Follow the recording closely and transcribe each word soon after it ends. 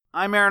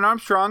I'm Aaron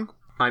Armstrong.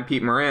 I'm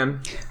Pete Moran.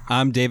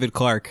 I'm David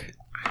Clark.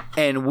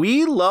 And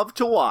we love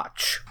to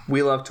watch.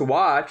 We love to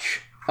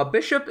watch A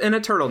Bishop in a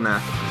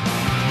Turtleneck.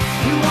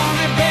 You want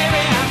it, baby,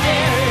 I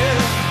dare you.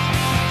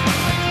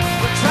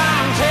 But try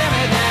and tear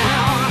me down.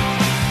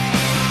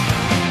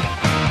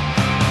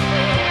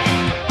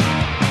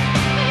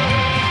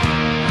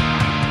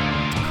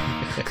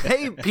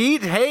 Hey,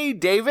 Pete. Hey,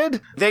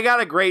 David. They got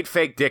a great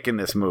fake dick in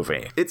this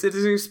movie. It's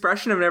an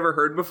expression I've never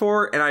heard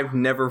before, and I've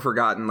never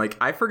forgotten. Like,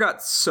 I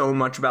forgot so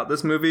much about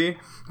this movie,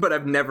 but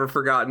I've never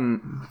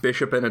forgotten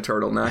Bishop in a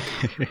Turtleneck.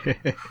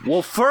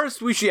 Well,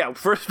 first we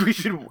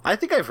should, I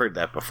think I've heard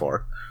that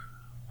before.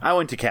 I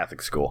went to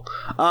Catholic school.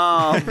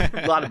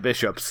 A lot of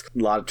bishops,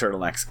 a lot of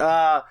turtlenecks.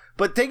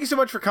 But thank you so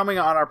much for coming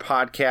on our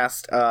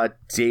podcast,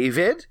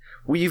 David.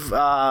 We've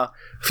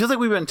feels like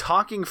we've been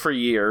talking for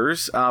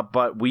years,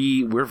 but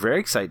we're very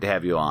excited to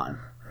have you on.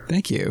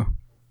 Thank you.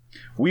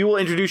 We will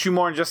introduce you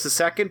more in just a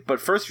second,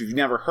 but first, if you've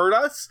never heard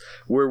us,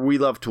 we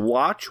love to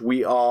watch.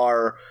 We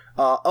are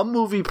a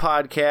movie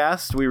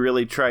podcast. We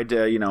really tried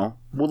to, a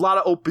lot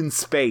of open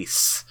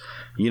space.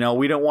 We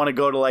don't want to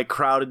go to like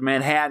crowded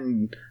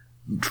Manhattan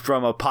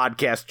from a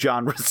podcast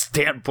genre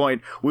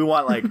standpoint. We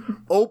want like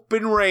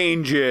open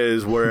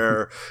ranges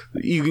where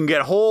you can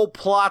get whole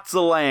plots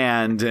of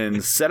land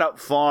and set up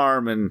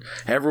farm, and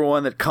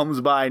everyone that comes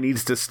by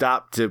needs to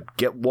stop to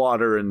get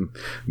water and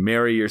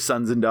marry your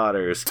sons and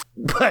daughters.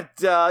 But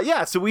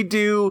so we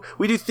do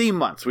theme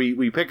months.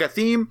 We pick a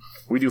theme.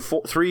 We do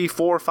 3,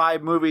 4,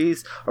 5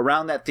 movies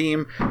around that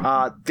theme.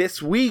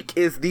 This week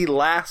is the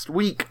last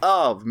week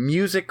of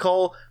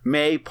Musical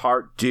May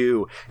Part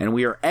 2, and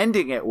we are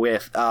ending it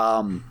with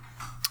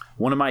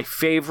one of my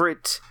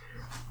favorite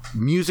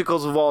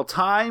musicals of all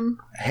time,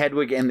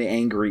 Hedwig and the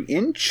Angry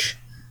Inch.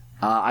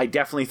 I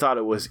definitely thought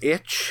it was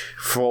Itch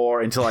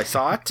until I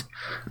saw it.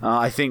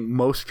 I think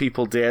most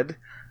people did,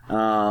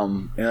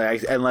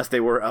 unless they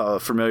were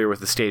familiar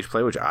with the stage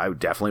play, which I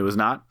definitely was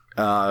not.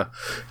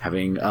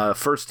 Having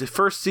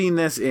first seen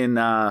this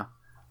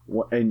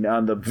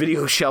on the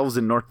video shelves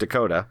in North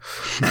Dakota,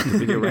 the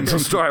video rental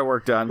store I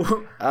worked on. Wait,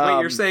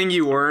 you're saying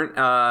you weren't,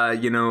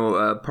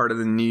 part of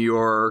the New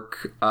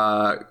York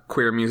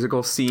queer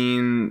musical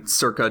scene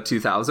circa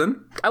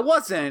 2000? I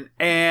wasn't,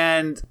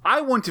 and I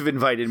wouldn't have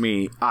invited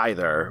me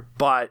either.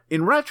 But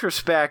in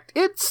retrospect,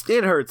 it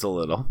hurts a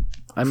little.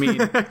 I mean,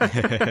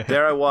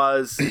 there I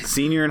was,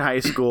 senior in high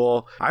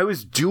school. I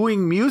was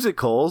doing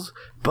musicals,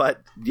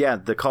 but yeah,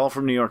 the call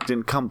from New York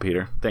didn't come,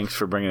 Peter. Thanks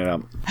for bringing it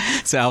up.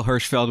 So Al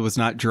Hirschfeld was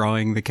not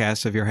drawing the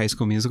cast of your High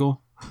School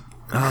Musical?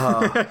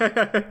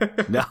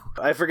 No,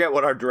 I forget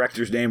what our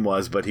director's name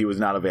was, but he was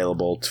not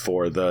available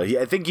for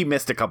I think he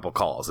missed a couple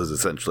calls is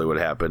essentially what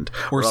happened.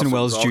 Orson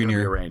Welles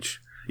Jr.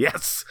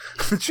 Yes,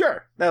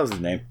 sure. That was his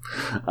name.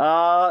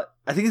 I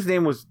think his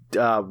name was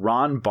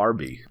Ron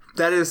Barbie.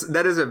 That is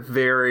a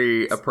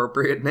very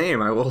appropriate name,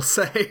 I will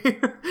say.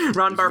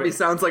 Ron Barbie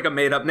sounds like a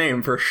made-up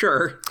name for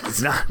sure. It's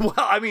not. Well,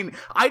 I mean,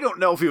 I don't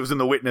know if he was in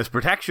the witness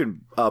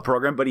protection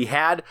program, but he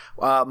had.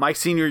 My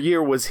senior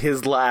year was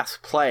his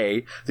last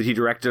play that he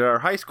directed at our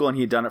high school, and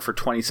he had done it for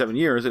 27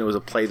 years, and it was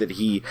a play that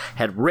he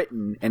had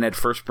written and had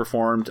first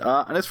performed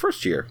in his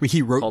first year.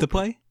 He wrote the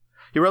play?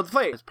 He wrote the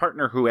play. His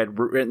partner, who had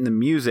written the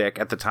music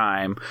at the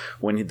time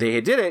when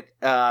they did it,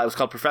 it was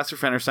called Professor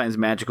Fennerstein's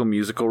Magical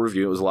Musical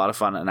Review. It was a lot of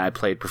fun, and I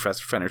played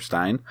Professor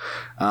Fennerstein.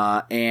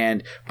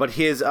 But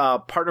his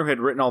partner who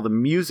had written all the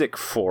music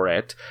for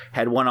it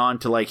had went on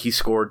to he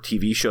scored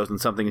TV shows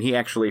and something. And he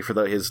actually, for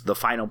the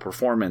final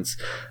performance,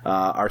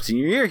 our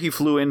senior year, he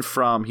flew in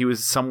he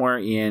was somewhere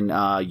in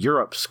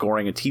Europe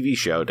scoring a TV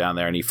show down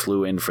there, and he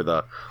flew in for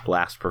the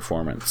last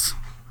performance.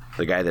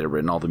 The guy that had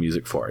written all the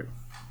music for it.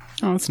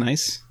 Oh, that's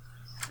nice.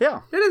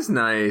 Yeah. It is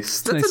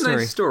nice. That's a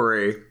nice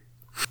story.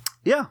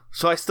 Yeah.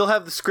 So I still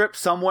have the script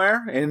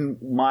somewhere in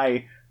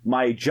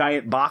my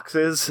giant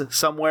boxes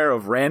somewhere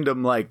of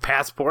random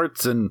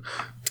passports and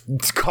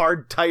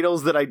card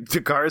titles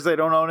to cars I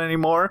don't own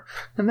anymore.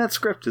 And that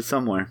script is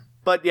somewhere.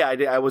 But yeah,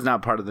 I was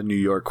not part of the New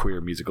York queer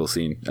musical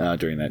scene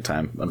during that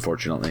time,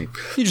 unfortunately.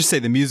 You just say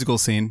the musical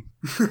scene.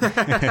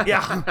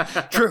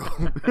 Yeah, true.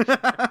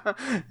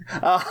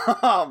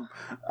 I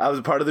was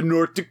a part of the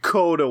North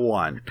Dakota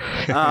one.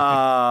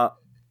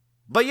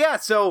 But yeah,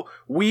 so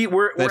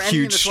we're that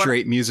huge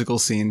straight musical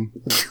scene.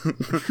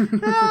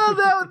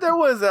 There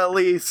was at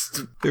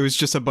least. There was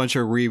just a bunch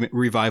of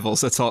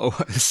revivals. That's all it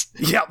was.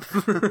 Yep.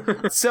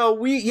 So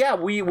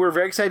we were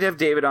very excited to have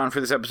David on for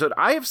this episode.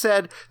 I have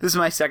said this is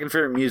my second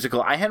favorite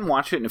musical. I hadn't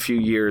watched it in a few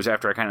years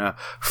after I kind of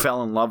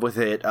fell in love with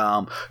it.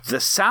 The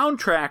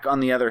soundtrack, on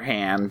the other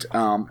hand,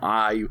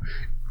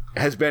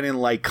 has been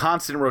in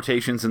constant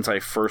rotation since I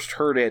first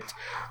heard it.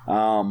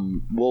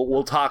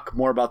 We'll talk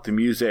more about the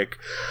music.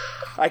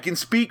 I can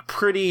speak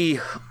pretty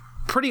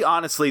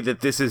honestly that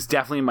this is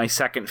definitely my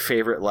second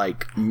favorite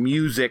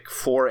music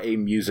for a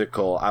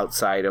musical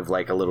outside of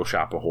A Little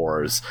Shop of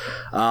Horrors.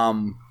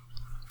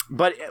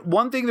 But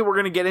one thing that we're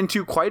going to get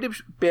into quite a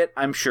bit,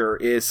 I'm sure,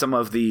 is some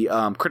of the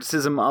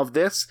criticism of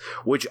this,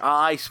 which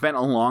I spent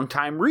a long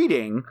time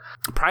reading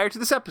prior to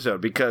this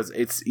episode, because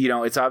it's, you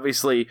know, it's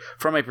obviously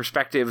from a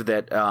perspective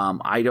that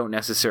I don't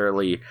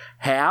necessarily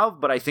have,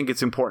 but I think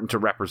it's important to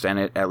represent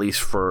it, at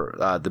least for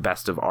the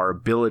best of our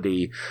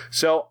ability.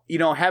 So, you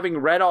know, having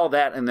read all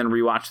that and then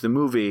rewatched the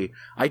movie,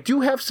 I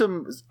do have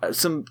some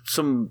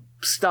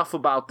stuff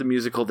about the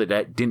musical that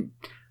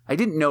I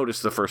didn't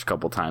notice the first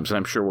couple times, and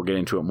I'm sure we'll get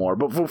into it more.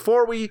 But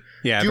before we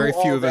very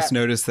few of us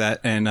noticed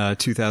that in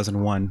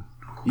 2001.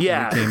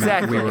 Yeah,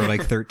 exactly. We were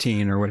like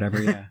 13 or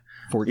whatever. Yeah,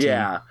 14.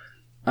 Yeah.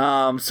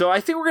 So I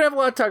think we're gonna have a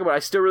lot to talk about. I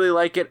still really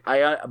like it.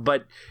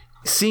 But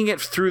seeing it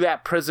through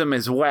that prism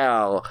as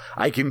well,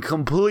 I can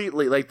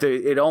completely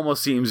it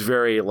almost seems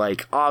very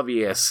like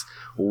obvious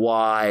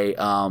why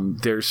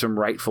there's some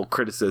rightful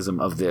criticism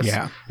of this,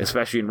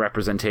 especially in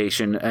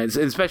representation, and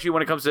especially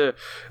when it comes to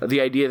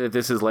the idea that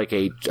this is like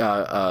a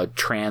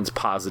trans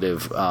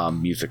positive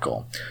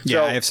musical.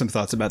 Yeah, so, I have some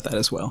thoughts about that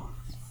as well.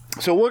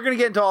 So we're going to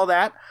get into all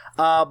that.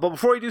 But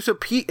before we do so,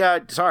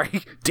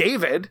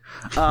 David,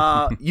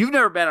 you've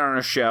never been on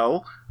a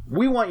show.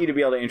 We want you to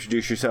be able to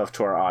introduce yourself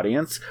to our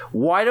audience.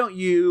 Why don't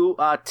you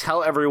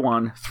tell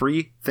everyone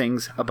 3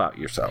 things about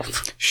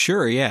yourself?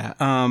 Sure, yeah.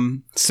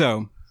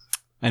 So,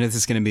 I know this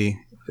is going to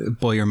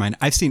blow your mind.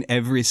 I've seen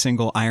every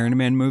single Iron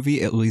Man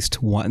movie at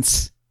least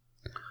once.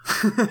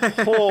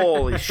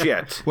 Holy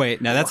shit.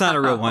 Wait, no, that's not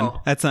a real one.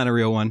 That's not a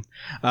real one.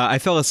 I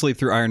fell asleep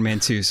through Iron Man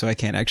 2, so I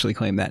can't actually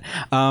claim that.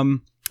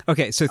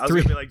 Okay, so I was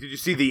gonna be like, did you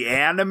see the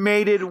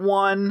animated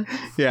one?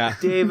 Yeah,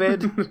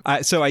 David.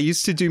 So I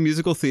used to do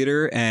musical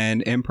theater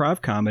and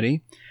improv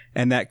comedy,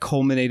 and that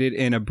culminated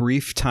in a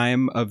brief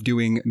time of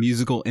doing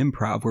musical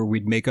improv, where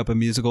we'd make up a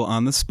musical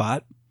on the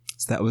spot.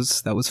 So that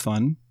was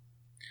fun.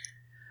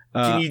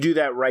 Can you do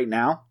that right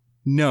now?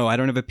 No, I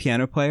don't have a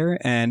piano player,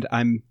 and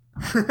I'm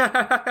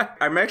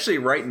actually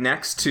right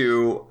next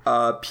to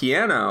a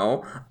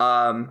piano,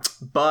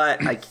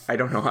 but I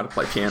don't know how to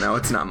play piano.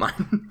 It's not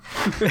mine.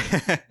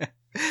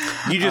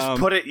 You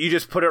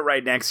just put it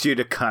right next to you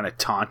to kind of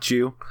taunt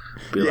you.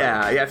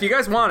 Yeah. If you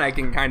guys want, I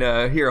can kind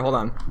of hold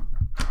on.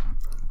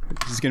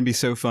 This is gonna be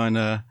so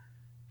fun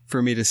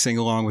for me to sing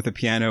along with a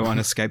piano on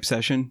a Skype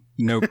session.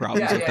 No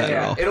problems with that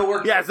at all. It'll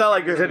work. Yeah, it's not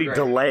like there's any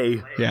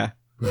delay. Yeah.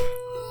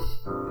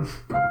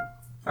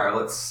 All right,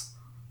 let's.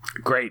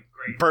 Great.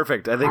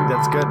 Perfect. I think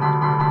that's good.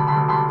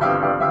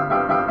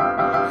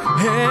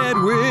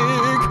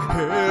 Hedwig.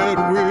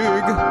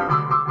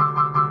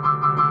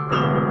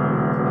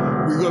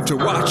 We love to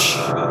watch.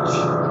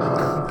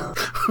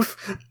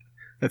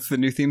 That's the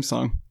new theme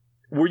song.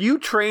 Were you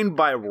trained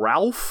by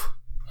Ralph?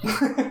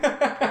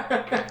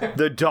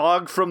 The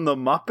dog from the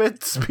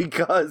Muppets?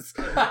 Because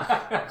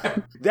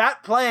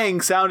that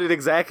playing sounded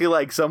exactly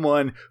like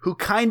someone who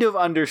kind of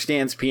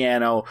understands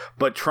piano,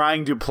 but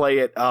trying to play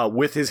it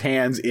with his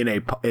hands in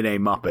a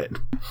Muppet.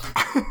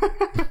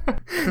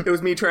 It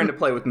was me trying to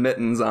play with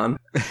mittens on.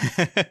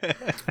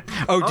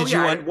 Did you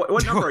want?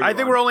 What number? Are you I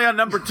think on? we're only on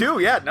number 2.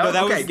 Yeah, no,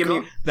 that okay,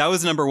 was that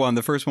was number 1.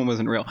 The first one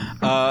wasn't real.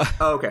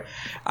 Okay.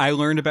 I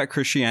learned about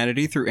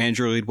Christianity through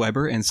Andrew Lloyd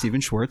Webber and Stephen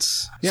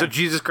Schwartz. So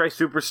Jesus Christ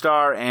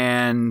Superstar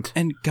and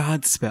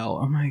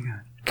Godspell. Oh my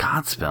god.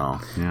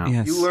 Godspell. Yeah.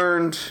 Yes. You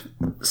learned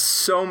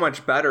so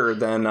much better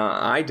than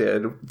I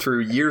did through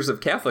years of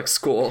Catholic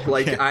school.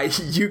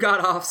 You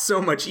got off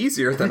so much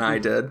easier than I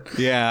did.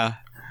 Yeah.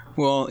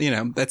 Well,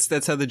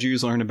 that's how the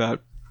Jews learn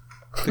about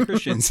the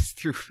Christians.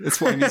 That's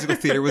why musical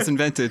theater was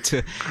invented,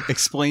 to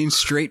explain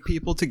straight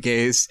people to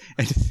gays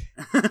and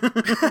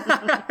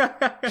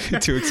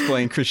to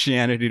explain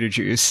Christianity to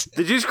Jews.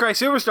 The Jesus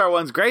Christ Superstar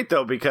one's great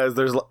though, because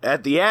there's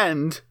at the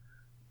end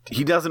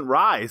he doesn't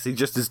rise; he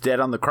just is dead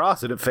on the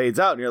cross, and it fades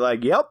out, and you're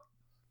like, "Yep,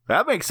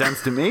 that makes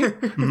sense to me."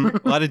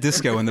 Mm-hmm. A lot of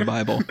disco in the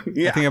Bible.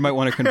 Yeah. I think I might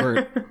want to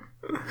convert.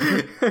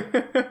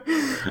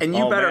 And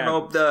you better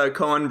hope the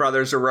Coen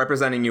brothers are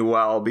representing you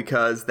well,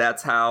 because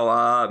that's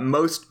how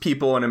most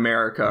people in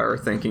America are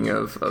thinking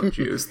of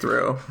Jews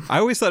through. I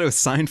always thought it was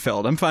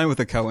Seinfeld. I'm fine with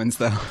the Coens,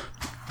 though.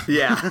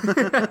 Yeah.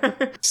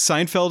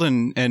 Seinfeld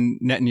and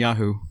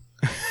Netanyahu.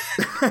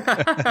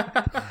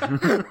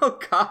 Oh,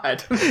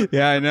 God.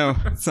 Yeah, I know.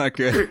 It's not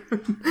good.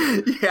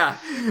 Yeah.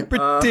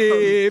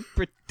 Pretty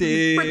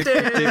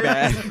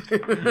bad.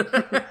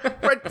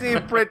 Pretty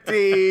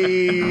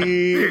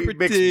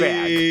mixed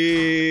bag.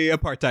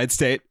 Apartheid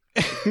state.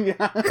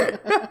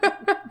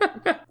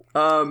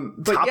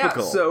 But topical. Yeah,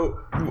 so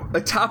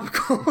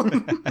topical.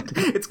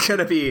 It's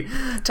gonna be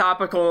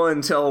topical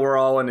until we're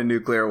all in a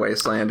nuclear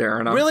wasteland,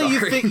 Aaron. I'm Really,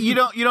 sorry. you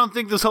don't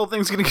think this whole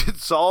thing's gonna get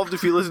solved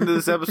if you listen to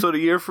this episode a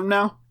year from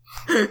now?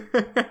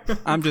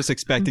 I'm just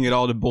expecting it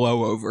all to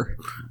blow over.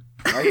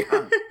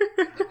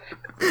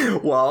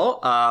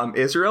 Well,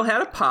 Israel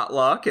had a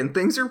potluck, and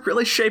things are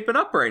really shaping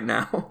up right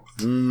now.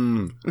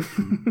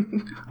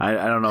 I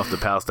don't know if the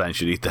Palestine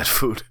should eat that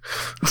food.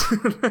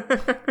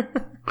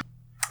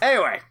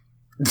 Anyway,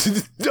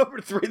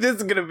 Number 3, this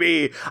is going to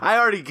be... I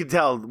already can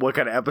tell what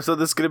kind of episode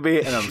this is going to be,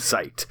 and I'm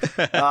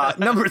psyched.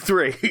 Number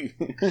 3.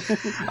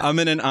 I'm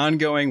in an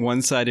ongoing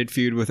one-sided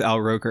feud with Al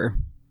Roker.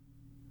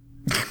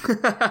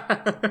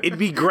 It'd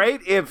be great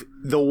if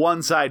the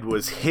one side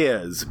was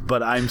his,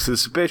 but I'm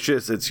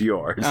suspicious it's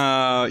yours.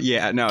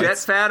 Yeah, no. Get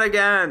fat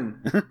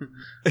again.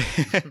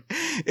 I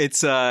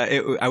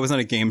was on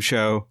a game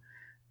show,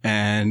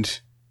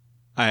 and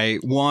I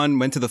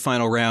went to the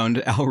final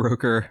round. Al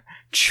Roker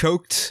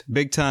choked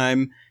big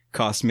time,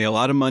 cost me a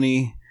lot of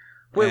money.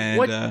 Wait, and,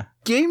 what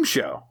game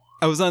show?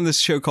 I was on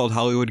this show called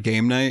Hollywood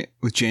Game Night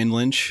with Jane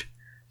Lynch.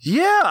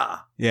 Yeah.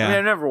 Yeah. I mean,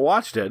 I've never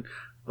watched it,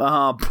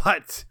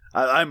 but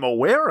I'm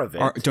aware of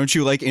it. Don't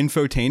you like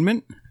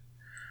infotainment?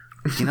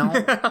 You know,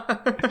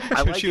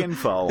 I like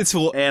info, It's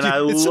love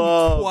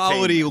some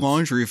quality tainment.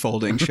 laundry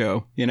folding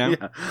show. You know,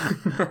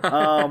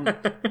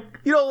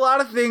 You know, a lot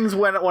of things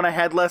when I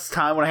had less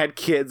time, when I had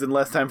kids and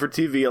less time for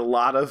TV, a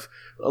lot of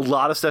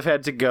stuff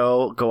had to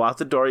go out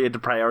the door. You had to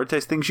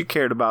prioritize things you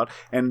cared about,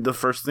 and the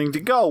first thing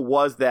to go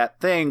was that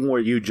thing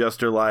where you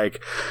just are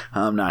like,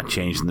 I'm not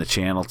changing the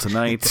channel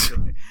tonight.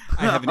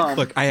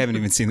 I haven't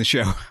even seen the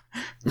show.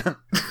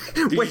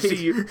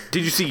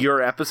 Did you see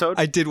your episode?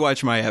 I did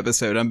watch my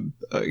episode. I'm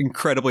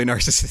incredibly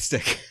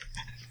narcissistic.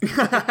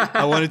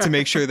 I wanted to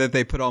make sure that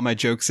they put all my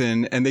jokes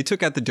in, and they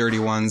took out the dirty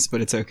ones,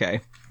 but it's okay.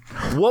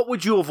 What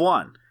would you have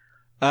won?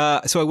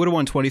 So I would have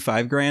won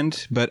 25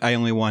 grand, but I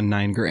only won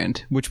 9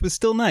 grand, which was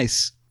still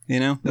nice. You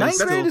know, that 9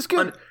 was grand is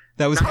good.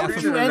 That was 9 half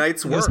grand of, in a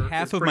night's that was work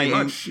half is of my pretty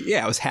much.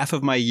 it was half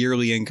of my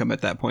yearly income at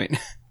that point.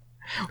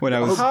 When I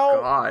was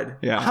God.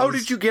 How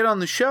did you get on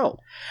the show?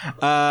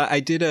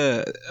 I did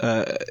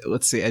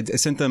let's see, I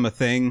sent them a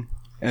thing,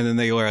 and then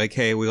they were like,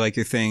 hey, we like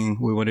your thing,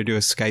 we want to do a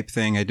Skype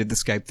thing. I did the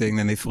Skype thing,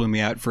 then they flew me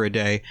out for a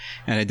day,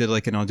 and I did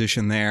like an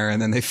audition there,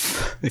 and then they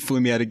flew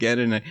me out again,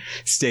 and I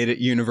stayed at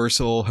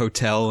Universal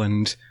Hotel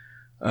and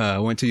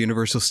went to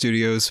Universal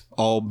Studios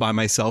all by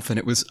myself, and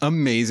it was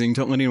amazing.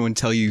 Don't let anyone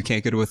tell you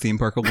can't go to a theme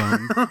park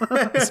alone.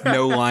 There's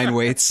no line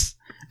waits.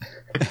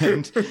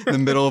 And in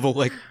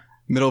the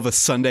middle of a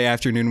Sunday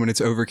afternoon when it's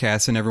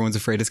overcast and everyone's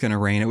afraid it's going to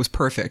rain. It was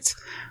perfect.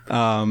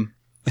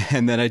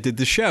 And then I did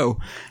the show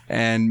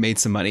and made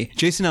some money.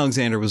 Jason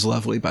Alexander was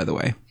lovely, by the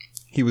way.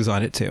 He was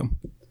on it too.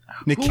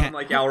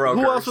 Like Al Roker.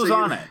 Who else was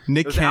on it?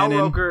 Nick There's Cannon.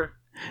 Al Roker,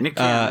 Nick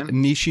Cannon.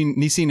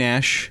 Niecy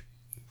Nash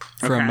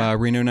from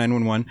Reno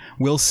 911.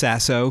 Will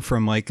Sasso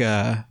from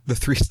the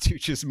Three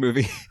Stooges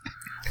movie.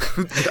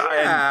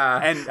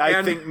 and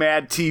I think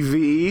Mad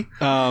TV.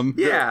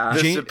 Yeah.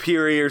 The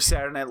superior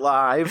Saturday Night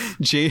Live.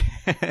 Jane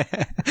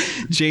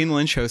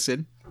Lynch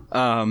hosted.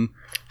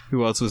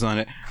 Who else was on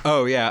it?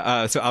 Oh,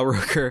 yeah. So Al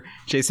Roker,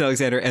 Jason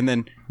Alexander, and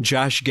then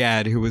Josh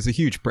Gad, who was a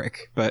huge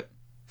prick. But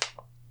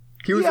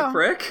He was a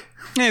prick?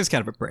 yeah, he was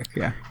kind of a prick,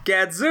 yeah.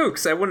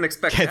 Gadzooks. I wouldn't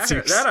expect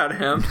that out of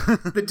him.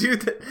 the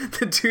dude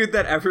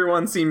that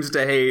everyone seems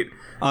to hate.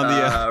 On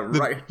on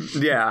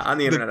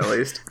the internet at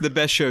least. The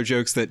best show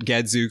jokes that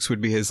Gadzooks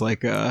would be his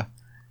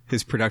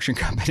his production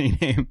company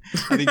name.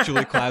 I think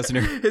Julie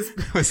Klausner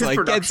was his like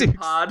production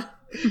Gadzooks. pod.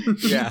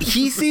 Yeah.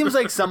 He seems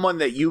like someone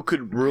that you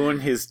could ruin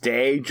his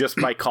day just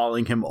by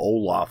calling him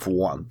Olaf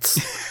once.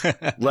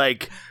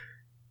 Like,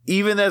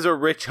 even as a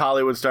rich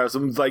Hollywood star,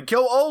 someone's like,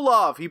 yo,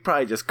 Olaf! He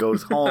probably just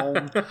goes home.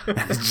 And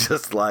it's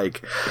just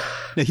like...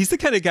 No, he's the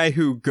kind of guy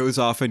who goes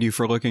off on you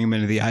for looking him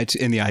in the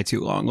eye too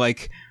long.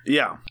 Like,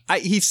 Yeah.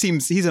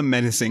 he's a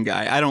menacing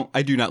guy.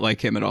 I do not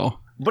like him at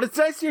all. But it's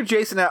nice to hear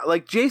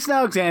Jason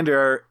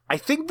Alexander, I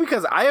think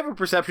because I have a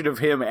perception of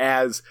him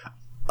as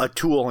a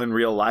tool in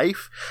real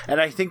life, and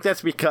I think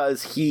that's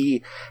because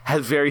he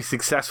has very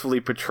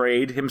successfully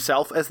portrayed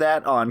himself as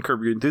that on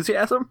Curb Your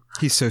Enthusiasm.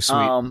 He's so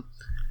sweet.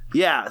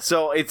 Yeah,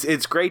 so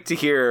it's great to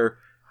hear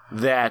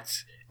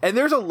that. And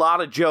there's a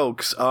lot of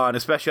jokes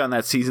especially on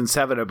that season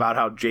 7 about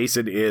how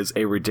Jason is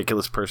a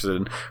ridiculous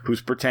person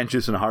who's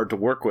pretentious and hard to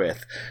work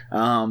with.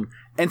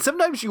 And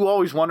sometimes you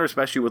always wonder,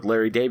 especially with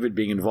Larry David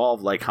being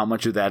involved, like how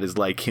much of that is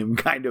like him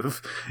kind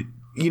of,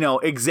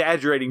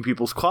 exaggerating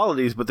people's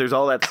qualities. But there's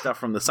all that stuff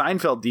from the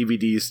Seinfeld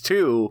DVDs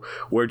too,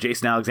 where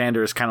Jason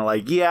Alexander is kind of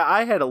like, yeah,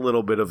 I had a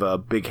little bit of a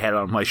big head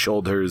on my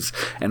shoulders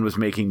and was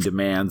making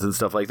demands and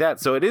stuff like that.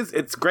 So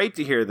it's great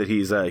to hear that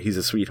he's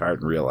a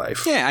sweetheart in real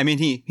life. Yeah, I mean,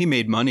 he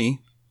made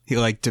money. He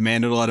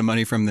demanded a lot of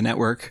money from the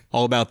network.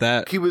 All about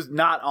that. He was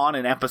not on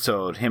an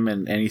episode,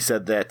 and he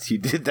said that he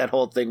did that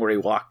whole thing where he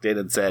walked in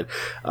and said,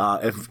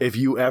 if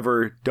you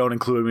ever don't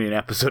include me in an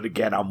episode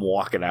again, I'm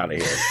walking out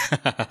of here.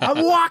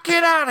 I'm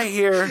walking out of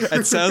here.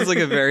 That sounds like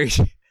a very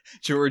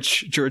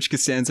George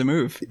Costanza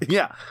move.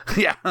 Yeah.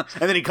 And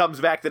then he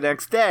comes back the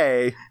next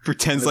day.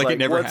 Pretends like it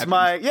never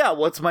happened.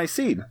 What's my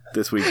scene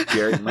this week,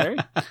 Jerry and Larry?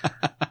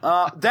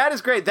 That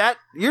is great.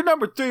 Your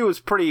number 3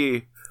 was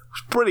pretty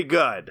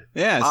good.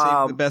 Yeah,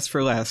 save the best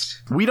for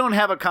last. We don't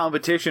have a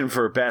competition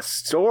for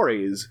best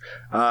stories,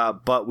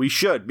 but we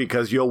should,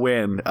 because you'll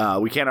win.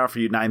 We can't offer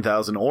you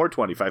 $9,000 or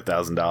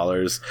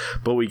 $25,000,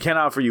 but we can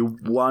offer you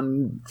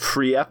one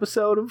free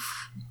episode of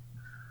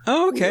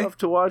Oh, we okay. love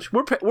to watch.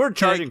 We're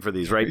charging for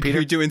these, right, Peter?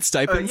 You're doing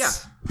stipends? Yeah.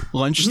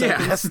 Lunch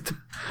stipends?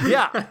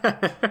 Yeah.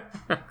 Yeah.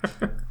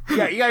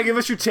 Yeah, you gotta give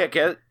us your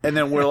ticket, and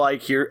then we're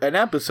like, here, an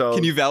episode.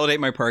 Can you validate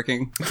my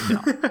parking?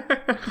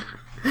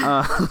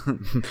 No.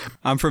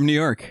 I'm from New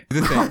York.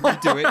 The thing. You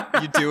do it.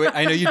 You do it.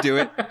 I know you do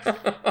it.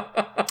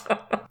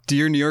 Do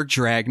your New York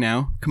drag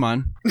now. Come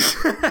on.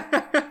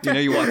 You know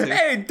you want to.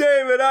 Hey,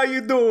 David, how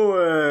you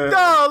doing?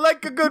 Oh,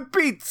 like a good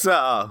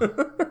pizza.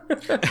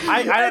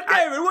 Hey,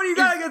 David, what do you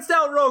got against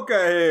El Roca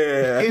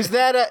here? Is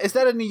that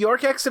a New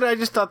York accent? I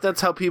just thought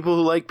that's how people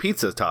who like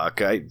pizza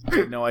talk. I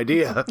had no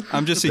idea.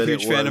 I'm just a that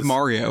huge it fan of was.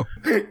 Mario.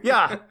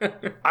 Yeah.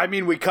 I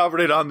mean, we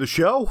covered it on the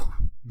show.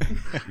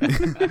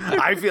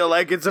 I feel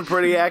like it's a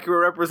pretty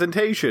accurate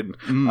representation.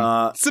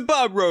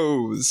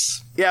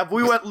 Sabaros. Yeah, if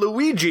we went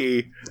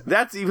Luigi,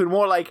 that's even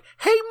more like,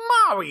 hey,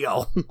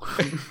 Mario.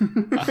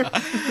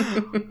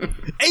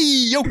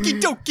 Hey, okie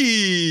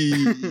dokie.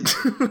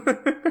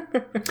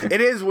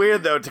 It is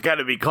weird, though, to kind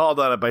of be called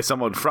on it by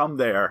someone from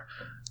there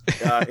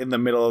in the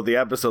middle of the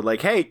episode.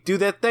 Like, hey, do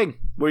that thing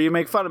where you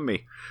make fun of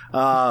me.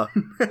 I'll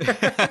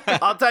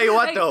tell you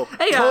what, though.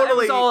 Hey,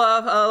 totally. it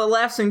was all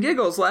laughs and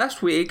giggles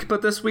last week,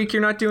 but this week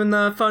you're not doing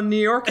the fun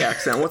New York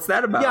accent. What's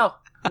that about? Yeah,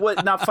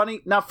 what? Not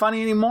funny? Not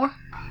funny anymore?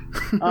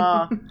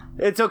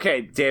 It's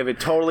okay, David.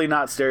 Totally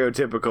not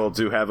stereotypical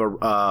to have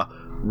a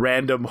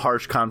random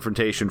harsh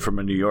confrontation from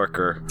a New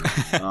Yorker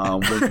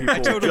when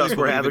people just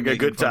were having a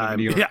good time.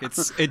 New York. Yeah.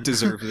 It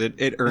deserves it.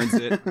 It earns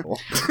it.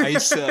 I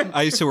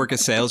used to work a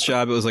sales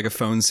job. It was like a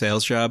phone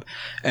sales job,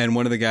 and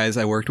one of the guys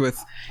I worked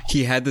with,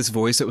 he had this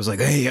voice that was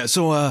like, "Hey,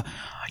 so we're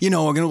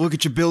gonna look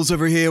at your bills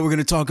over here. We're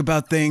gonna talk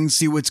about things,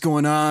 see what's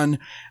going on."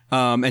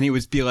 And he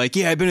would be like,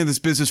 "Yeah, I've been in this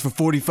business for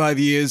 45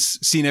 years,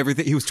 seen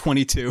everything." He was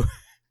 22.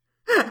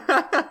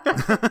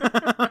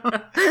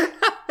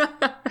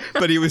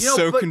 But he was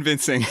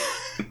convincing.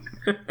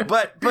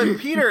 But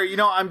Peter,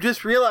 I'm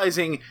just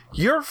realizing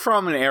you're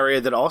from an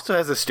area that also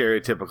has a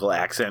stereotypical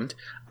accent.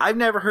 I've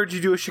never heard you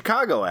do a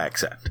Chicago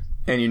accent.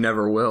 And you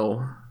never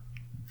will.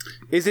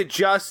 Is it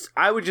just?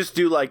 I would just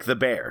do like the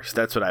Bears.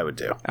 That's what I would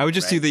do. I would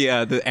just do the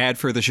ad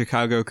for the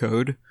Chicago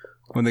Code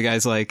when the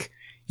guy's like,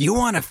 "You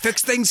want to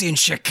fix things in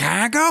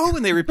Chicago?"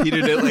 And they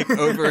repeated it like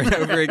over and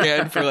over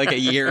again for like a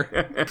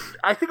year.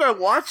 I think I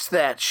watched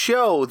that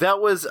show.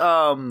 That was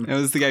That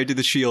was the guy who did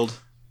The Shield.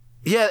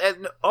 Yeah,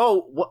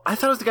 I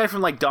thought it was the guy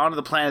from like Dawn of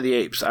the Planet of the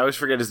Apes. I always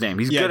forget his name.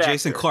 He's a good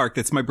Jason actor. Clarke.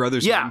 That's my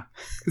brother's name.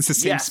 It's the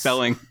same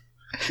spelling.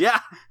 Yeah.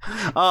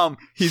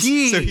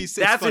 It's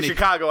that's funny. a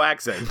Chicago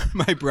accent.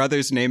 My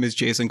brother's name is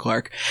Jason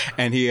Clarke,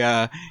 and he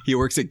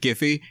works at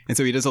Giphy, and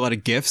so he does a lot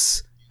of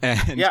GIFs.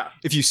 And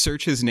if you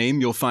search his name,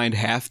 you'll find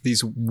half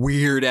these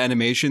weird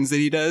animations that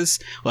he does,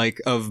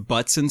 like of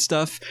butts and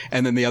stuff,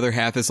 and then the other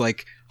half is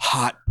like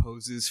hot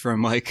poses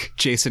from like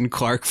Jason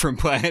Clarke from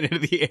Planet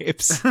of the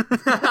Apes.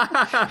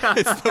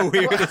 It's the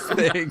weirdest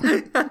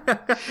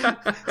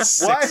thing.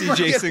 Sexy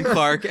Jason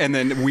Clarke, and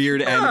then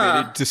weird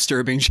animated,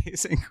 disturbing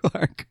Jason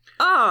Clarke.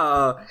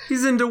 Ah,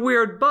 he's into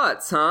weird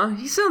butts, huh?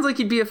 He sounds like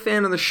he'd be a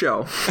fan of the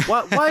show.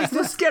 Why is this?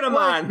 Let's get him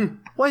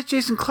on. Why is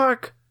Jason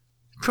Clarke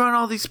drawing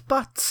all these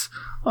butts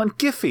on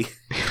Giphy?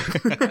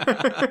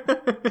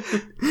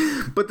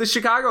 But the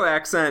Chicago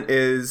accent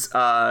is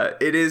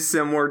it is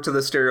similar to the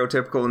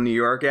stereotypical New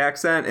York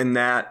accent in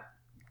that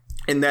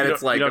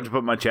it's like you don't have to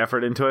put much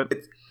effort into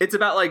it. It's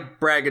about like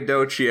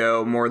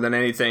braggadocio more than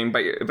anything,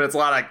 but it's a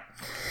lot like,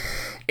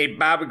 hey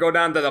Bob, go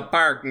down to the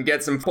park and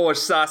get some Polish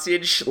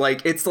sausage.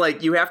 Like it's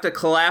like you have to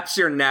collapse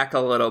your neck a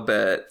little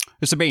bit.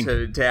 It's a bean.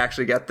 To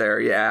actually get there,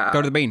 yeah.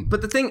 Go to the bean.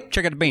 But the thing,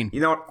 check out the bean.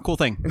 You know what? Cool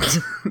thing.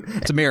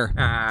 It's a mirror.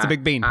 It's a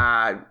big bean.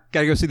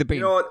 Gotta go see the bean.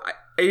 You know what?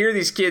 I hear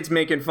these kids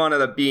making fun of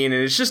the bean,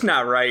 and it's just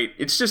not right.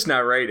 It's just not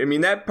right. I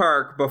mean, that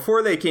park,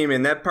 before they came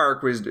in, that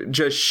park was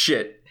just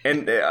shit.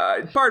 And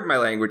pardon my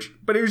language,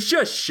 but it was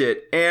just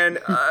shit. And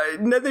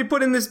then they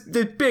put in this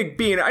big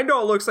bean. I know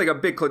it looks like a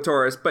big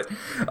clitoris, but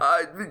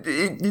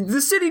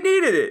the city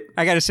needed it.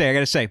 I gotta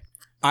say,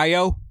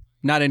 IO,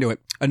 not into it.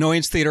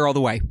 Annoyance theater all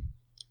the way.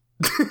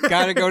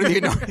 Gotta go to the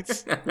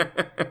annoyance.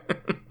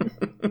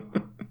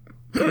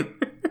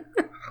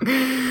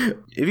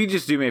 If you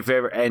just do me a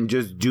favor and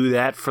just do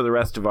that for the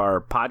rest of our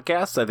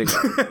podcast, I think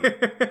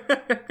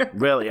that would be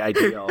really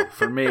ideal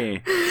for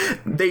me.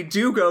 They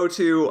do go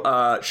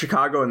to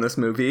Chicago in this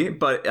movie,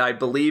 but I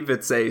believe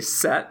it's a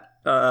set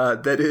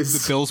that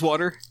is... The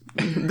Bilgewater?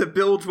 The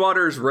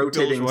Bilgewater's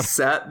rotating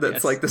set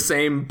that's like the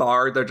same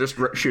bar. They're just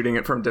shooting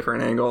it from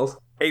different angles.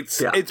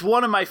 It's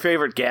one of my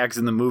favorite gags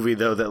in the movie,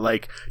 though, that,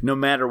 like, no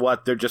matter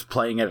what, they're just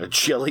playing it at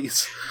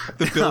Chili's.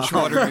 The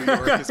Bilgewater, New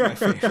York is my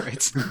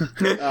favorite.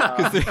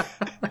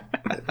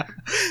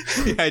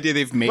 The idea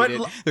they've made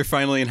it. They're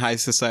finally in high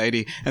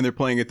society, and they're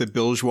playing at the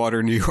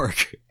Bilgewater, New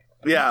York.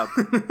 Yeah.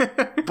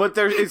 But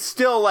it's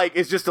still, like,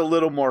 it's just a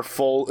little more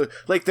full.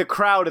 Like, the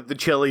crowd at the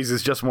Chili's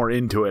is just more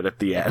into it at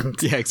the end.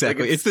 Yeah,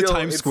 exactly. Like, it's the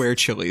Times Square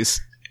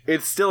Chili's.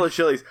 It's still a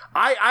Chili's.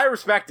 I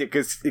respect it,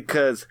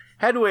 because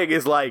Hedwig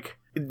is like...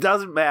 It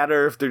doesn't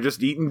matter if they're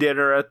just eating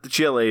dinner at the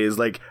Chili's.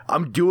 Like,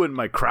 I'm doing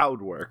my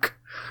crowd work.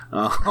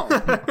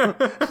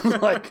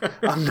 Like,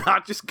 I'm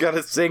not just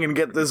gonna sing and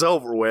get this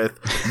over with.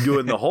 I'm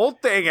doing the whole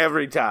thing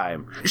every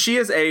time. She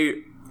is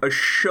a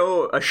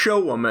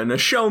showwoman, a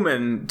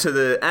showman to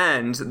the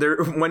end.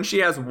 There, when she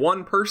has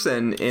one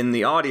person in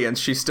the audience,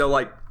 she's still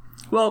like,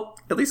 well,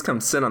 at least come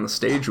sit on the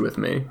stage with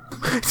me.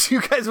 Do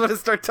you guys want to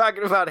start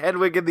talking about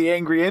Hedwig and the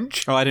Angry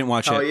Inch? Oh, I didn't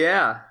watch it. Oh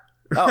yeah.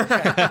 Oh, okay.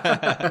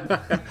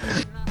 I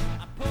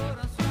put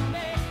on some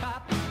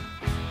makeup,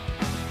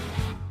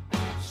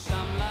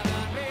 some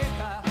leather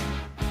makeup.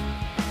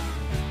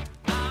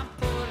 I'm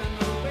pulling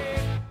the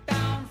weight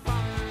down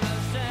from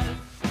myself.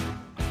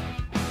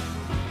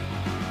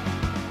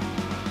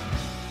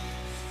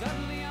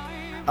 Suddenly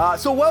I'm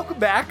So welcome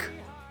back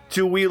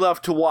to We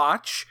Love to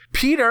Watch.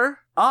 Peter,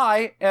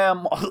 I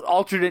am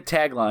alternate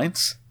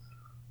taglines.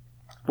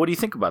 What do you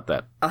think about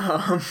that?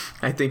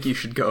 I think you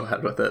should go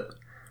ahead with it.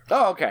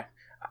 Oh, okay.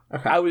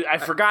 I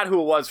forgot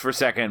who it was for a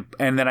second,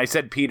 and then I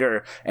said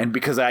Peter, and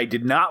because I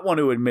did not want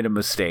to admit a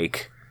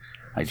mistake,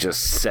 I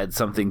just said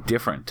something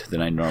different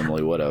than I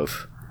normally would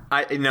have.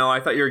 I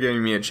thought you were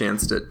giving me a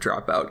chance to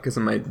drop out because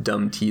of my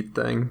dumb teeth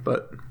thing,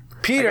 but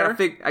Peter,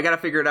 I gotta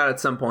figure it out at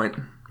some point.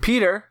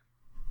 Peter,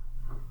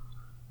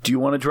 do you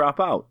want to drop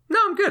out No,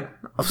 I'm good.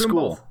 of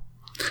school?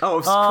 Oh,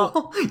 of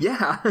school?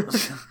 Yeah.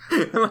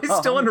 Am I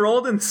still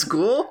enrolled in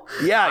school?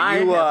 Yeah,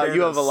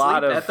 you have a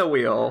lot of at the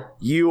wheel.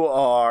 You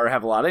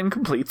have a lot of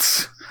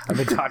incompletes. I've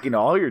been talking to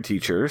all your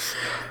teachers.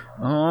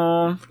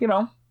 Try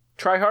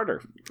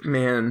harder.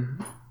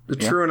 Man, the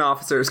truant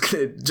officer is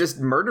gonna just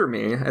murder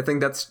me. I think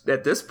that's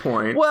at this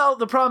point. Well,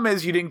 the problem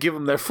is you didn't give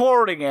them their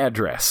forwarding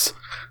address,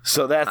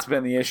 so that's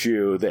been the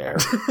issue there.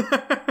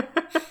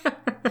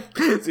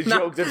 It's a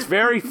joke that's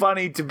very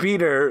funny to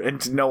Peter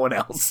and to no one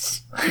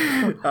else.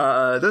 Those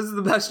are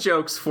the best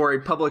jokes for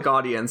a public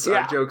audience.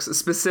 Yeah. Jokes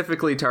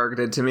specifically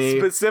targeted to me.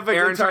 Specifically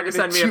Aaron tried to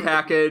targeted send me a to-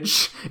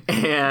 package,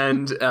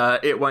 and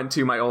it went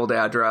to my old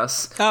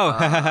address.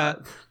 Oh,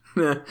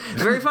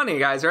 It's very funny,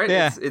 guys, right?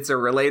 Yeah. It's a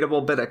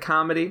relatable bit of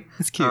comedy.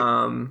 it's cute.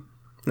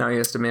 Now he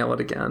has to mail it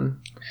again.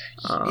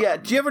 Yeah,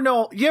 do you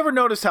ever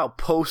notice how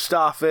post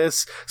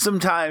office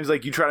sometimes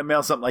like you try to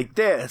mail something like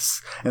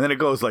this and then it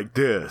goes like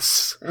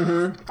this?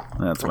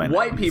 Mm-hmm. That's my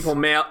White name. people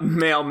mail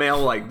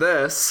like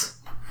this.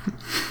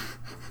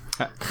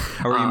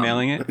 How are you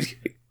mailing it?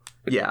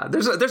 Yeah,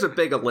 there's a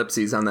big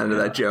ellipses on the end of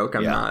that joke.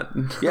 I'm not.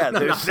 Yeah, I'm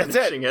not that's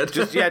finishing it.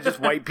 Just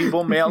white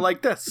people mail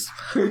like this.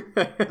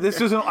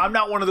 I'm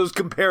not one of those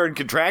compare and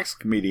contrast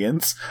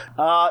comedians.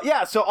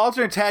 So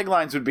alternate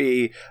taglines would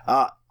be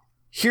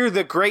hear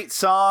the great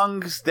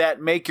songs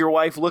that make your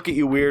wife look at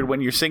you weird when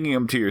you're singing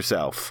them to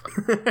yourself.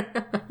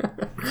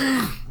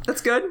 That's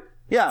good.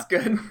 Yeah. That's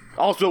good.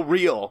 Also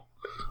real.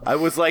 I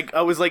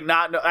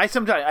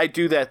sometimes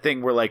do that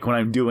thing where like when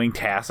I'm doing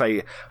tasks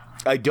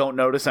I don't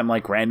notice I'm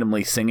like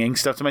randomly singing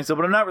stuff to myself,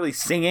 but I'm not really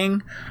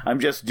singing. I'm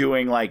just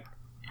doing like,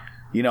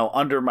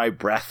 under my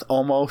breath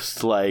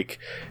almost, like,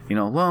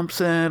 lump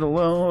set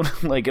alone,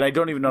 like, and I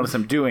don't even notice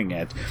I'm doing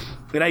it.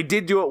 And I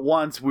did do it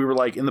once. We were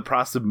like in the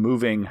process of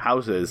moving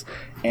houses,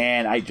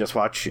 and I just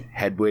watched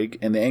Hedwig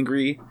and the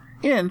Angry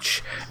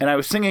Inch, and I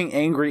was singing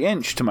Angry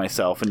Inch to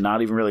myself and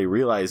not even really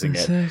realizing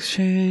it.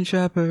 Exchange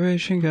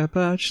operation got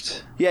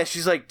botched. Yeah,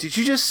 she's like, did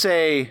you just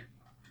say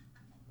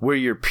where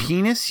your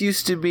penis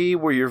used to be,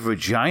 where your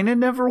vagina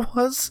never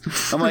was?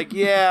 I'm like,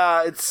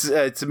 yeah, it's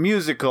a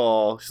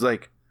musical. She's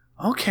like,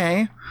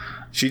 okay.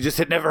 She just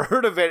had never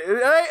heard of it.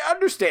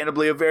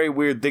 Understandably, a very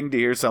weird thing to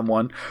hear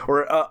someone,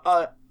 or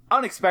a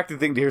unexpected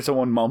thing to hear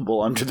someone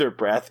mumble under their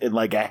breath in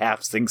like a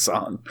half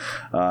sing-song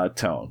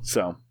tone.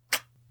 So,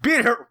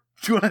 Peter,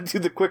 do you want to do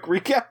the quick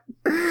recap?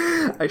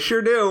 I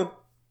sure do.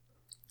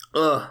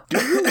 Ugh.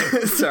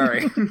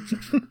 Sorry.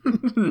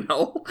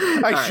 No.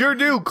 I sure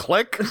do.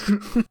 Click.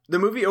 The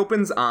movie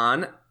opens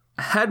on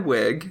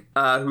Hedwig,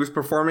 who's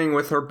performing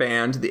with her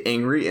band, The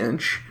Angry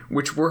Inch,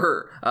 which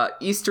were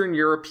Eastern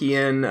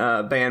European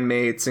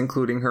bandmates,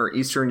 including her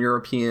Eastern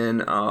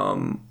European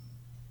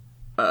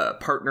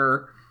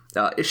partner,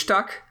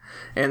 Ishtak,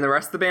 and the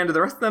rest of the band. Do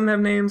the rest of them have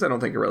names? I don't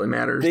think it really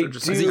matters. They They're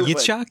just do. Is it Yeah.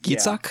 Yitzhak?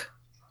 Yitzhak?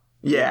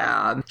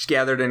 Yeah, it's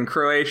gathered in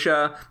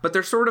Croatia, but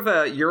they're sort of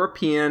a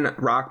European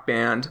rock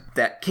band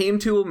that came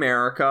to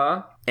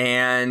America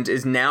and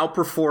is now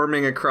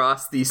performing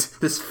across this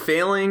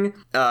failing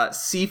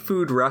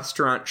seafood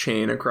restaurant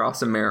chain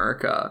across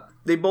America.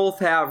 They both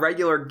have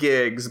regular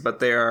gigs, but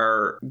they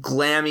are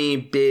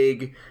glammy,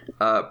 big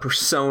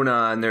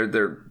persona, and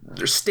their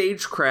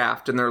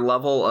stagecraft and their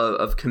level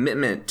of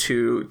commitment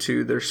to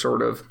their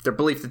sort of their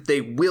belief that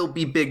they will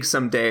be big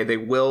someday, they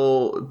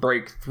will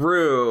break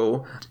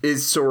through,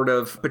 is sort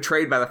of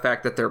betrayed by the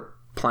fact that they're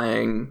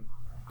playing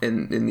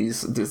in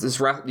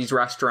these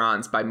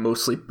restaurants by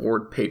mostly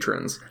bored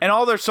patrons. And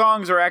all their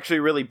songs are actually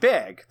really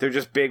big. They're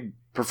just big,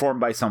 performed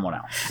by someone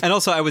else. And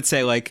also, I would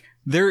say, like,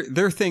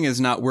 their thing is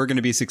not we're going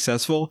to be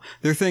successful.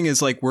 Their thing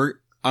is like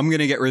I'm going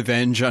to get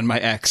revenge on my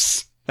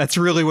ex. That's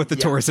really what the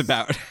tour is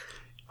about.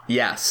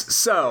 Yes.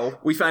 So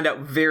we find out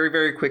very,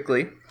 very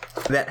quickly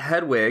that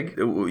Hedwig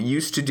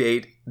used to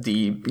date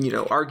the,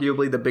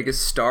 arguably the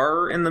biggest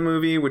star in the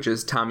movie, which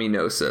is Tommy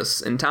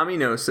Gnosis. And Tommy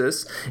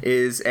Gnosis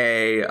is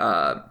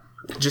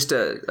just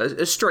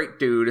a straight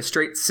dude, a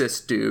straight cis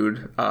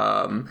dude,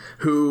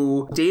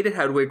 who dated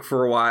Hedwig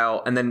for a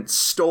while and then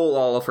stole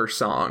all of her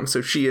songs.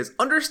 So she is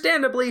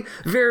understandably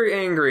very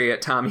angry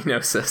at Tommy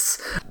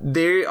Gnosis.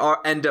 They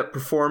end up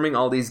performing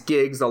all these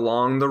gigs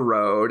along the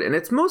road, and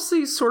it's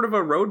mostly sort of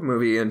a road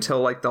movie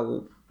until like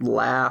the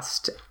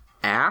last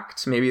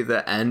act, maybe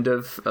the end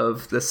of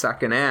the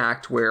second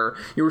act, where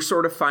you were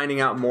sort of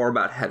finding out more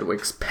about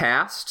Hedwig's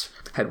past.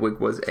 Hedwig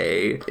was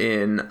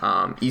in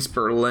East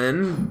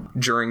Berlin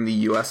during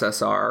the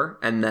USSR,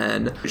 and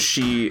then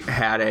she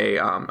had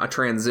a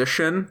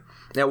transition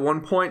at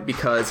one point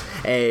because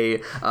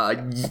a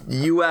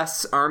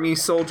U.S. Army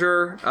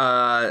soldier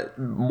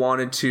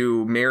wanted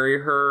to marry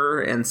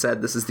her and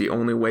said this is the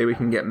only way we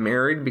can get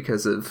married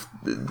because of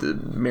the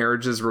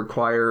marriages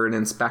require an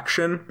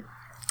inspection.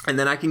 And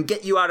then I can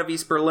get you out of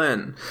East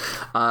Berlin.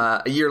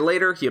 A year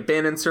later, he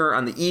abandons her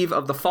on the eve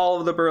of the fall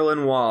of the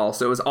Berlin Wall.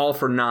 So it was all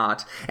for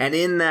naught. And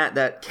in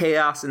that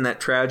chaos and that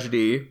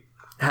tragedy,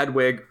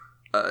 Hedwig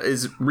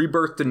is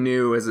rebirthed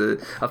anew as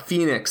a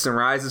phoenix and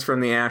rises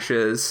from the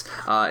ashes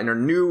in her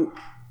new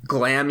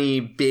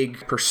glammy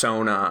big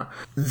persona.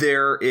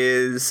 There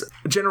is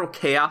general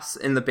chaos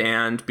in the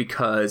band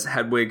because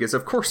Hedwig is,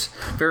 of course,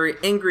 very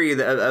angry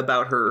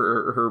about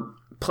her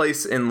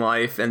place in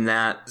life, and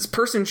that this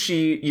person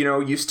she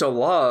used to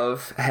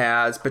love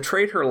has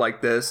betrayed her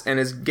like this and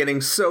is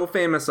getting so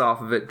famous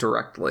off of it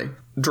directly.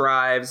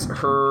 Drives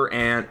her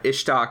and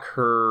Ishtak,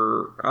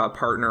 her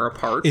partner,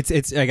 apart.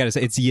 It's I gotta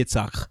say, it's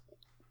Yitzhak.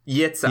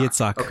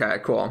 Yitzhak. Okay,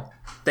 cool.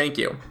 Thank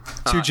you.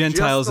 Two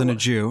Gentiles and a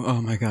Jew.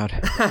 Oh my God.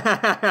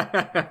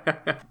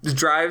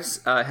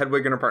 Drives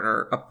Hedwig and her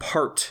partner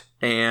apart,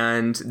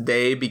 and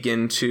they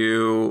begin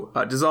to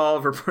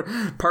dissolve. Her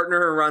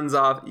partner runs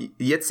off.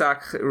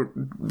 Yitzhak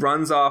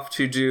runs off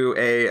to do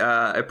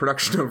a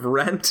production of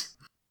Rent.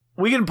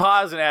 We can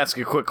pause and ask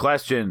a quick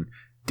question.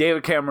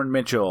 David Cameron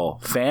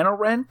Mitchell, fan of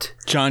Rent?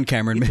 John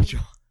Cameron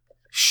Mitchell.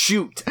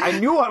 Shoot, I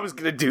knew I was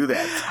going to do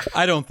that.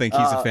 I don't think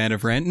he's a fan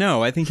of Rent.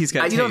 No, I think he's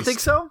got taste. You don't think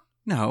so?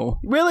 No.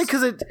 Really?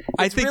 Because it's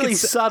really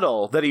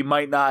subtle that he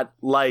might not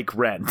like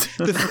Rent.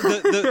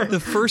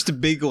 The first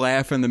big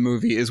laugh in the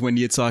movie is when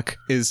Yitzhak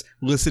is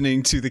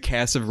listening to the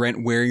cast of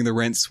Rent wearing the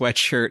Rent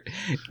sweatshirt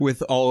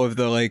with all of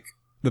the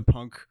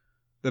punk.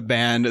 The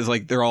band is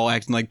like, they're all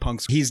acting like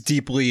punks. He's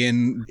deeply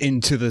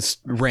into this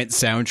Rent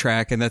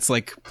soundtrack, and that's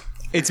like,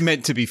 it's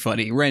meant to be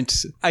funny.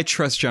 Rent, I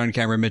trust John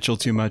Cameron Mitchell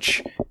too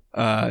much,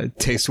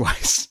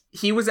 taste-wise.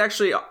 He was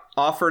actually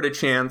offered a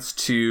chance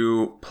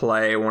to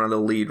play one of the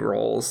lead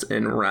roles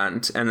in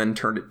Rent and then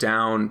turned it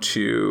down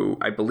to,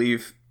 I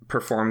believe,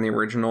 perform the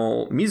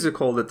original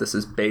musical that this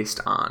is based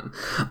on,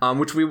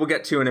 which we will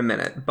get to in a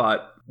minute.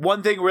 But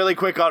one thing really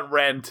quick on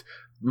Rent,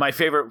 my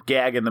favorite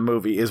gag in the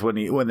movie is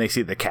when they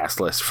see the cast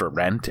list for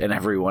Rent and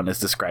everyone is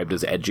described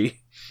as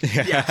edgy.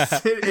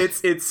 Yes,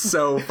 it's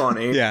so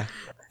funny. Yeah.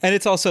 And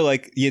it's also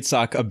like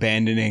Yitzhak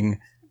abandoning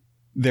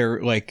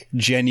their like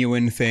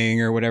genuine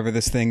thing or whatever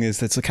this thing is.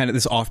 That's kind of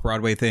this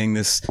off-Broadway thing,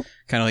 this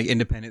kind of like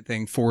independent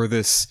thing for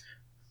this,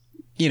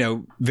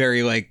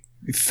 very like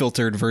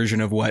filtered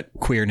version of what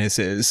queerness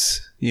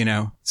is,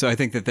 So I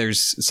think that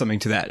there's something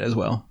to that as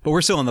well. But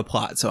we're still on the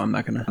plot, so I'm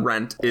not going to.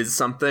 Rent is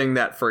something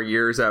that for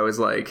years I was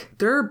like,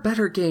 there are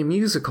better gay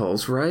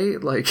musicals,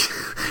 right? Like,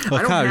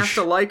 I don't have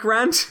to like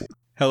Rent.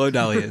 Hello,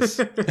 Dahlias.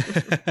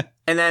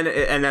 And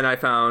then I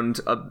found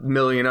a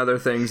million other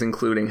things,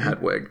 including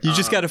Hedwig. You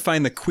just got to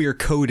find the queer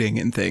coding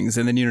in things,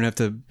 and then you don't have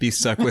to be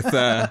stuck with.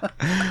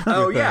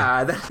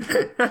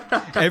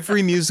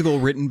 Every musical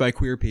written by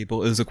queer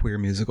people is a queer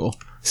musical.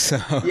 So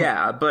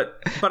yeah,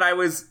 but I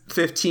was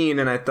 15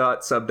 and I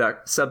thought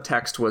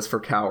subtext was for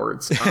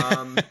cowards.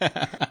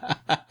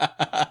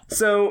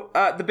 So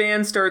the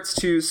band starts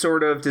to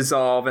sort of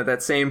dissolve. At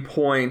that same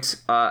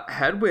point,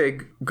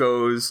 Hedwig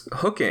goes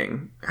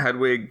hooking.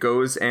 Hedwig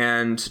goes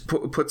and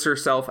puts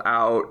herself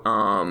out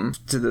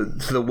to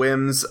the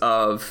whims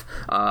of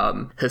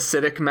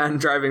Hasidic men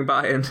driving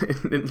by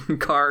in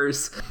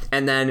cars.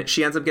 And then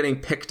she ends up getting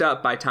picked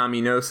up by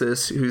Tommy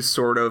Gnosis, who's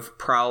sort of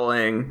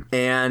prowling.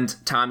 And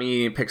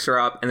Tommy picks her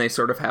up, and they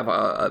sort of have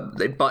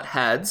they butt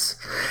heads,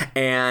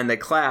 and they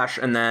clash.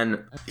 And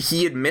then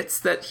he admits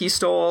that he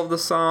stole all of the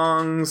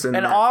songs.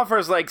 And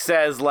offers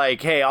says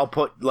hey, I'll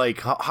put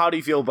how do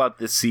you feel about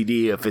this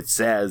CD if it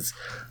says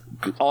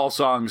all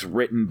songs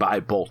written by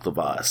both of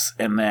us?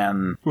 And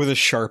then with a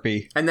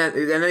Sharpie, and then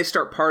they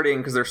start partying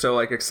because they're so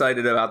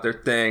excited about their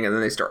thing, and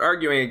then they start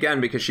arguing again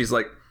because she's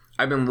like,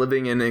 I've been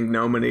living in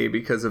ignominy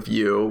because of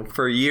you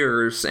for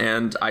years,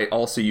 and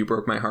you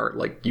broke my heart.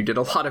 You did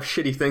a lot of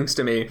shitty things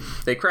to me.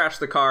 They crash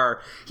the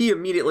car. He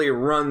immediately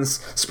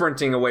runs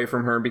sprinting away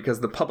from her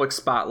because the public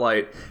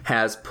spotlight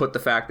has put the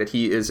fact that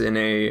he's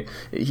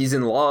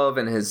in love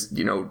and has,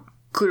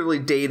 clearly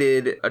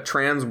dated a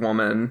trans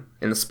woman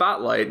in the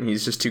spotlight, and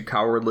he's just too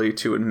cowardly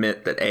to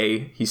admit that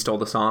A, he stole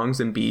the songs,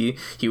 and B,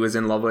 he was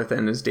in love with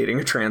and is dating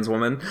a trans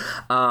woman.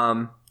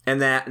 And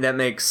that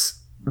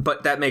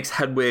makes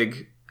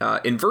Hedwig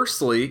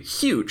inversely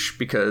huge,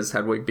 because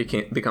Hedwig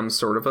becomes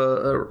sort of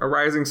a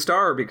rising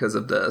star because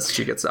of this.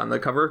 She gets on the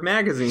cover of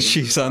magazines.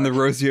 She's on the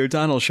Rosie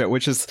O'Donnell show,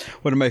 which is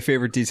one of my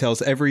favorite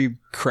details. Every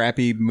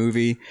crappy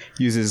movie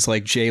uses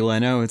like Jay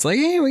Leno. It's like,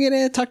 hey, we're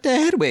gonna talk to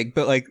Hedwig,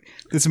 but like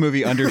this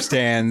movie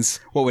understands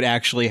what would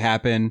actually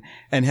happen,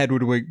 and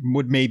Hedwig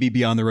would maybe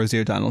be on the Rosie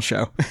O'Donnell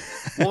show.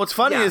 Well, what's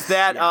funny is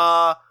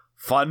that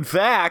fun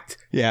fact,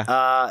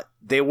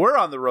 they were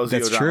on the Rosie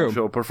O'Donnell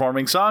show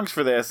performing songs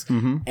for this,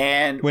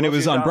 and when Rosie it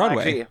was on O'Donnell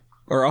Broadway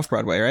or off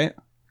Broadway, right?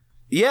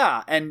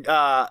 Yeah, and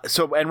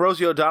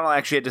Rosie O'Donnell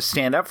actually had to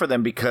stand up for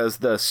them because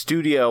the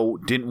studio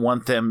didn't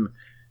want them,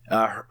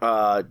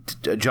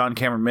 John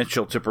Cameron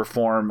Mitchell, to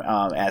perform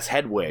as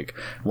Hedwig.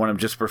 Want him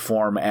just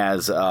perform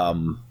as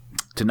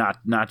to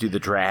not do the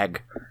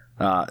drag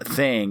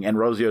thing, and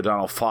Rosie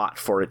O'Donnell fought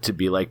for it to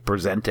be like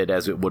presented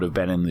as it would have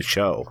been in the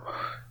show.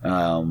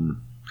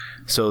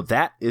 So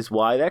that is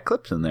why that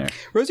clip's in there.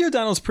 Rosie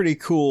O'Donnell's pretty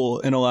cool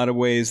in a lot of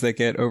ways that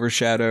get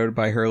overshadowed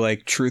by her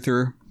like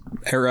truther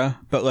era,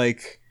 but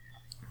like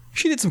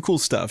she did some cool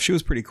stuff. She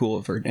was pretty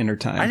cool in her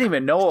time. I didn't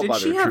even know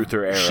about her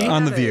truther era.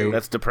 On The View.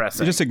 That's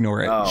depressing. Just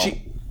ignore it. Oh.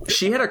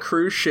 She had a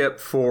cruise ship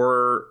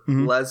for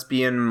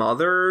lesbian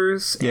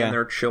mothers and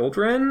their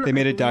children. They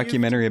made a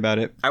documentary about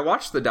it. I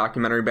watched the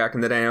documentary back in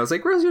the day, and I was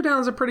like, Rosie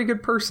O'Donnell's a pretty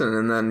good person.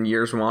 And then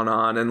years went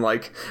on, and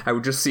like I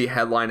would just see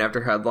headline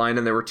after headline,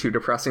 and they were too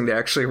depressing to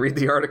actually read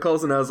the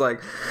articles. And I was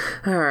like,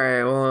 all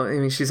right, well, I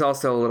mean, she's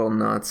also a little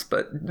nuts.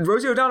 But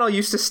Rosie O'Donnell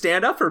used to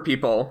stand up for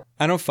people.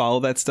 I don't follow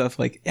that stuff.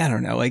 Like, I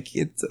don't know. Like,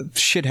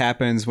 shit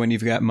happens when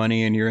you've got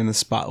money and you're in the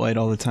spotlight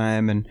all the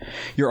time, and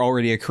you're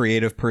already a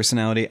creative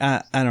personality.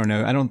 I don't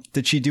know.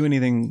 Did she do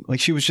anything? Like,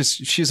 she's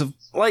a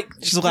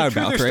loudmouth,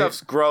 right?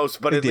 Stuff's gross,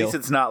 but at least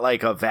it's not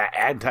like a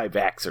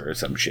anti-vaxxer or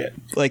some shit.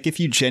 Like, if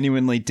you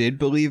genuinely did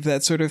believe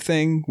that sort of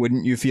thing,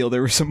 wouldn't you feel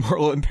there was some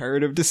moral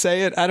imperative to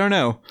say it? I don't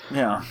know.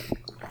 Yeah.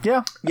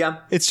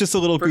 It's just a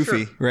little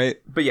goofy, sure. right?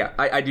 But yeah,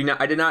 I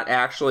did not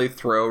actually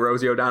throw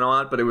Rosie O'Donnell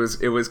out, but it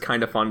was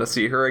kind of fun to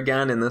see her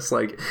again in this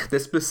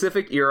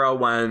specific era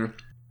when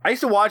I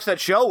used to watch that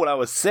show when I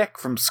was sick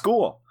from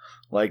school.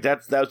 Like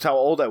that's how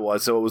old I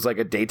was. So it was like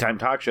a daytime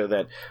talk show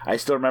that I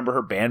still remember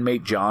her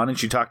bandmate John, and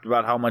she talked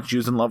about how much she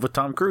was in love with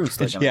Tom Cruise.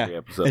 Like, on every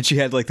episode. And she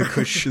had like the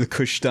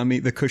cush dummy,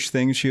 the cush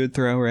thing she would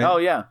throw, right? Oh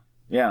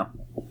yeah.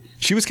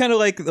 She was kind of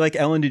like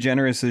Ellen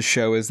DeGeneres'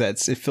 show is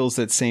that it fills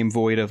that same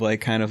void of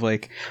like kind of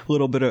like a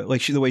little bit of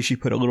like the way she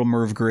put a little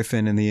Merv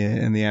Griffin in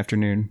the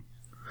afternoon.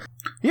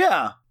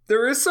 Yeah.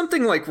 There is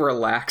something like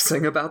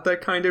relaxing about that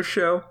kind of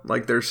show.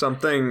 Like there's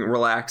something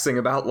relaxing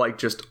about like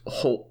just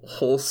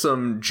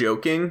wholesome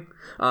joking.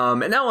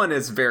 And Ellen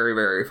is very,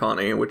 very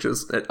funny, which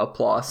is a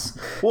plus.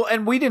 Well,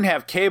 and we didn't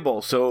have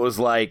cable, so it was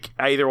like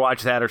I either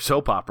watch that or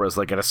soap operas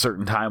like at a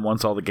certain time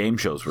once all the game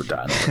shows were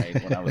done,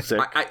 right? When I was sick.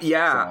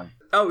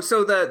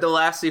 So the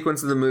last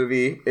sequence of the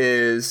movie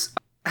is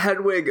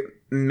Hedwig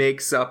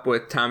makes up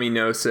with Tommy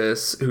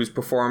Gnosis, who's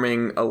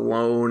performing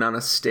alone on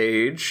a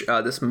stage.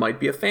 This might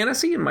be a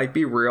fantasy. It might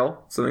be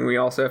real. Something we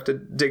also have to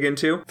dig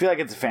into. I feel like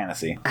it's a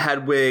fantasy.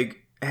 Hedwig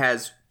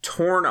has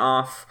torn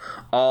off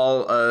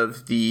all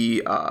of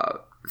the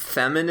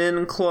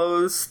feminine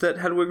clothes that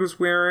Hedwig was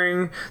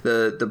wearing,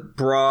 the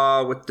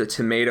bra with the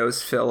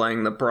tomatoes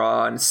filling the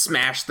bra, and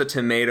smashed the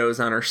tomatoes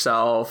on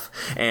herself,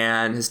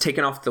 and has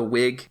taken off the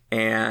wig,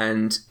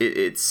 and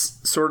it's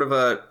sort of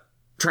a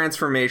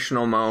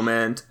transformational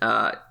moment.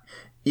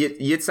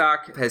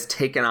 Yitzhak has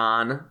taken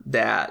on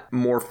that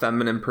more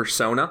feminine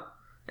persona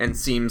and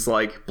seems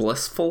like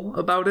blissful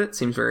about it,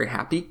 seems very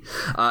happy,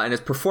 and is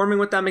performing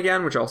with them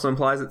again, which also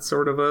implies it's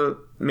sort of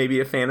maybe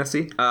a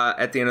fantasy.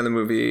 At the end of the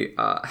movie,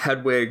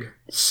 Hedwig,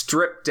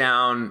 stripped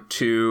down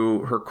to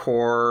her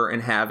core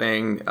and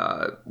having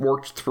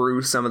worked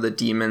through some of the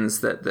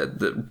demons, that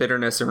the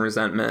bitterness and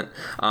resentment,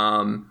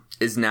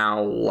 is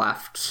now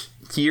left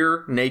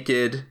here,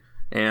 naked,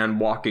 and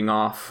walking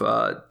off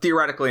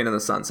theoretically into the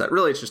sunset.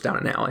 Really, it's just down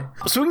an alley.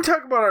 So we can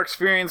talk about our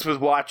experience with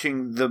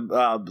watching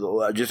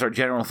just our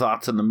general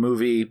thoughts on the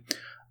movie.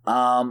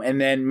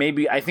 And then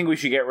maybe I think we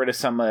should get rid of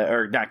some,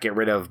 or not get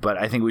rid of, but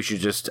I think we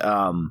should just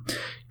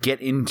get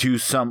into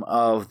some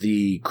of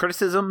the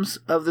criticisms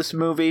of this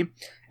movie,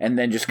 and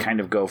then just kind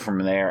of go from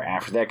there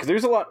after that, because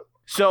there's a lot.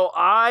 So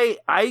I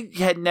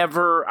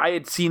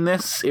had seen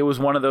this. It was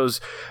one of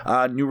those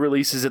new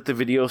releases at the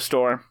video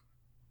store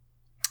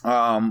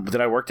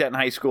that I worked at in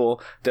high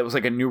school that was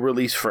like a new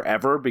release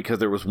forever, because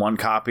there was one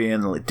copy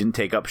and it didn't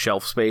take up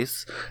shelf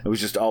space. It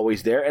was just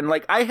always there. And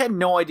like, I had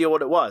no idea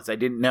what it was. I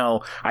didn't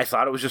know. I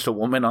thought it was just a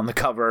woman on the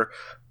cover.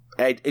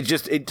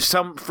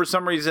 For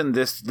some reason,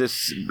 this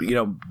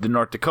the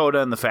North Dakota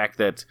and the fact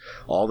that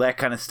all that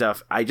kind of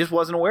stuff, I just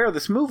wasn't aware of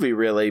this movie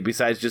really,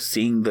 besides just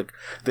seeing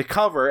the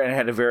cover, and it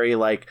had a very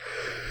like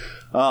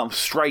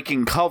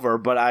striking cover,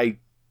 but I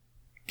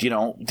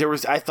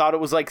I thought it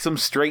was like some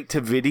straight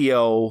to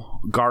video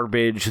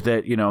garbage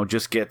that,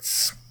 just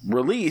gets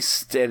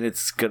released, and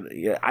it's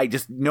good.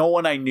 No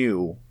one I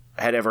knew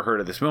had ever heard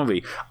of this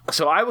movie.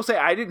 So I will say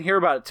I didn't hear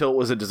about it till it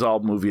was a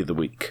Dissolved Movie of the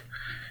Week.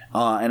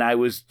 And I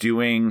was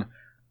doing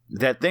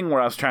that thing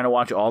where I was trying to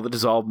watch all the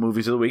Dissolved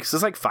movies of the week. So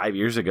it's like 5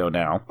 years ago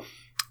now.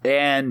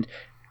 And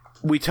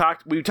we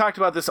talked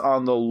about this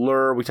on the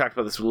Lure. We talked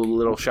about this with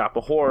Little Shop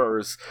of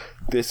Horrors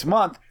this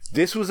month.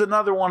 This was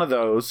another one of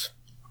those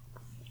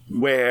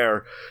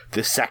where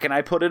the second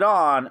I put it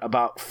on,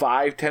 about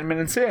 5-10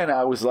 minutes in,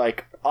 I was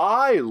like,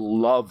 I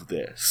love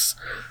this.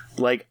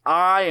 Like,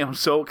 I am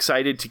so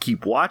excited to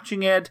keep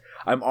watching it.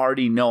 I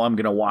already know I'm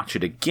going to watch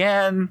it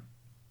again.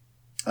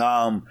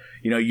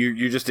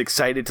 You're just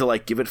excited to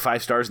like give it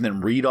 5 stars and then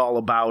read all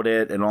about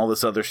it and all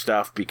this other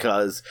stuff,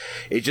 because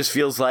it just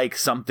feels like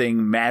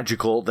something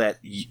magical that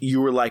you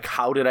were like,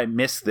 how did I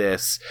miss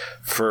this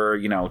for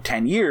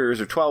 10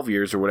 years or 12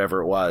 years or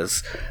whatever it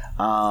was.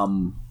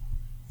 And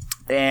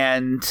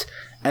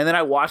then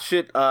I watched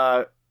it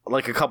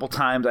like a couple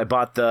times. I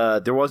bought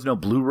there was no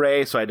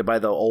Blu-ray, so I had to buy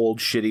the old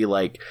shitty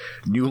like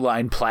New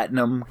Line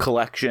Platinum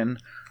collection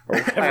or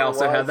whatever. I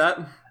also had that.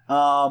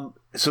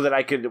 So that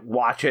I could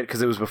watch it,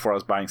 because it was before I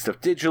was buying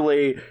stuff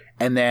digitally,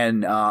 and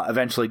then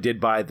eventually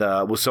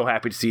was so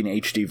happy to see an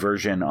HD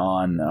version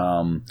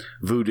on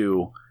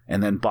Vudu,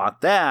 and then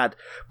bought that.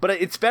 But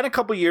it's been a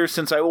couple years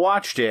since I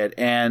watched it,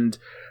 and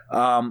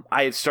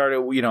I had started,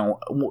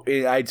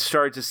 I'd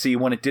started to see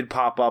when it did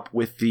pop up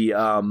with the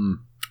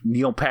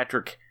Neil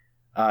Patrick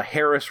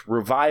Harris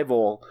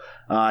revival.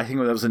 I think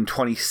it was in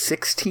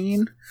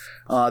 2016.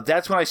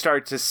 That's when I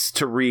started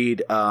to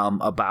read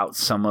about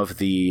some of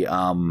the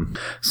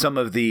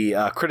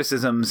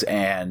criticisms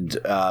and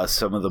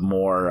some of the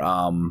more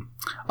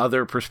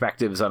other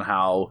perspectives on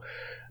how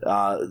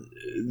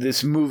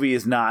this movie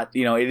is not,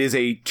 it is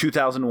a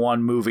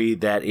 2001 movie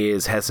that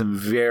has some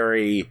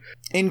very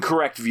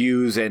incorrect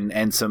views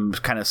and some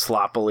kind of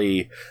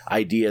sloppily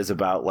ideas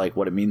about like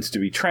what it means to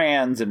be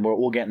trans, and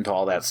we'll get into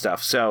all that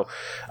stuff. So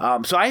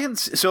it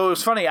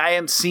was funny. I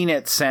hadn't seen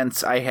it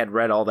since I had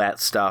read all that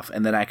stuff,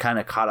 and then I kind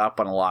of caught up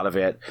on a lot of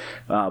it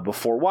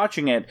before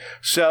watching it.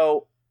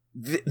 So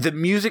the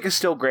music is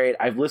still great.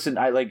 I've listened.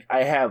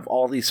 I have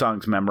all these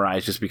songs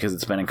memorized just because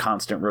it's been in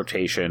constant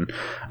rotation.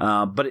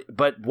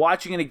 But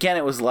watching it again,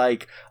 it was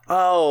like,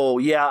 oh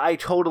yeah, I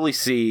totally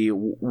see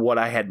what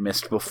I had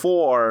missed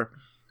before.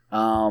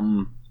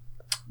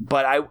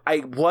 But I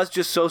was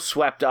just so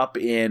swept up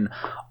in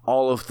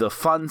all of the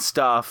fun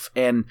stuff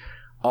and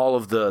all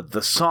of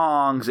the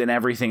songs and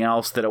everything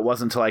else that it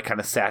wasn't until I kind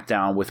of sat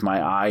down with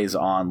my eyes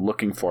on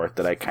looking for it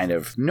that I kind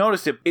of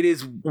noticed it. It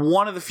is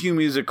one of the few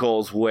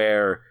musicals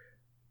where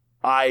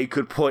I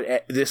could put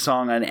this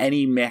song on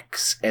any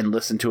mix and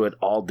listen to it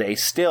all day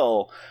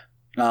still.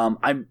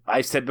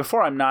 I said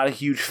before, I'm not a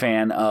huge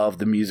fan of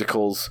the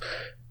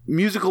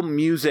musical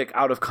music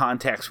out of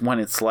context when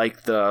it's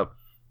like the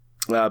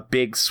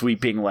big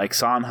sweeping like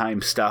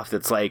Sondheim stuff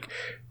that's like,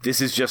 this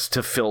is just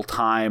to fill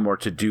time or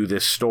to do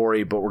this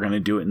story, but we're going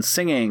to do it in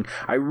singing.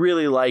 I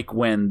really like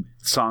when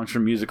songs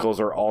from musicals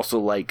are also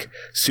like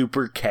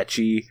super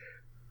catchy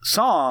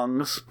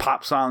songs,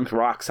 pop songs,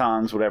 rock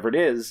songs, whatever it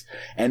is.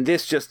 And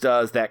this just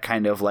does that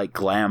kind of like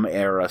glam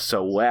era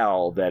so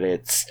well that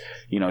it's,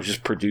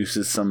 just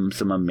produces some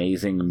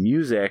amazing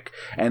music.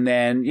 And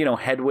then,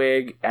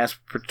 Hedwig, as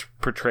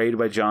portrayed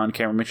by John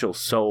Cameron Mitchell,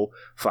 so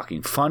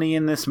fucking funny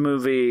in this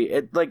movie.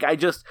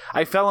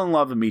 I fell in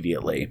love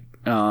immediately.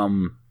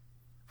 And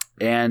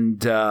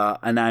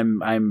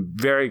I'm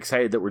very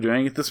excited that we're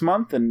doing it this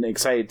month, and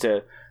excited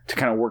to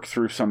kind of work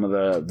through some of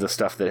the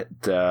stuff that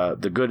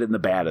the good and the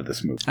bad of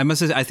this movie. I must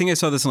say, I think I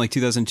saw this in like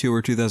 2002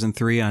 or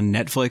 2003 on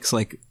Netflix,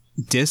 like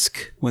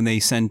disc, when they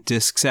sent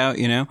discs out,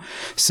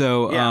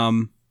 So yeah.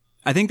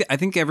 I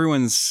think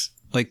everyone's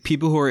like,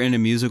 people who are into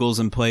musicals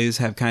and plays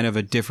have kind of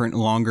a different,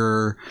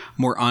 longer,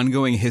 more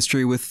ongoing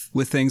history with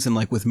things and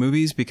like with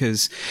movies,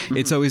 because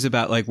it's always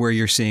about like where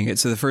you're seeing it.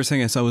 So the first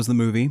thing I saw was the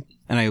movie,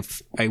 and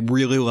I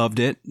really loved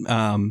it.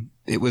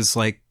 It was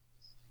like,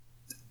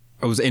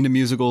 I was into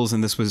musicals,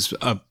 and this was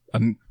a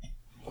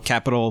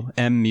capital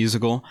M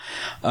musical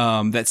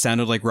that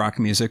sounded like rock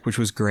music, which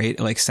was great.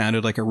 It like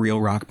sounded like a real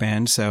rock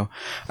band. So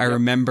I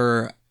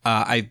remember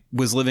I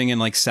was living in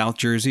like South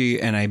Jersey,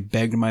 and I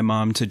begged my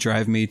mom to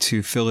drive me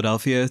to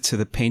Philadelphia to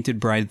the Painted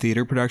Bride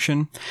Theater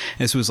production.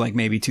 This was like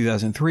maybe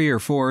 2003 or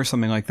 4,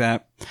 something like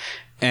that.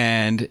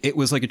 And it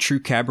was like a true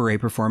cabaret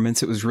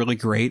performance. It was really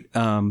great.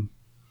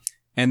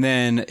 And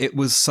then it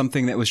was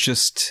something that was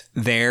just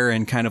there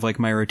and kind of like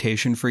my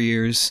rotation for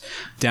years.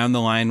 Down the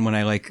line, when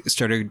I like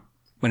started,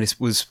 when it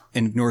was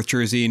in North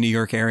Jersey, New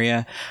York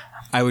area,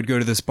 I would go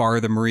to this bar,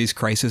 the Marie's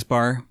Crisis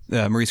Bar,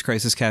 the Marie's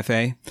Crisis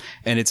Cafe.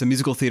 And it's a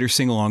musical theater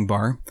sing-along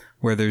bar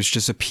where there's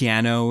just a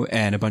piano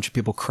and a bunch of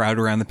people crowd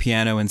around the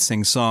piano and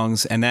sing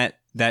songs. And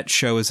that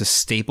show is a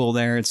staple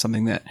there. It's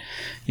something that,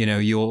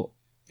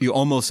 you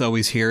almost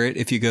always hear it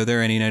if you go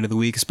there any night of the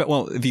week.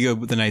 Well, if you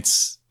go the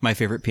nights, my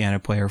favorite piano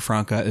player,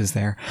 Franca, is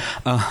there.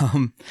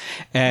 And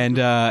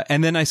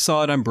then I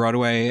saw it on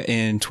Broadway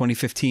in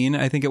 2015,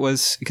 I think it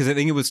was, because I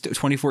think it was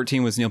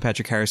 2014 was Neil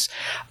Patrick Harris.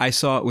 I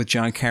saw it with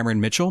John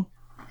Cameron Mitchell.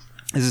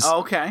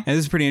 Okay. And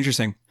this is pretty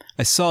interesting.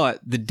 I saw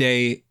it the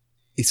day,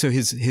 so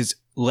his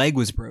leg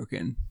was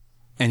broken.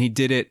 And he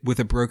did it with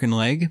a broken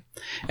leg,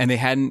 and they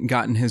hadn't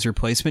gotten his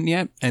replacement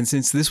yet. And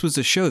since this was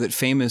a show that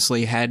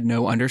famously had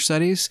no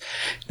understudies,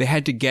 they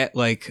had to get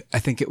I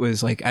think it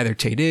was either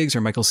Taye Diggs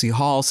or Michael C.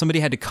 Hall. Somebody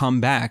had to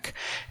come back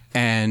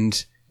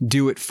and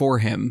do it for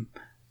him.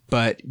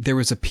 But there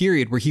was a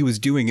period where he was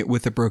doing it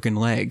with a broken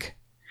leg.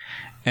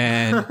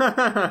 And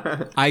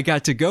I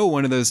got to go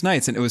one of those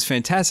nights, and it was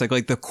fantastic.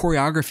 The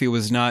choreography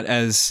was not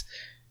as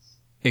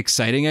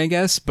exciting, I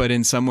guess, but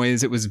in some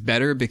ways it was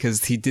better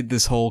because he did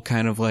this whole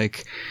kind of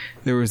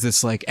there was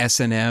this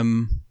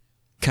S&M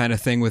kind of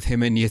thing with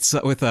him and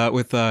with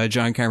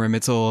John Cameron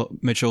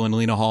Mitchell and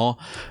Lena Hall,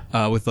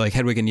 with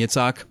Hedwig and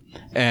Yitzhak,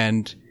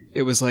 and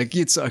it was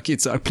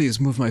Yitzhak, please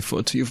move my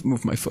foot. You've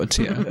moved my foot.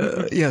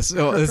 Yeah, yes.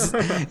 So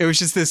it was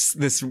just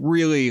this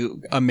really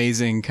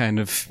amazing kind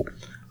of.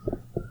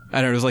 I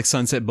don't know. It was like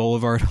Sunset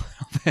Boulevard a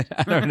little bit.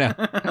 I don't know.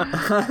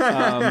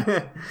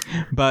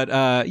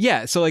 But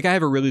yeah. So I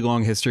have a really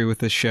long history with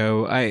this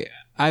show.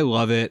 I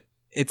love it.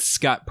 It's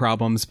got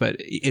problems, but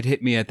it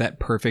hit me at that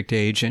perfect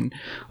age. And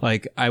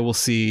I will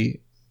see,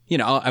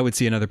 I would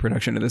see another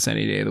production of this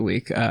any day of the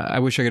week. I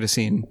wish I could have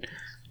seen,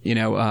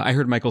 I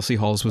heard Michael C.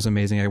 Hall's was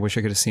amazing. I wish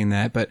I could have seen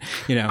that, but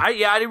I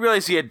didn't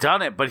realize he had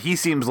done it, but he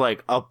seems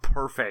like a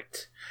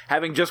perfect,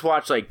 having just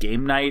watched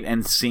Game Night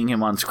and seeing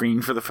him on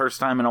screen for the first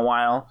time in a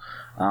while.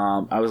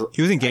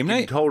 He was in Game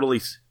Night? Totally.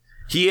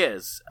 He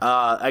is.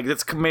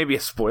 That's maybe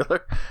a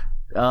spoiler.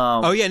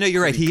 Oh yeah, no,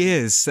 you're right. He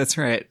is. That's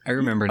right. I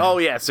remember now. Oh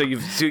yeah. So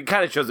it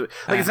kind of shows it.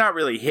 It's not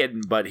really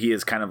hidden, but he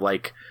is kind of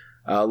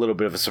a little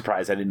bit of a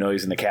surprise. I didn't know he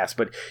was in the cast,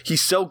 but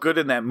he's so good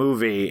in that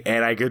movie,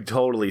 and I could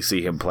totally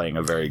see him playing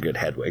a very good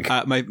Hedwig.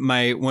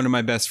 One of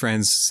my best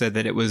friends said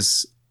that it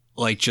was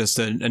just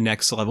a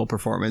next level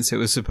performance. It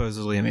was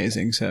supposedly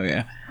amazing. So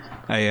yeah.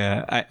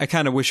 I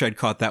kind of wish I'd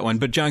caught that one,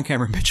 but John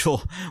Cameron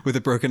Mitchell with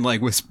a broken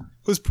leg was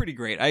pretty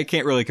great. I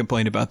can't really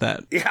complain about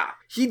that. Yeah,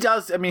 he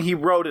does. I mean, he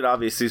wrote it,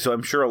 obviously, so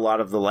I'm sure a lot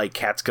of the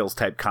Catskills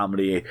type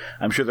comedy,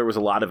 I'm sure there was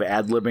a lot of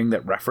ad-libbing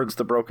that referenced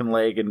the broken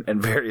leg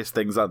and various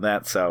things on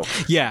that. So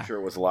yeah, I'm sure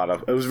it was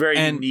it was a very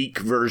unique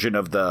version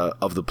of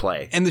the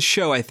play. And the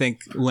show, I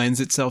think, lends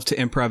itself to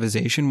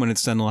improvisation when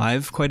it's done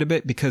live quite a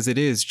bit because it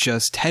is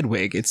just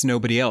Hedwig. It's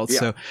nobody else. Yeah.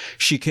 So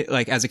she can,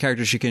 as a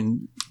character, she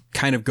can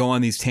kind of go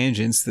on these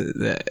tangents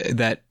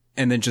that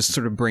and then just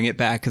sort of bring it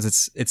back because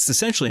it's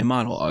essentially a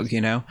monologue,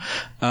 yeah.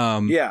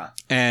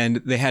 And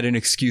they had an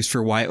excuse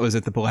for why it was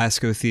at the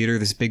Belasco Theater,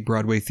 this big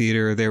Broadway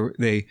theater.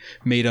 They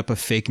made up a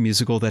fake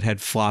musical that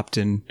had flopped,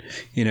 and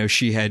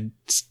she had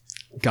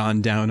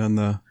gone down on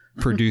the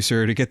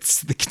producer to get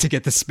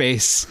the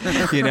space,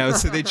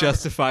 so they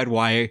justified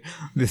why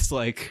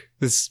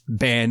this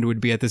band would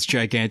be at this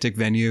gigantic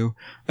venue.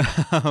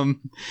 And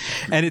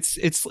it's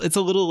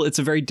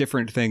a very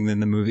different thing than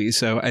the movie.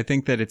 So I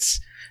think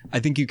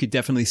you could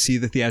definitely see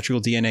the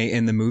theatrical DNA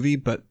in the movie,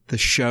 but the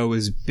show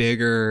is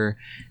bigger,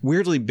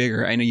 weirdly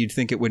bigger. I know you'd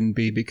think it wouldn't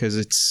be because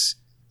it's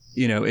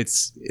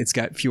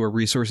got fewer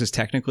resources.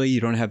 Technically, you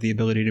don't have the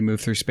ability to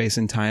move through space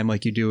and time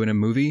like you do in a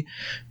movie,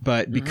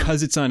 but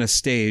because it's on a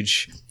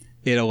stage,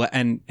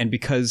 and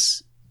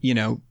because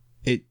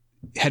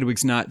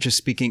Hedwig's not just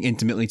speaking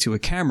intimately to a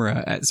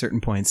camera at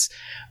certain points,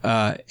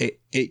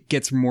 it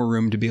gets more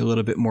room to be a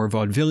little bit more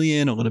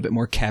vaudevillian, a little bit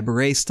more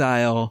cabaret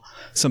style,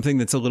 something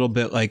that's a little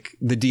bit like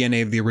the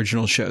DNA of the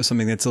original show,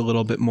 something that's a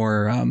little bit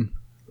more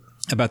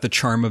about the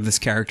charm of this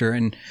character,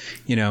 and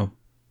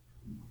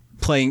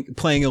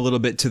playing a little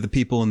bit to the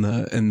people in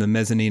the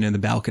mezzanine and the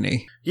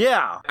balcony.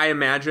 Yeah, I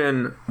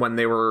imagine when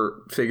they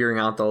were figuring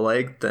out the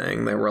leg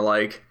thing, they were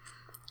like,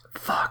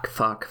 fuck,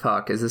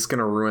 is this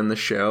gonna ruin the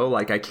show?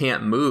 I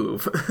can't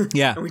move.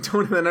 Yeah. And we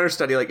don't have an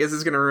understudy, is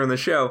this gonna ruin the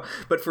show?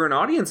 But for an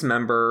audience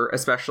member,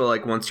 especially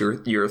once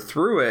you're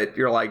through it,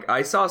 you're like,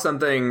 I saw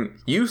something,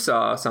 you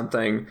saw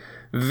something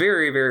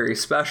very, very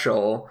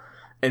special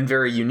and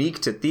very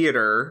unique to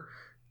theater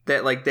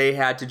that they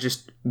had to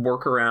just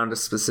work around a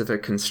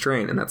specific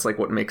constraint, and that's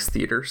what makes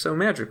theater so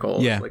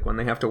magical. Yeah. When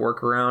they have to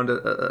work around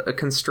a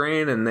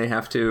constraint and they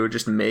have to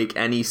just make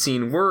any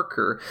scene work,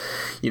 or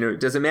it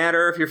doesn't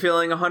matter if you're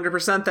feeling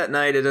 100% that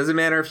night, it doesn't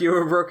matter if you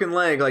have a broken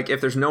leg,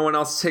 if there's no one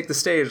else to take the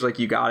stage,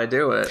 you gotta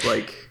do it.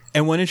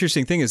 And one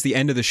interesting thing is the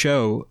end of the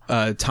show,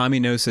 Tommy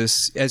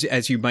Gnosis,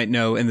 as you might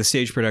know, in the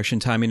stage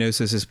production, Tommy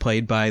Gnosis is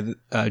played by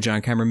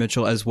John Cameron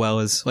Mitchell, as well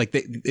as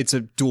it's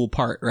a dual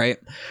part, right,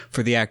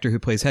 for the actor who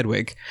plays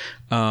Hedwig.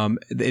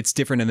 It's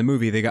different in the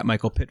movie. They got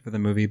Michael Pitt for the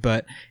movie,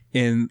 but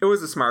it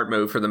was a smart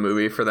move for the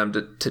movie for them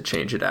to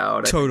change it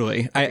out.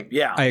 Totally, I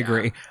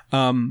agree.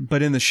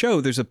 But in the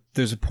show, there's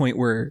a point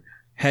where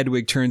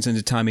Hedwig turns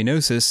into Tommy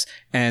Gnosis,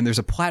 and there's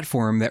a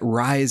platform that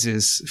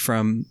rises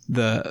from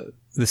the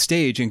the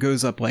stage and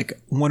goes up like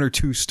 1 or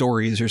 2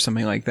 stories or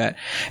something like that.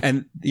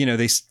 And, you know,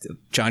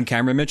 John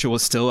Cameron Mitchell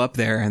was still up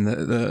there and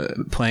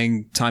the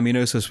playing Tommy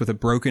Knosos with a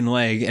broken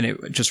leg, and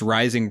it just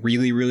rising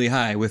really, really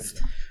high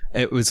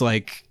it was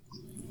like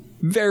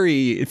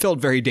it felt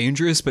very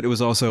dangerous, but it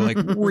was also like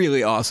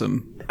really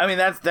awesome. I mean,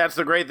 that's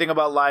the great thing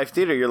about live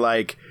theater. You're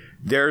like,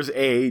 there's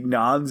a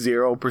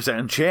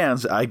non-0%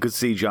 chance I could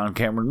see John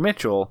Cameron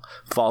Mitchell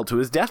fall to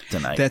his death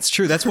tonight. That's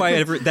true. That's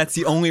why that's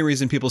the only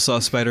reason people saw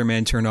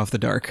Spider-Man Turn Off the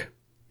Dark.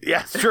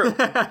 Yes, true.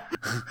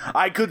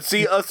 I could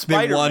see a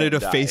Spider-Man They wanted a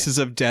die. Faces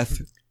of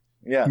Death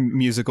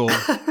musical,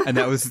 and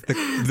that was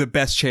the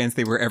best chance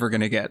they were ever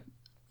going to get.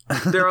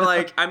 They were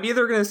like, I'm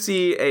either going to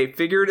see a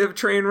figurative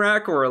train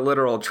wreck or a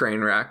literal train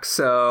wreck.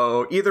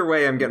 So either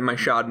way, I'm getting my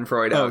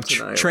Schadenfreude out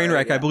tonight. Train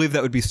wreck. Yeah. I believe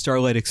that would be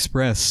Starlight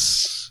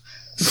Express.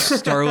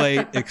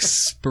 Starlight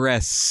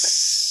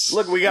Express.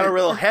 Look, we got a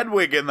real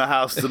Hedwig in the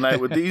house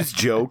tonight with these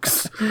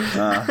jokes.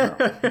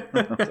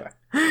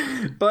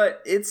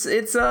 But it's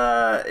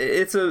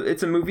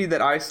a movie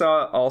that I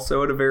saw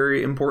also at a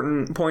very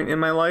important point in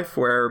my life,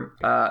 where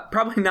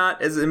probably not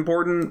as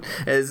important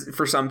as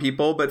for some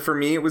people, but for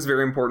me it was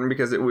very important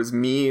because it was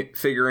me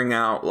figuring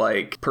out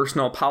like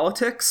personal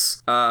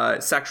politics,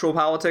 sexual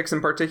politics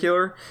in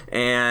particular,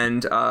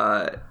 and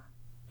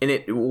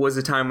it was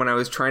a time when I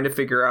was trying to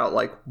figure out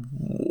like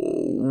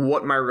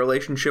what my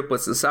relationship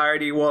with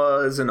society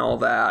was and all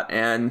that,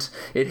 and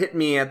it hit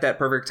me at that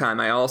perfect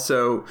time. I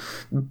also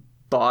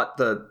bought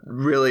the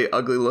really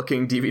ugly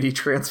looking DVD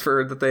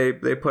transfer that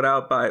they put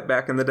out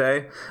back in the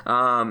day.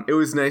 It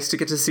was nice to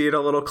get to see it a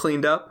little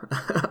cleaned up.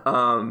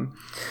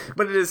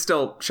 But it is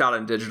still shot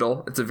on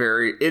digital.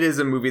 It is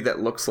a movie that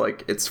looks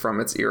like it's from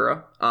its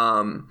era.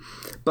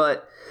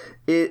 But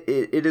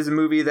it is a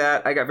movie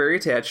that I got very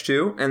attached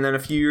to. And then a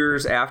few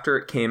years after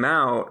it came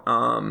out,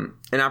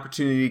 an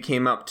opportunity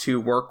came up to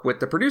work with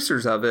the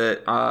producers of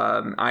it.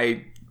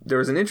 There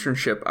was an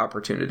internship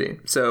opportunity.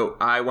 So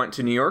I went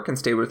to New York and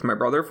stayed with my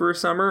brother for a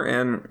summer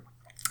and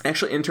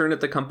actually interned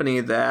at the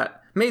company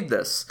that made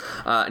this.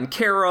 And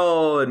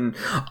Carol and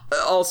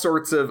all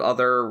sorts of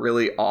other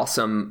really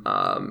awesome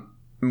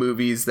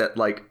movies that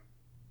like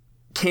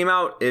came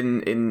out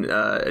in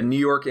a New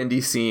York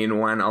indie scene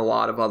when a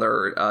lot of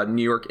other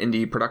New York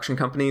indie production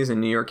companies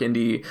and New York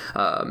indie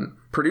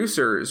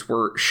producers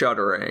were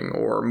shuttering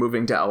or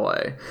moving to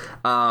LA.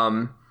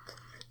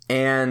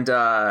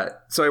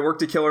 So I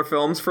worked at Killer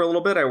Films for a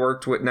little bit. I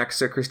worked next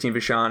to Christine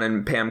Vachon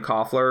and Pam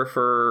Koffler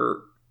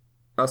for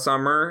a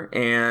summer,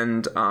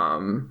 and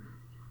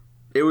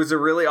it was a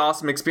really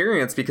awesome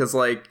experience because,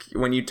 like,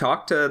 when you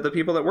talk to the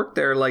people that worked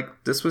there, like,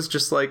 this was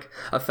just like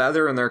a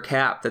feather in their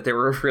cap that they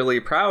were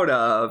really proud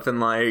of, and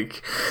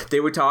like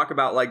they would talk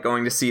about like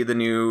going to see the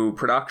new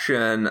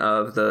production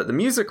of the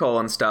musical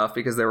and stuff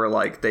because they were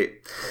like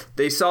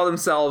they saw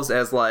themselves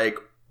as like,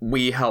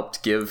 we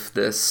helped give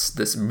this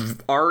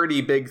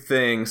already big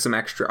thing some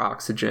extra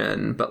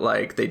oxygen, but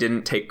like they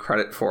didn't take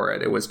credit for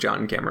it. It was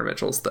John Cameron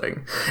Mitchell's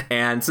thing.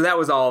 And so that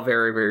was all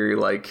very, very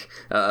like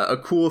a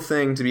cool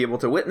thing to be able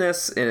to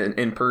witness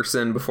in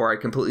person before I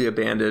completely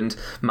abandoned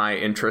my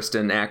interest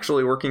in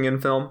actually working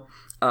in film.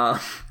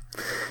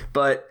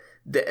 But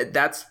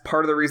that's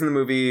part of the reason the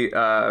movie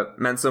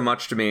meant so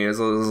much to me, is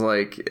it was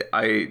like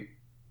I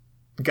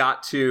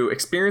got to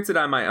experience it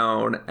on my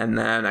own, and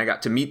then I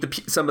got to meet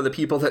some of the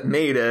people that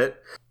made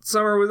it.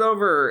 Summer was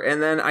over,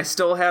 and then I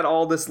still had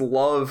all this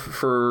love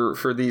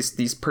for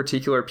these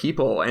particular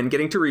people, and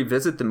getting to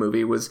revisit the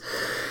movie was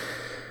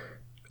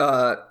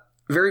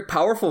very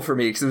powerful for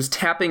me because it was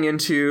tapping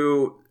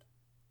into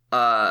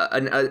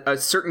a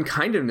certain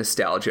kind of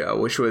nostalgia,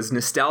 which was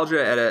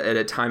nostalgia at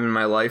a time in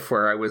my life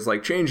where I was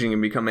like changing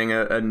and becoming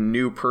a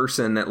new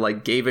person that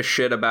like gave a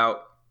shit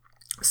about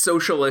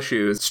social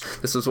issues.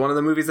 This was one of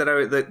the movies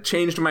that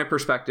changed my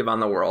perspective on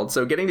the world.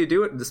 So getting to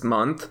do it this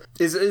month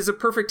is a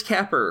perfect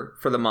capper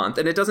for the month.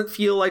 And it doesn't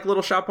feel like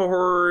Little Shop of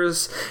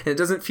Horrors, and it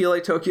doesn't feel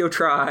like Tokyo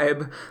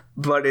Tribe,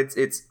 but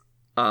it's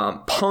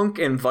punk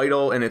and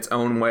vital in its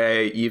own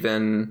way,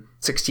 even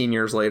 16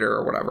 years later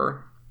or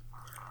whatever.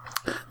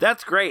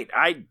 That's great.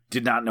 I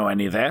did not know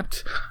any of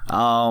that.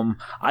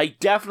 I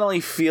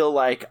definitely feel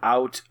like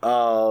out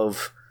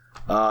of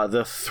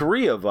the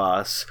three of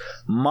us,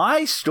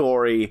 my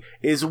story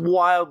is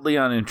wildly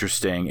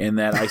uninteresting in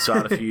that I saw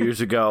it a few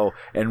years ago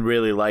and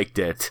really liked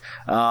it.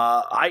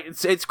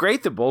 It's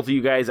great that both of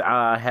you guys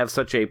have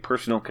such a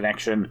personal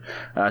connection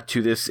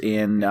to this.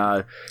 In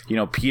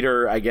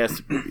Peter, I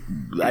guess,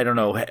 I don't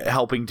know,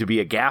 helping to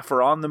be a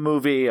gaffer on the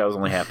movie. I was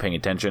only half paying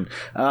attention.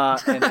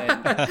 And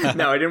then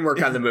no, I didn't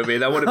work on the movie.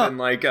 That would have been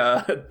like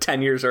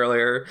 10 years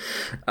earlier.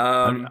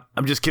 I'm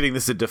just kidding.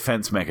 This is a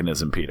defense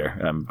mechanism,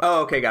 Peter.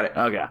 Oh, okay, got it.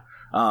 Okay.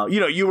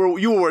 You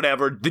were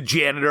whatever, the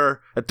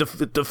janitor at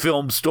the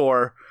film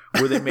store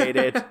where they made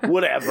it,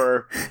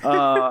 whatever.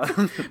 No,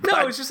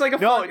 it was just like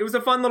it was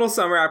a fun little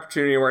summer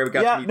opportunity where we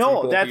got to meet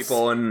some cool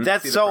people, and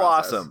that's so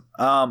awesome.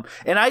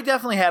 And I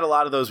definitely had a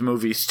lot of those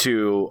movies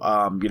too.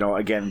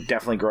 Again,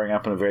 definitely growing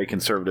up in a very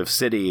conservative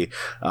city,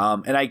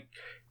 and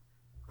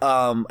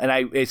and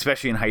I,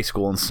 especially in high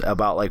school, and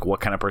about like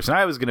what kind of person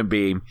I was going to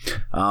be,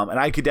 and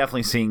I could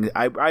definitely sing.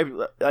 I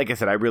like I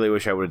said, I really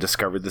wish I would have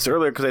discovered this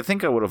earlier, because I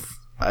think I would have.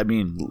 I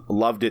mean,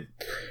 loved it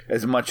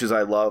as much as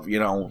I loved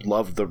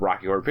the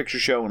Rocky Horror Picture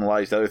Show and a lot of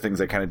these other things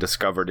I kind of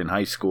discovered in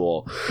high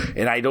school.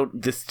 And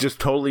this just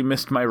totally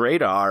missed my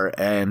radar.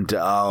 And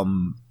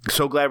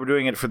so glad we're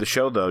doing it for the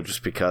show, though,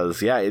 just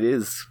because, yeah,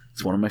 it's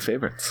one of my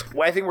favorites.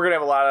 Well, I think we're gonna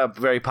have a lot of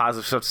very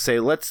positive stuff to say.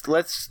 Let's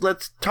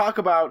talk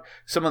about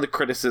some of the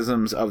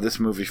criticisms of this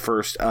movie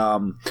first.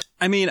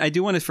 I mean, I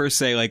do want to first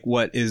say like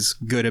what is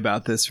good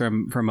about this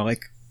from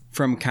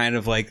kind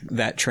of like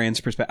that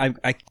trans perspective.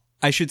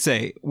 I should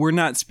say we're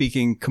not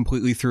speaking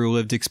completely through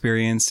lived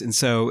experience, and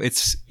so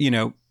it's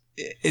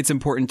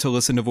important to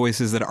listen to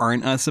voices that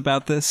aren't us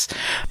about this.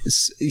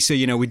 So,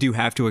 we do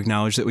have to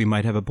acknowledge that we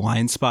might have a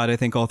blind spot, I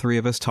think, all three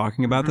of us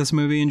talking about this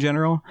movie in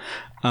general.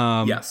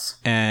 Yes.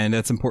 And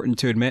that's important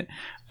to admit.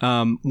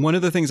 One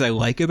of the things I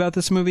like about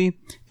this movie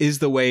is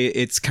the way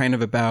it's kind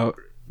of about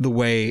the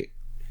way,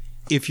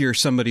 if you're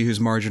somebody who's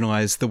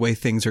marginalized, the way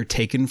things are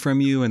taken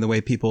from you and the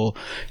way people,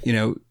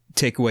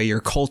 take away your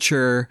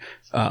culture.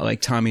 Like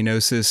Tommy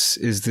Gnosis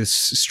is this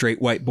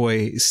straight white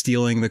boy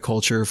stealing the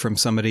culture from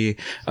somebody,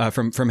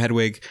 from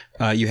Hedwig.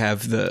 You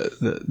have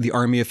the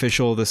army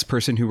official, this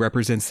person who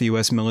represents the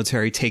U.S.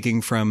 military,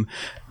 taking from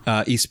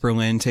East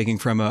Berlin, taking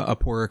from a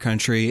poorer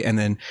country, and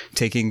then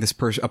taking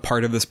a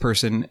part of this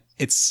person.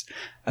 That's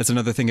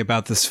another thing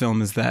about this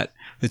film, is that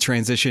the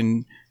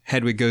transition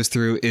Hedwig goes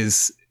through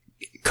is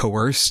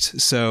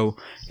coerced. So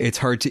it's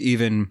hard to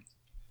even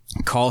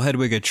call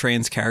Hedwig a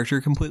trans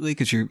character completely,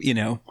 because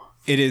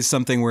it is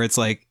something where it's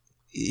like,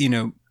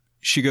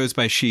 she goes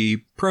by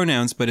she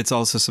pronouns, but it's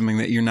also something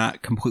that you're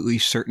not completely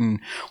certain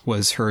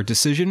was her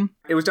decision.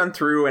 It was done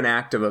through an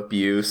act of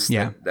abuse.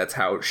 Yeah. That's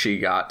how she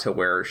got to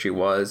where she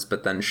was,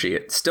 but then she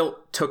still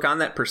took on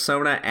that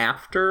persona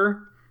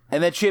after.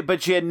 And that she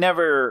had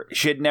never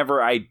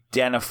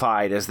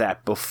identified as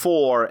that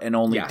before, and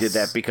only did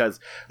that because,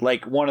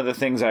 like, one of the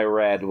things I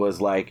read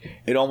was like,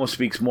 it almost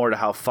speaks more to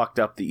how fucked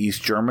up the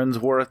East Germans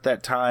were at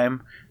that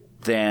time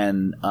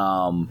than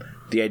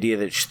the idea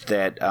that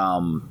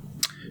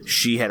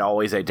she had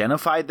always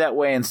identified that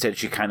way. Instead,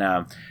 she kind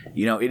of,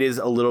 it is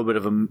a little bit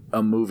of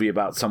a movie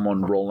about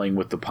someone rolling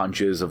with the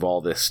punches of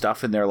all this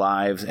stuff in their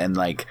lives, and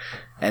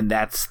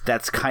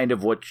that's kind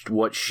of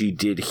what she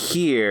did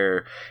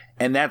here.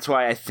 And that's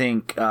why I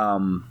think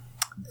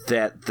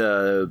that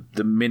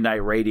the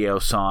Midnight Radio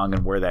song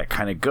and where that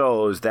kind of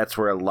goes, that's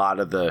where a lot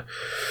of the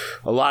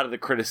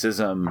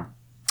criticism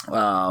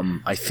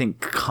I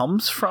think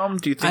comes from.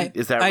 Do you think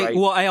is that right?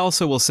 Well, I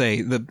also will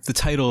say the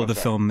title of the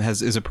film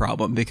is a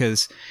problem,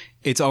 because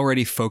it's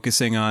already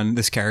focusing on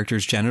this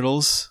character's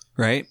genitals,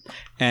 right?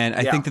 And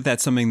I think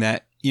that's something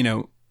that,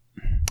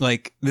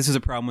 like, this is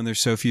a problem when there's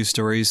so few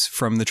stories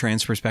from the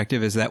trans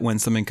perspective, is that when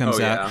something comes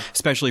out,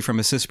 especially from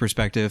a cis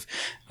perspective,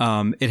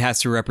 it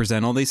has to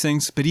represent all these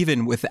things. But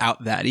even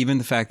without that, even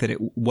the fact that it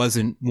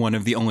wasn't one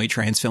of the only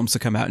trans films to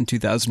come out in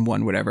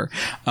 2001, whatever,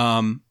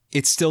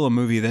 it's still a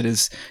movie that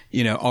is,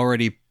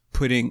 already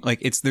putting, like,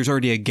 there's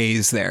already a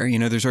gaze there,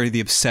 there's already the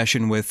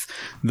obsession with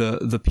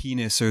the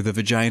penis or the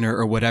vagina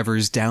or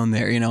whatever's down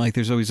there, like,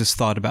 there's always this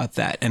thought about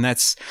that. And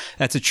that's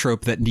a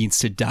trope that needs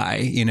to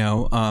die,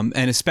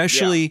 and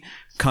especially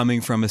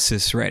coming from a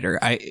cis writer.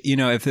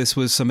 If this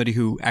was somebody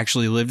who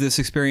actually lived this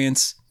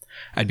experience,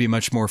 I'd be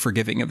much more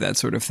forgiving of that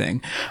sort of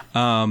thing.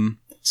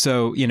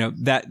 So,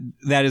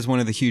 that is one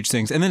of the huge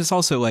things. And then it's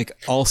also like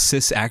all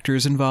cis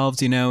actors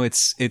involved,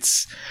 it's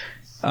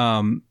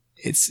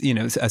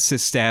a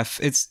cis staff.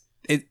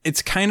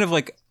 It's kind of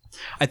like,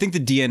 I think the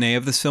DNA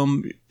of this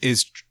film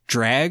is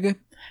drag.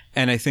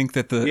 And I think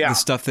that the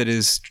stuff that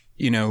is,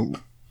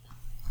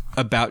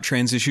 about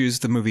trans issues,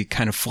 the movie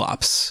kind of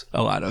flops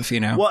a lot of,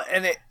 Well,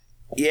 and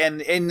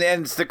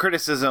it's the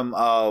criticism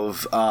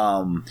of,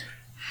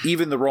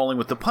 even the rolling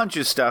with the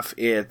punches stuff.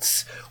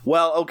 It's,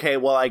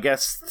 I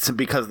guess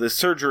because this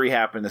surgery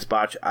happened, this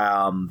botch,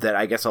 that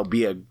I guess I'll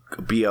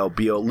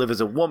live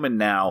as a woman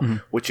now,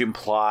 which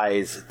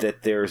implies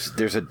that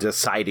there's a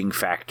deciding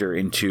factor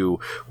into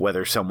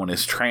whether someone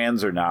is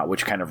trans or not,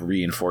 which kind of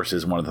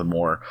reinforces one of the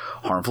more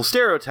harmful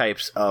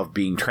stereotypes of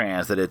being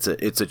trans, that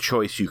it's a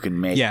choice you can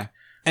make. Yeah.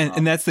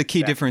 And that's the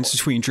key difference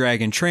between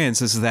drag and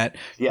trans, is that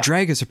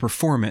drag is a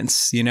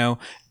performance.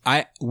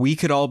 We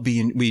could all be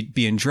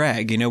in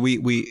drag.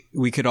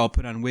 We could all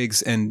put on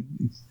wigs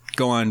and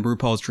go on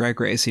RuPaul's Drag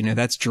Race.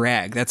 That's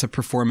drag. That's a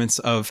performance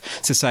of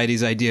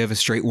society's idea of a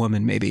straight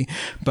woman, maybe.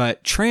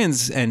 But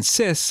trans and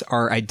cis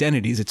are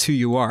identities. It's who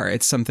you are.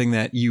 It's something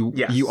that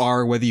you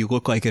are, whether you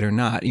look like it or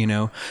not.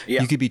 You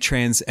could be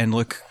trans and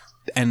look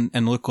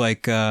and look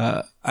like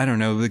I don't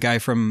know, the guy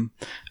from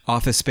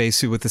Office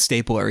Space with the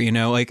stapler, you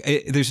know, like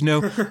there's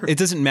no, it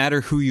doesn't matter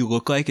who you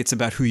look like. It's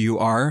about who you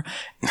are.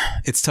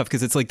 It's tough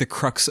because it's like the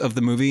crux of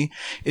the movie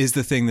is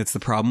the thing that's the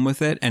problem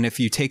with it. And if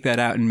you take that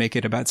out and make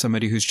it about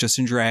somebody who's just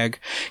in drag,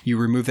 you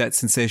remove that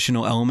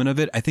sensational element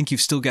of it. I think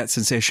you've still got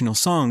sensational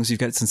songs.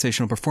 You've got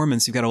sensational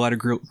performance. You've got a lot of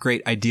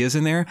great ideas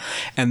in there.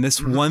 And this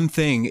one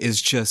thing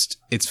is just,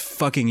 it's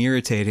fucking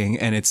irritating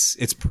and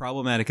it's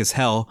problematic as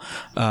hell.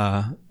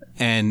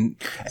 And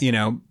you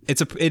know,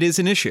 it is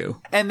an issue,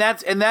 and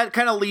that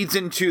kind of leads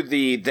into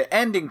the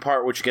ending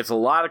part, which gets a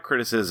lot of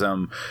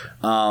criticism,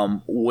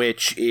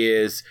 which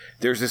is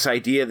there's this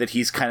idea that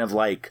he's kind of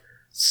like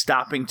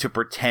stopping to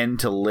pretend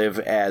to live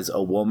as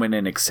a woman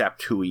and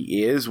accept who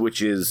he is,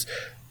 which is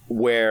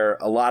where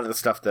a lot of the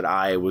stuff that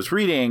I was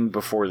reading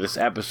before this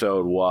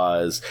episode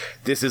was,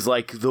 this is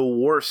like the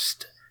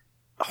worst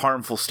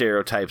harmful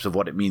stereotypes of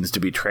what it means to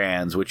be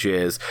trans, which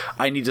is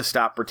I need to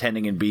stop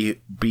pretending and be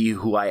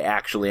who I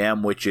actually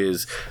am, which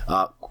is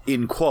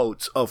in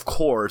quotes, of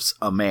course,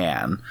 a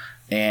man.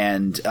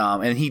 And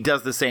he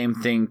does the same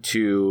thing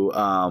to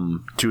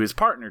his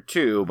partner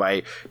too,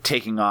 by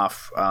taking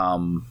off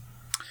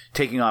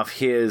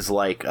his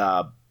like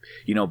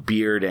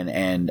beard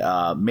and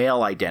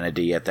male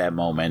identity at that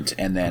moment,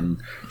 and then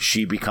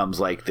she becomes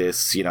like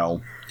this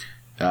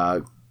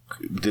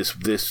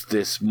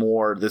this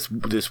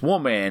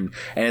woman,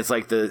 and it's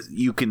like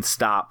you can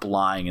stop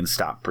lying and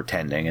stop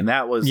pretending, and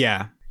that was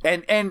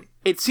and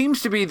it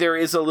seems to be there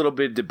is a little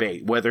bit of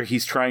debate whether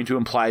he's trying to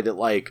imply that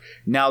like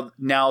now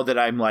that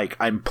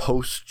I'm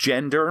post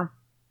gender,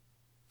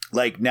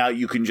 like now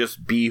you can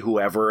just be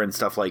whoever and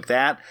stuff like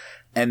that.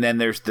 And then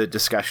there's the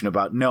discussion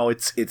about no,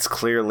 it's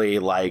clearly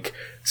like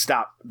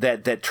stop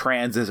that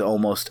trans is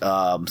almost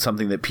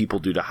something that people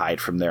do to hide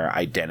from their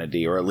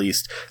identity, or at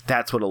least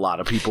that's what a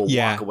lot of people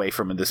walk away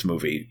from in this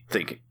movie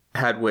thinking.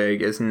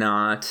 Hedwig is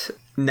not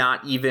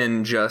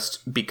even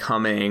just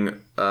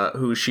becoming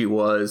who she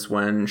was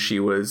when she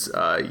was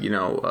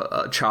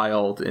a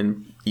child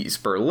in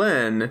East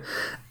Berlin.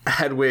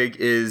 Hedwig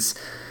is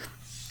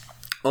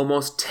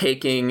almost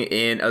taking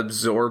in,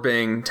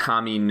 absorbing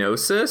Tommy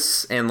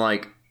Gnosis and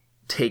like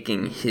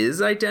taking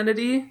his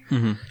identity.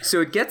 Mm-hmm.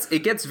 So it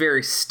gets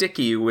very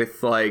sticky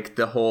with like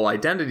the whole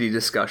identity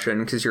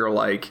discussion, because you're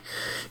like,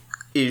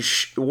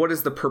 what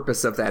is the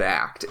purpose of that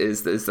act?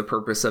 Is the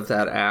purpose of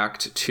that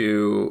act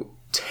to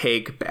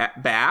take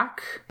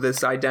back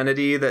this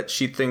identity that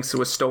she thinks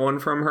was stolen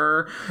from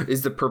her?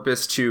 Is the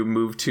purpose to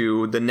move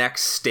to the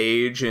next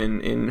stage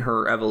in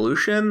her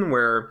evolution,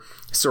 where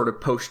sort of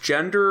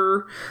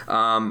post-gender,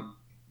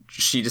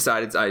 she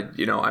decided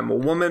I'm a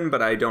woman,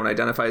 but I don't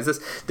identify as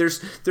this.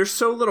 There's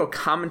so little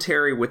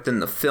commentary within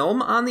the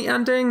film on the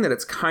ending that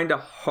it's kind of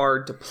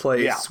hard to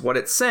place what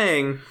it's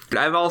saying.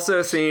 I've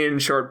also seen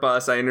Short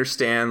Bus. I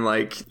understand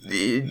like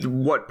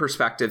what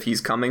perspective he's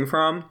coming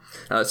from,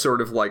 sort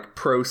of like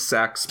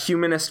pro-sex,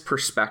 humanist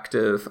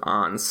perspective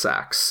on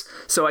sex.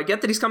 So I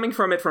get that he's coming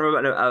from it from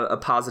a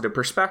positive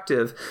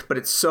perspective, but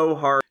it's so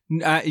hard.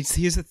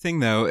 Here's the thing,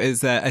 though,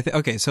 is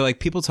that so like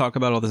people talk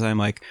about all the time,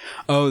 like,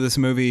 oh, this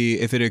movie,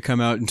 if it had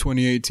come out in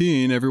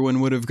 2018,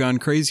 everyone would have gone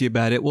crazy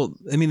about it. Well,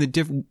 I mean,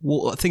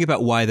 think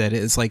about why that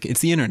is. Like,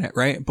 it's the internet,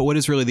 right? But what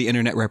does really the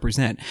internet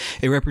represent?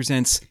 It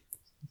represents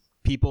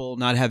people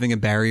not having a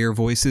barrier,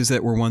 voices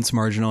that were once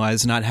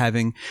marginalized, not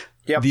having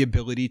the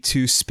ability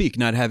to speak,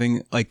 not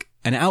having like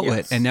an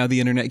outlet, and now the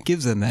internet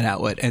gives them that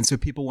outlet. And so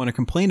people want to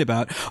complain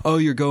about, oh,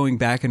 you're going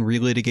back and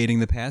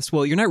relitigating the past.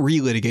 Well, you're not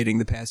relitigating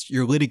the past.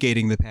 You're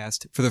litigating the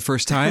past for the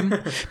first time,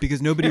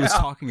 because nobody was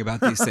talking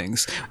about these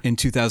things in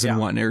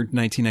 2001 or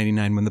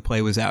 1999 when the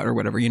play was out or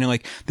whatever. You know,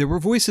 like there were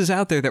voices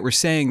out there that were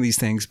saying these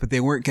things, but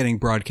they weren't getting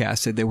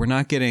broadcasted. They were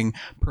not getting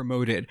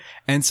promoted.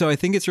 And so I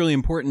think it's really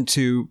important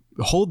to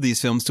hold these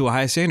films to a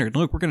high standard.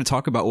 Look, we're going to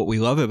talk about what we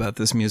love about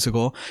this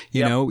musical.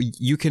 You know,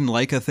 you can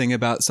like a thing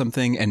about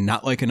something and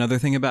not like another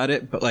thing about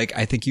it, but like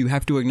I think you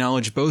have to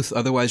acknowledge both.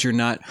 Otherwise, if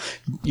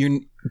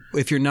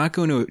you're not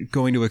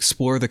going to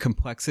explore the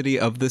complexity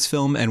of this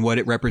film and what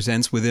it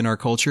represents within our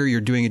culture,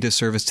 you're doing a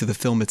disservice to the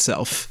film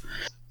itself.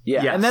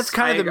 Yeah, yes, and that's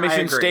kind of the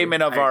mission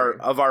statement of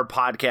our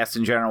podcast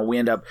in general. We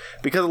end up,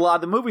 because a lot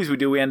of the movies we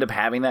do, we end up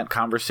having that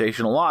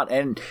conversation a lot,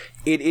 and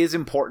it is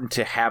important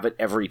to have it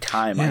every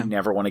time. I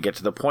never want to get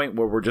to the point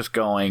where we're just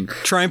going,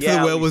 Triumph of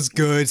the Will was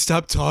good,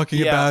 stop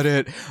talking about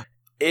it.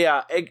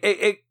 Yeah,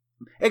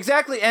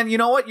 exactly. And you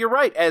know what? You're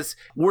right. As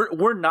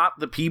we're not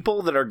the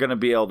people that are going to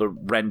be able to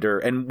render,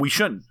 and we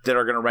shouldn't, that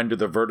are going to render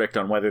the verdict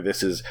on whether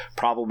this is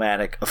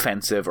problematic,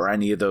 offensive, or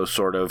any of those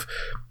sort of,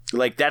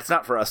 like, that's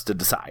not for us to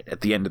decide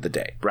at the end of the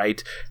day,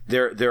 right?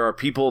 There are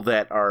people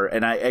that are,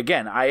 and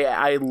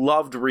I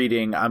loved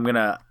reading.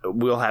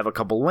 We'll have a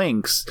couple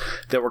links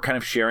that were kind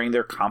of sharing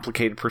their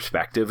complicated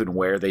perspective and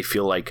where they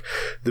feel like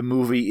the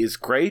movie is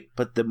great,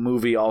 but the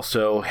movie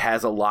also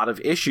has a lot of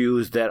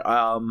issues that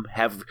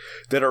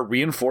are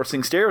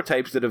reinforcing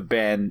stereotypes that have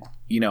been,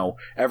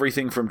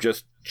 everything from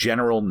just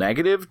general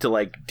negative to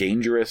like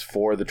dangerous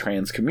for the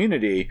trans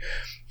community.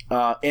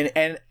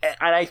 And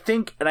I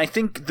think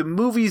the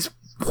movie's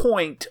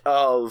point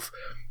of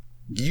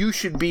you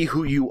should be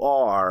who you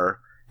are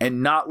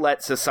and not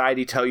let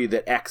society tell you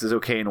that X is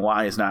okay and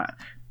Y is not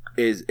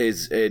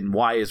and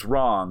Y is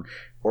wrong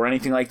or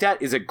anything like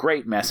that is a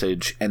great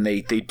message, and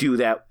they do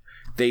that.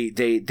 They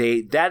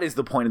that is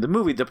the point of the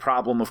movie. The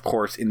problem, of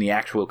course, in the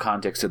actual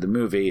context of the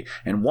movie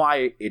and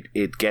why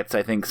it gets,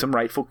 I think, some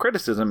rightful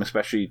criticism,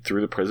 especially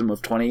through the prism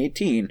of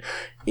 2018,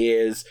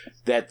 is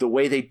that the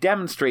way they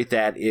demonstrate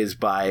that is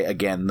by,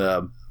 again,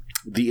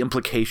 the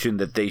implication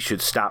that they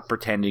should stop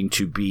pretending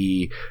to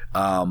be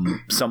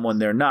someone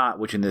they're not,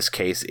 which in this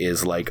case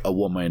is like a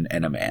woman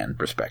and a man,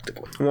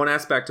 respectively. One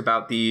aspect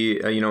about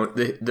the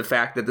the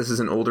fact that this is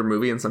an older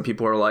movie, and some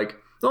people are like,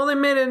 well, they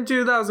made it in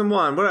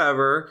 2001,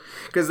 whatever.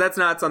 Because that's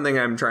not something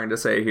I'm trying to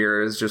say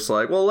here. Is just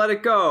like, well, let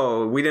it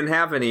go. We didn't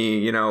have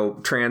any,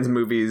 trans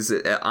movies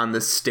on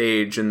this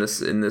stage in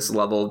this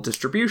level of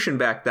distribution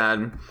back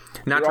then.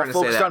 Not trying to say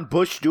that. Focused on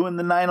Bush doing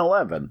the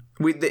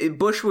 9/11.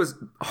 Bush was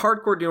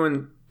hardcore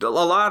doing a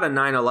lot of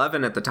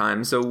 9/11 at the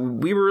time, so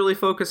we were really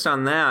focused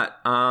on that.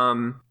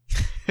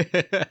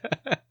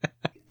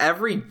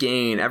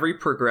 Every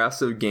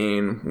progressive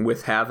gain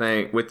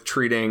with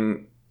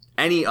treating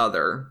any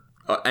other.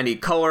 Any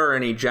color,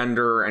 any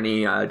gender,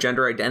 any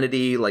gender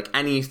identity, like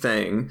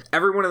anything,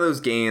 every one of those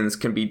gains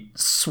can be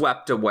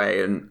swept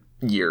away in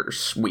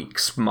years,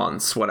 weeks,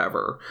 months,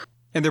 whatever.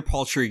 And they're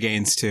paltry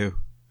gains too.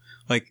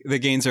 Like the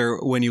gains are,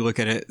 when you look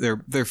at it,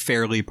 they're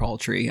fairly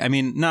paltry. I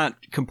mean,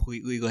 not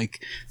completely.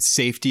 Like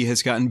safety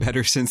has gotten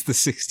better since the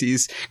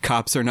 60s.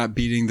 Cops are not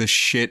beating the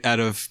shit out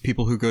of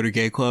people who go to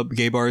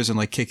gay bars and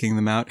like kicking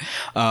them out.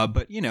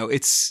 But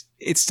it's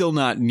still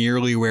not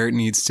nearly where it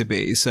needs to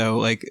be. So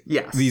like,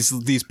 yes.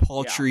 these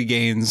paltry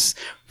gains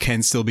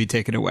can still be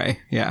taken away.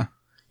 Yeah.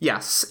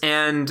 Yes,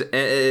 and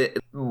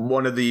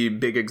one of the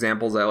big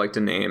examples I like to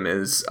name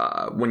is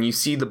when you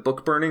see the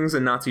book burnings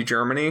in Nazi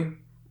Germany.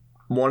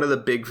 One of the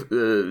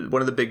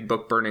big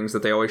book burnings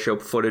that they always show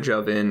footage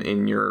of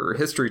in your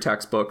history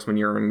textbooks when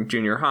you're in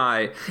junior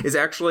high is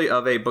actually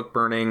of a book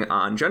burning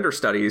on gender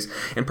studies,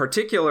 and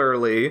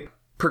particularly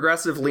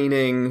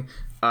progressive-leaning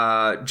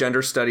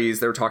gender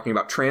studies. They were talking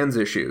about trans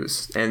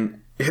issues,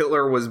 and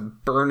Hitler was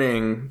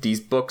burning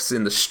these books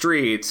in the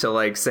street to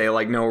like say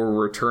like, no, we're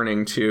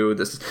returning to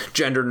this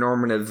gender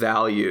normative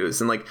values,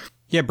 and like.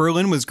 Yeah,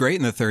 Berlin was great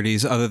in the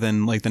 30s, other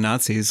than like the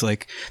Nazis.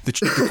 Like the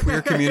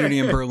queer community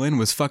in Berlin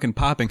was fucking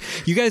popping.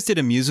 You guys did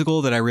a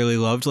musical that I really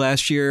loved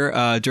last year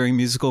during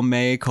Musical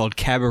May called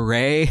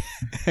Cabaret.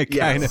 It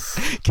kind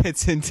of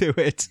gets into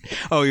it.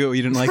 Oh, you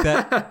didn't like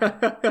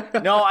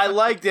that? No, I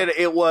liked it.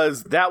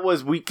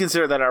 We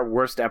consider that our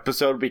worst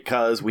episode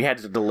because we had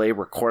to delay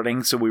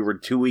recording, so we were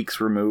 2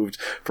 weeks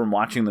removed from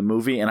watching the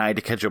movie, and I had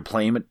to catch a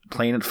plane at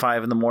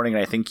 5 a.m, and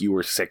I think you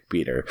were sick,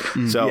 Peter.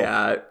 So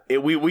yeah,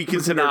 we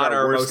consider that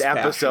our worst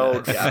episode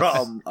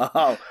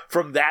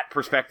from that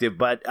perspective,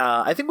 but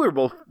I think we were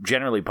both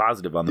generally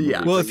positive on the movie.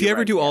 Well, if you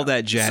ever do all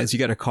that jazz, you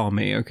got to call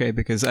me, okay?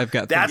 Because I've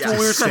got that's what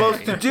we were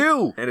supposed to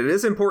do. And it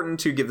is important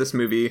to give this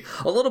movie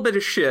a little bit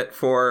of shit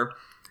for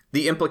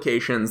the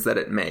implications that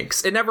it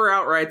makes. It never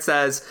outright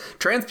says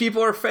trans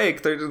people are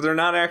fake. They're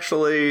not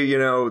actually,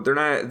 they're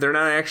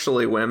not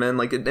actually women.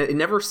 Like it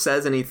never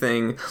says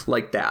anything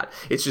like that.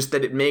 It's just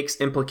that it makes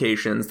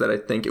implications that I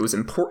think it was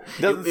important.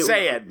 It doesn't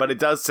say it, but it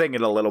does sing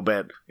it a little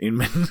bit in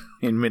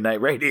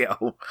Midnight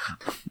Radio.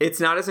 It's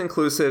not as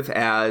inclusive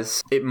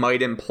as it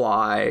might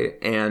imply,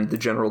 and the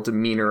general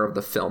demeanor of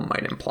the film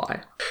might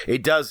imply.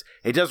 It does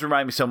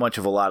remind me so much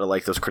of a lot of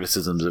like those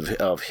criticisms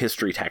of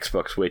history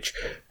textbooks, which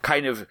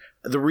kind of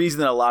the reason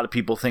that a lot of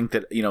people think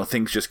that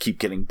things just keep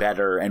getting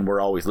better and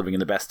we're always living in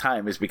the best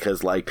time is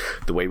because like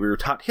the way we were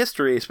taught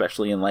history,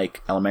 especially in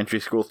like elementary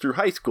school through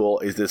high school,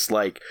 is this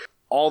like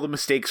all the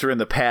mistakes are in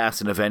the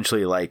past, and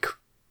eventually like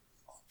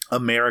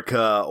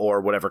America or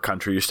whatever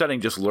country you're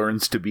studying just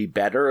learns to be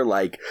better,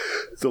 like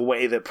the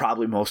way that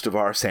probably most of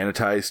our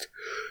sanitized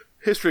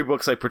history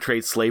books like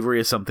portrayed slavery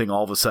as something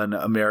all of a sudden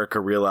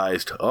America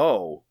realized,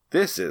 oh,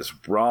 this is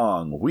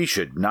wrong. We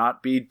should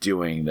not be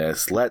doing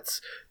this. Let's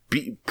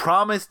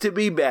promise to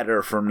be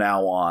better from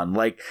now on.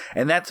 Like,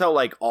 and that's how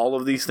like all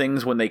of these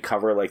things, when they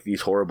cover like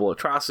these horrible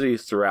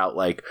atrocities throughout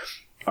like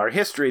our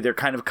history, they're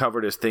kind of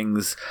covered as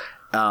things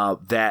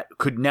that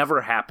could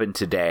never happen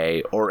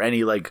today, or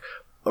any like,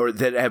 or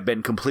that have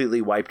been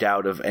completely wiped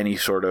out of any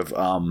sort of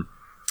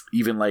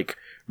even like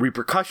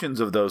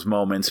repercussions of those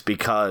moments,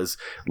 because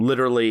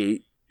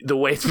literally the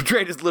way it's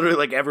portrayed is literally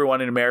like everyone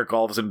in America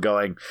all of a sudden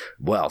going,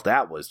 well,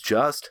 that was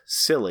just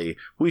silly.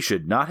 We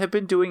should not have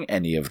been doing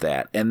any of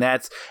that.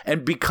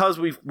 And because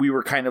we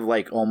were kind of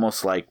like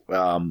almost like,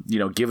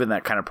 given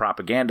that kind of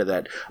propaganda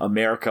that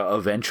America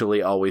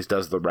eventually always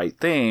does the right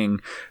thing,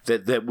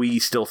 that we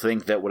still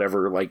think that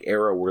whatever like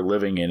era we're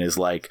living in is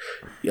like,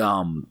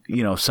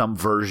 some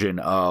version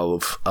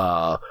of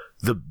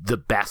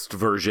the best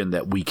version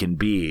that we can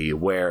be,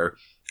 where...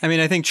 I mean,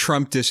 I think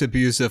Trump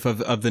disabused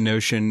of the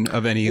notion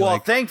of any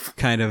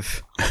kind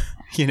of,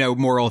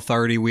 moral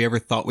authority we ever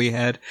thought we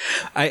had.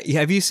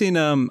 Have you seen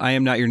I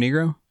Am Not Your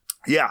Negro?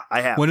 Yeah,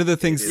 I have. One of the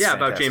things, Yeah,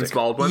 about fantastic. James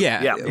Baldwin.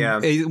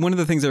 Yeah. One of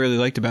the things I really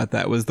liked about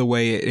that was the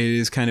way it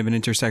is kind of an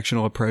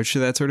intersectional approach to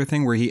that sort of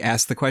thing, where he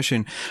asked the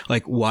question,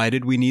 like, why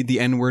did we need the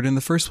N-word in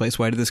the first place?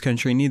 Why did this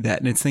country need that?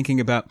 And it's thinking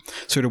about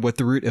sort of what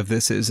the root of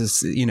this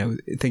is, you know,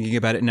 thinking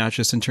about it not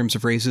just in terms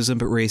of racism,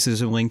 but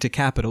racism linked to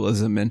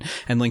capitalism and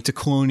linked to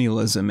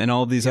colonialism and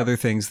all of these other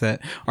things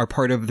that are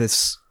part of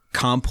this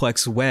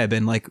complex web.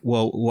 And like,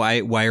 well,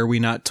 why are we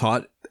not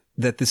taught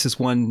that this is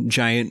one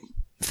giant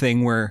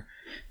thing where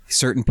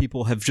certain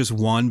people have just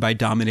won by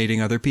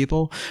dominating other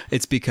people?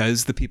 It's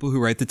because the people who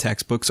write the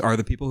textbooks are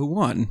the people who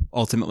won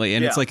ultimately.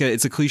 And it's like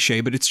it's a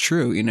cliche, but it's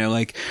true. You know,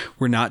 like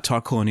we're not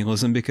taught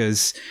colonialism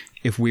because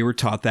if we were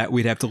taught that,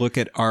 we'd have to look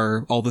at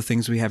all the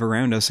things we have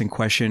around us and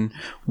question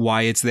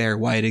why it's there,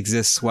 why it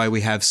exists, why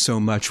we have so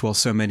much while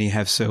so many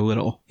have so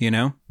little, you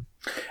know?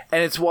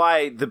 And it's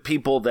why the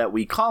people that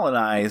we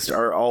colonized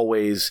are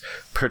always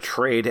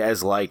portrayed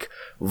as like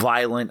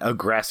violent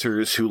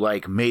aggressors who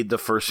like made the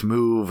first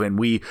move, and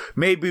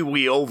maybe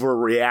we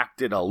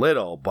overreacted a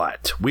little,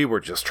 but we were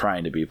just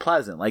trying to be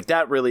pleasant. Like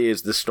that really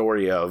is the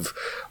story of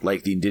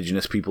like the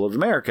indigenous people of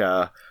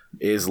America,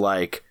 is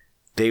like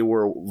they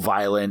were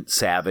violent,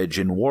 savage,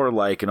 and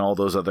warlike, and all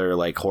those other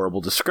like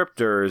horrible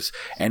descriptors,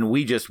 and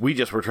we just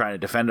were trying to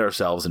defend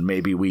ourselves, and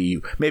maybe we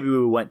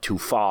went too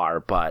far,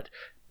 but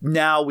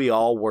now we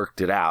all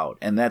worked it out.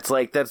 And that's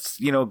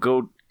you know,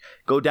 go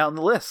down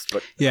the list,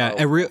 but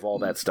of all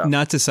that stuff.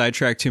 Not to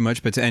sidetrack too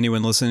much, but to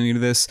anyone listening to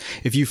this,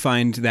 if you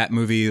find that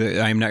movie,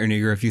 I Am Not Your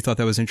Nigger, if you thought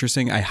that was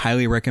interesting, I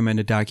highly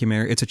recommend a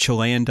documentary. It's a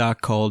Chilean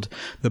doc called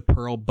The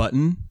Pearl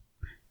Button,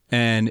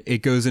 and it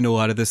goes into a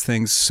lot of this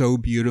things so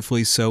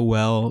beautifully, so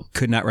well.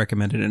 Could not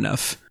recommend it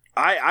enough.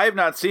 I have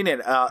not seen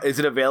it. Is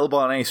it available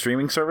on any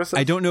streaming services?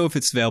 I don't know if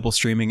it's available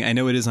streaming. I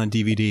know it is on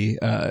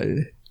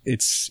DVD.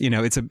 It's, you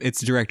know, it's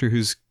a director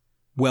who's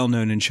well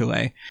known in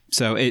Chile,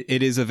 so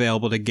it is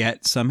available to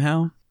get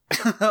somehow.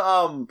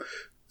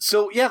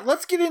 So yeah,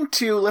 let's get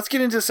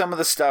into some of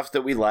the stuff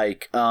that we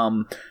like.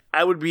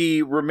 I would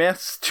be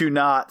remiss to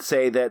not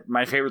say that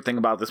my favorite thing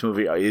about this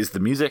movie is the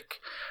music.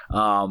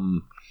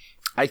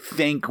 I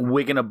think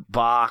Wig in a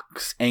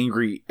Box,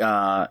 Angry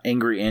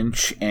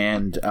Inch,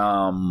 and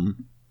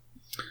I'm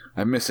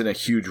missing a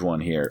huge one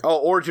here. Oh,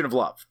 Origin of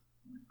Love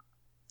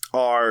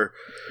are,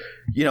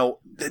 you know,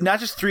 not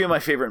just three of my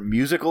favorite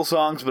musical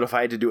songs, but if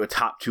I had to do a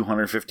top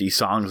 250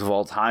 songs of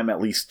all time, at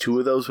least two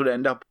of those would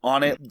end up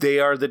on it. They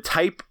are the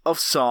type of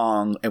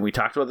song, and we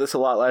talked about this a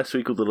lot last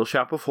week with Little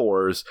Shop of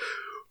Horrors,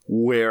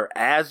 where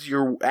as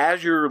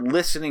you're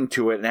listening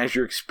to it and as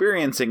you're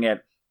experiencing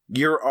it,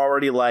 you're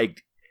already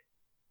like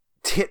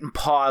hitting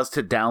pause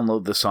to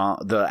download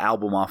the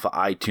album off of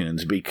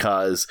iTunes,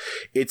 because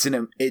it's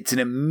an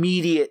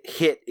immediate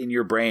hit in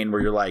your brain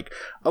where you're like,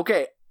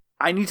 okay,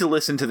 I need to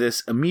listen to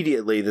this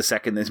immediately the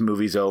second this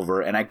movie's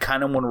over, and I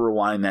kind of want to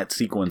rewind that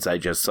sequence I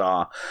just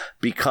saw,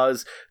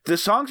 because the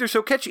songs are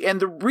so catchy. And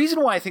the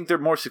reason why I think they're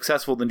more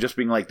successful than just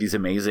being like these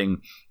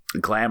amazing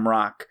glam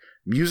rock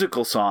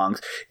musical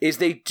songs is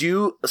they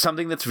do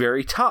something that's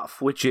very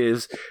tough, which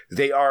is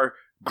they are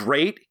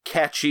great,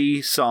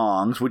 catchy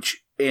songs,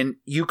 and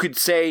you could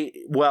say,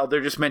 well,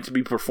 they're just meant to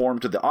be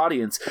performed to the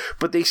audience,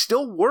 but they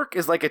still work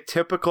as like a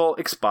typical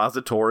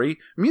expository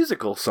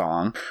musical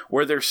song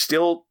where they're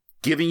still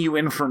giving you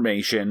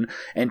information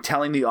and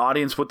telling the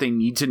audience what they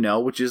need to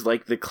know, which is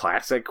like the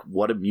classic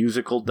what a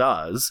musical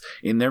does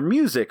in their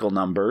musical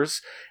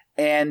numbers.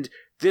 And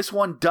this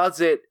one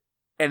does it,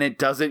 and it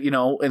does it, you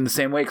know, in the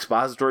same way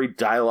expository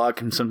dialogue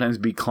can sometimes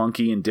be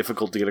clunky and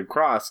difficult to get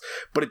across,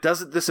 but it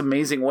does it this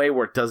amazing way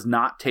where it does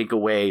not take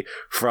away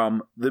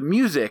from the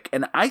music.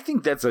 And I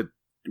think that's a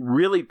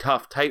really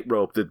tough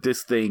tightrope that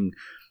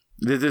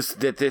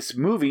this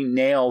movie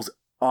nails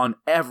on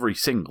every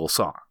single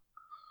song.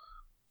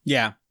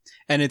 Yeah.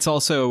 And it's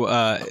also,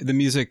 the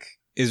music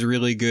is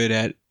really good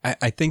at,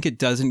 I think it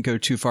doesn't go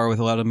too far with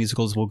a lot of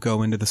musicals will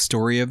go into the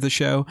story of the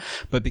show,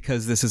 but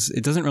because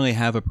it doesn't really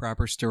have a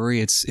proper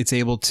story, it's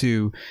able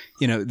to,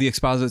 you know, the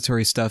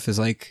expository stuff is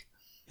like,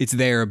 it's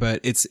there, but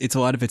it's a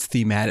lot of it's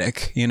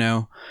thematic, you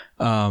know?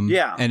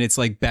 And it's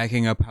like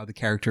backing up how the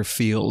character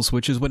feels,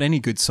 which is what any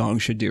good song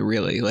should do,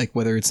 really, like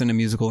whether it's in a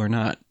musical or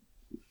not.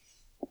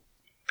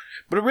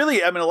 But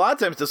really, I mean, a lot of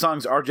times the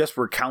songs are just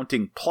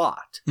recounting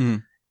plot.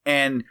 Mm.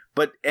 And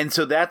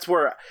so that's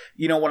where,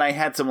 you know, when I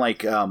had some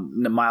like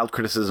mild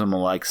criticism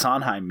of like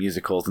Sondheim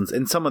musicals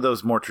and some of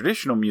those more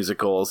traditional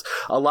musicals,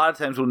 a lot of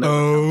times when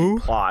they're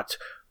plot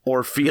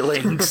or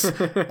feelings,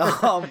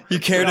 you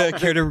care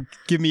to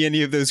give me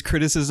any of those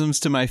criticisms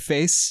to my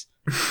face?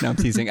 No, I'm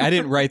teasing. I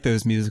didn't write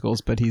those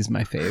musicals, but he's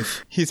my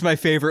fave. He's my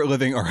favorite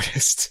living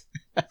artist.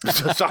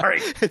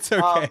 Sorry, it's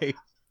okay.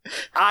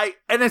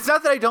 And it's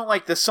not that I don't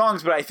like the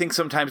songs, but I think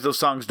sometimes those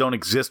songs don't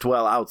exist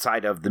well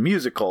outside of the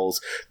musicals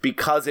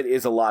because it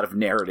is a lot of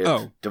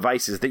narrative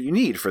devices that you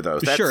need for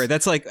those. Sure,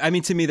 that's like, I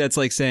mean, to me, that's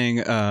like saying,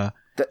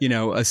 you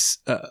know, a scene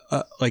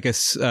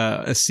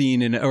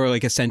or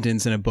like a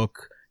sentence in a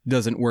book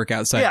doesn't work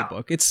outside the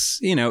book. It's,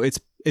 you know,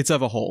 it's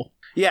of a whole.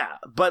 Yeah,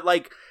 but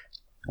like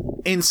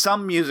in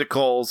some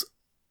musicals,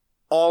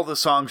 all the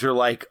songs are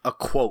like a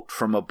quote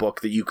from a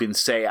book that you can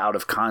say out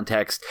of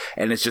context,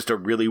 and it's just a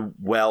really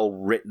well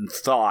written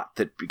thought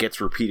that gets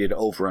repeated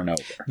over and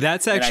over.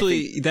 That's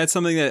actually that's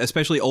something that,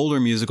 especially older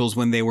musicals,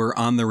 when they were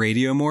on the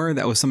radio more,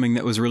 that was something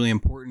that was really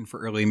important for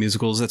early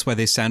musicals. That's why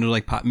they sounded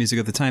like pop music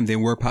at the time. They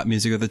were pop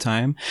music at the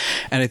time,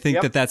 and I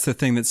think that that's the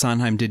thing that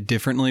Sondheim did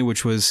differently,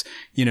 which was,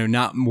 you know,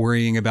 not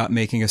worrying about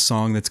making a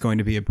song that's going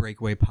to be a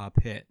breakaway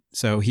pop hit.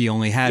 So he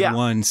only had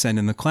one, Send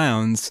in the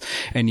Clowns,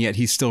 and yet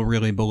he's still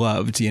really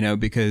beloved, you know,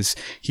 because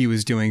he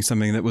was doing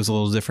something that was a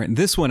little different.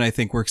 This one, I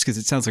think, works because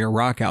it sounds like a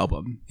rock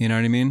album. You know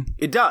what I mean?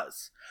 It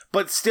does.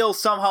 But still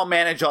somehow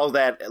manage all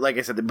that, like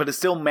I said, but it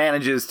still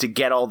manages to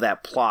get all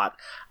that plot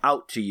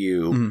out to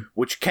you,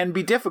 which can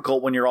be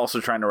difficult when you're also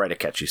trying to write a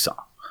catchy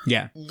song.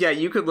 Yeah. Yeah,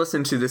 you could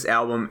listen to this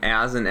album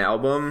as an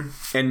album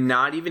and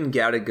not even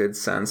get a good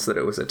sense that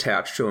it was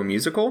attached to a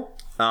musical.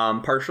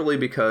 Partially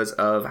because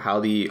of how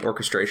the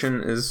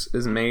orchestration is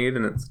made,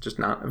 and it's just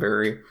not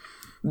very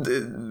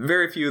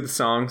few of the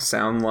songs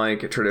sound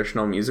like a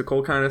traditional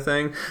musical kind of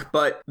thing.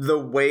 But the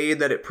way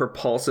that it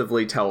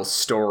propulsively tells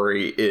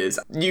story is,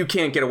 you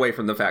can't get away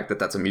from the fact that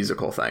that's a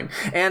musical thing.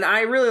 And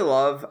I really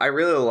love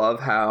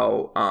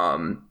how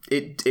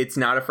it's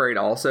not afraid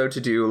also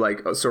to do like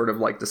a sort of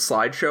like the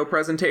slideshow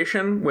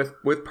presentation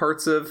with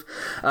parts of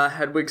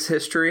Hedwig's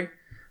history.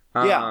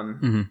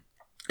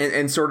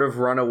 And sort of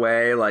run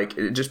away,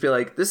 like, just be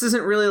like, this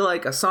isn't really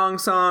like a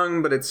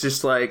song, but it's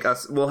just like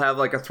we'll have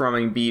like a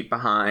thrumming beat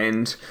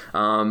behind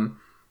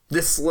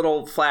this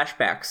little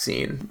flashback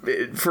scene.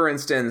 For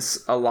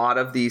instance, a lot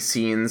of these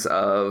scenes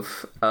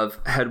of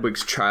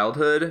Hedwig's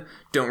childhood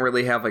don't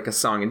really have like a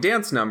song and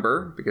dance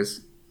number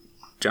because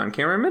John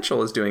Cameron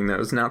Mitchell is doing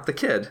those, not the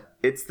kid.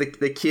 It's the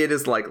kid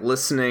is like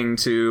listening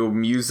to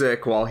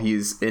music while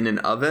he's in an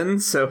oven,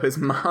 so his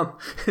mom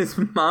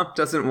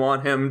doesn't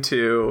want him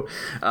to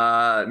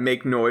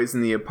make noise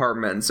in the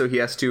apartment, so he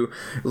has to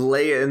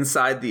lay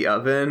inside the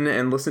oven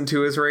and listen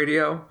to his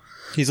radio.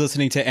 He's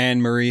listening to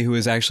Anne Marie, who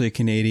is actually a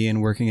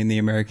Canadian working in the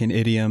American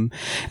idiom,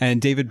 and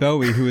David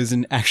Bowie, who is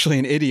actually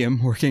an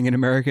idiom working in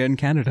America and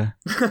Canada.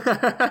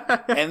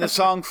 And the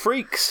song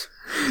Freaks.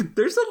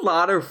 There's a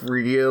lot of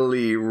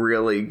really,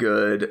 really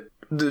good,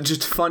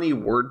 just funny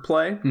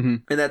wordplay.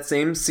 In that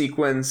same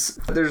sequence,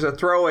 there's a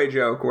throwaway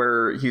joke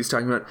where he's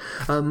talking about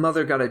a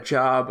mother got a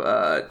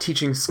job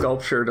teaching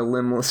sculpture to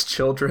limbless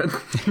children.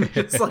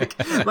 It's like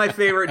my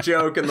favorite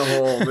joke in the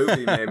whole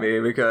movie, maybe,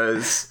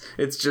 because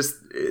it's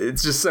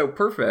just so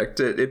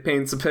perfect. It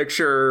paints a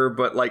picture,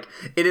 but like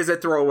it is a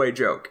throwaway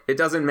joke. It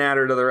doesn't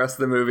matter to the rest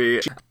of the movie.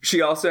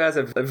 She also has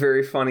a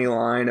very funny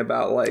line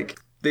about like,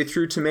 they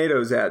threw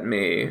tomatoes at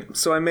me,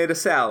 so I made a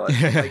salad.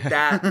 Like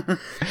that.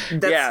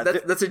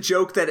 That's a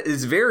joke that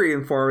is very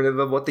informative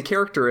of what the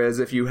character is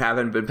if you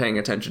haven't been paying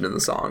attention to the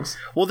songs.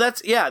 Well,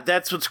 that's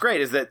what's great,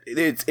 is that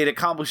it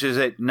accomplishes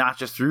it not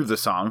just through the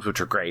songs,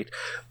 which are great,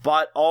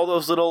 but all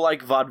those little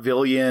like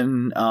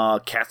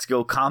vaudevillian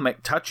Catskill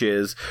comic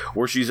touches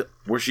where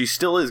she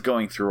still is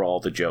going through all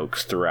the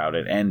jokes throughout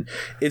it. And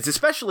it's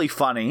especially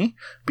funny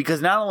because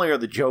not only are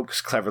the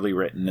jokes cleverly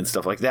written and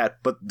stuff like that,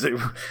 but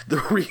the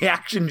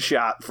reaction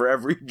shot for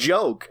every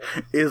joke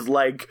is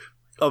like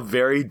a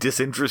very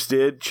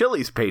disinterested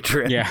Chili's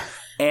patron. Yeah.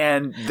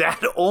 And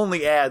that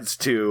only adds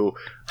to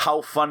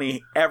how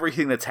funny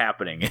everything that's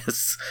happening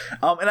is.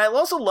 And I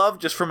also love,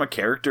 just from a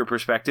character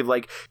perspective,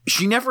 like,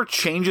 she never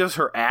changes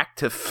her act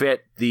to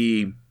fit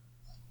the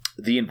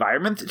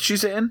environment that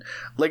she's in.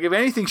 Like, if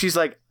anything, she's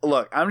like,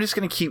 look, I'm just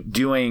going to keep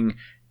doing,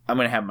 I'm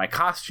going to have my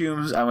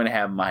costumes, I'm going to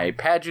have my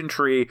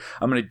pageantry,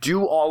 I'm going to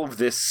do all of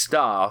this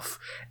stuff.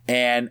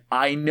 And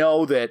I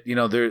know that, you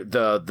know,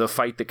 the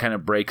fight that kind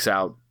of breaks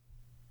out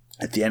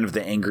at the end of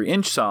the Angry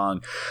Inch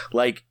song,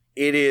 like,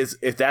 it is,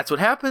 if that's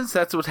what happens,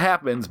 that's what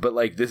happens. But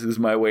like, this is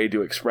my way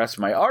to express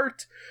my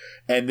art,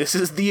 and this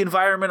is the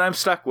environment I'm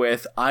stuck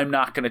with. I'm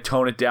not going to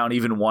tone it down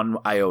even one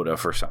iota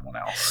for someone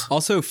else.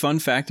 Also, fun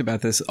fact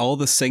about this, all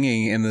the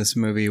singing in this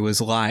movie was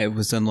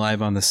done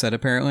live on the set,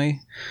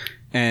 apparently.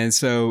 And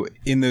so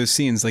in those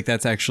scenes, like,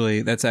 that's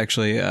actually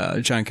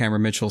John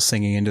Cameron Mitchell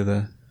singing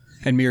into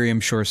and Miriam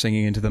Shore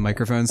singing into the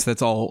microphones.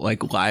 That's all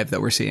like live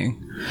that we're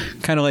seeing.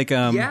 Kind of like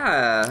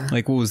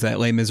like, what was that?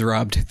 Les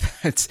Miserables did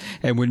that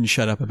and wouldn't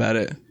shut up about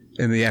it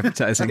in the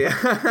advertising.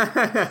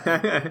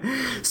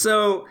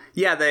 So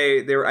yeah,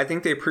 they were, I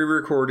think they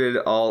pre-recorded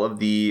all of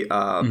the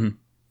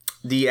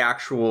the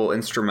actual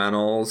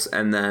instrumentals,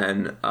 and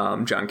then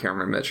John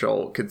Cameron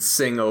Mitchell could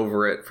sing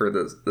over it for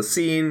the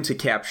scene to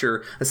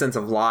capture a sense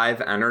of live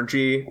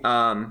energy.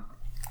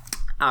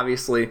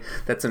 Obviously,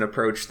 that's an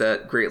approach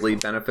that greatly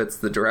benefits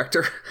the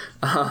director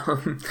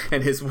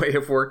and his way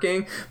of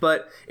working,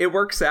 but it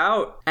works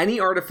out. Any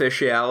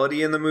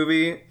artificiality in the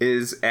movie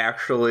is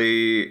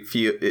actually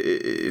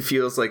it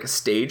feels like a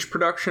stage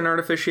production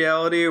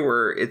artificiality,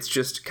 where it's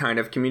just kind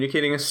of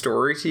communicating a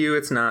story to you.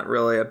 It's not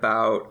really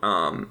about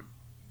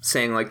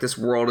saying like this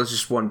world is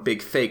just one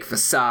big fake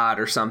facade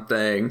or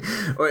something,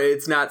 or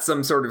it's not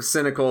some sort of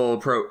cynical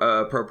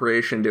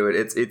appropriation to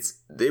it.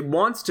 It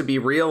wants to be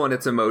real in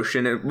its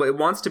emotion. It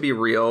wants to be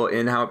real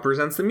in how it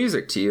presents the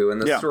music to you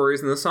and the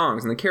stories and the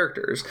songs and the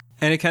characters.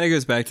 And it kind of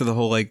goes back to the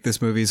whole, like,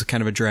 this movie is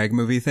kind of a drag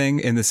movie thing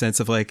in the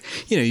sense of, like,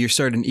 you know, you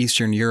start in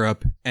Eastern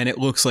Europe and it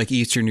looks like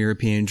Eastern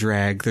European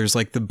drag. There's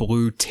like the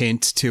blue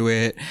tint to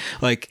it.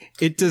 Like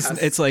it does.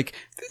 It's like,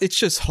 it's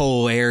just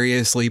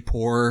hilariously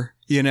poor,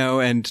 you know,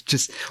 and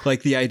just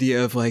like the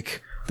idea of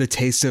like the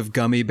taste of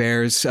gummy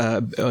bears,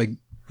 like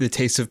the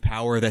taste of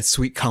power, that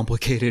sweet,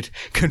 complicated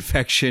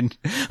confection.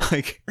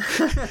 Like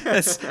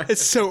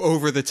it's so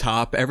over the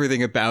top,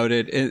 everything about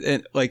it.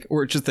 And like,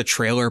 or just the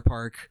trailer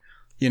park,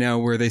 you know,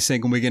 where they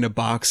sing "Wig in a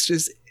Box,"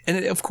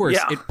 and of course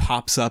it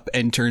pops up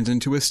and turns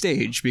into a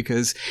stage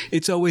because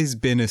it's always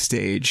been a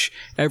stage.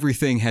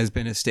 Everything has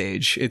been a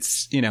stage.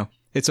 It's, you know,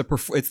 it's the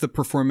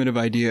performative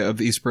idea of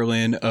East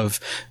Berlin, of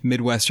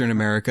Midwestern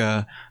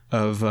America,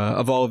 of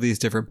all of these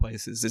different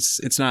places.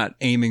 It's not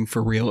aiming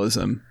for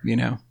realism, you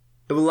know.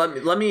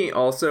 Let me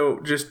also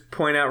just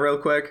point out real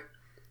quick,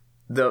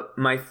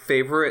 my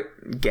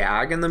favorite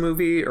gag in the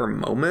movie or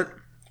moment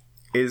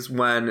is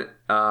when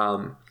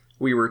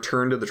we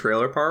return to the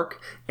trailer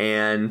park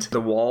and the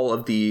wall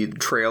of the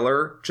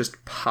trailer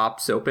just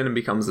pops open and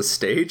becomes a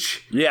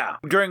stage. Yeah,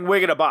 during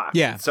Wig in a Box.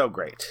 Yeah. It's so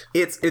great.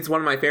 It's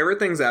one of my favorite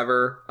things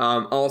ever.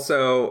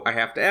 Also, I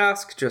have to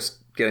ask, just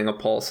getting a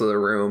pulse of the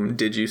room,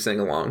 did you sing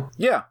along?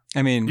 Yeah.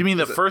 I mean, you mean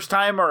the first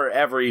time or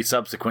every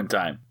subsequent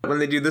time? When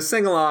they do the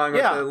sing along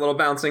with the little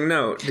bouncing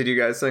note, did you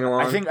guys sing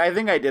along? I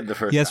think I did the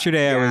first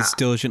yesterday time. I was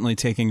diligently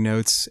taking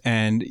notes,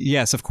 and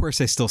yes, of course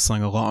I still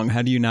sung along.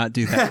 How do you not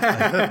do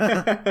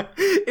that?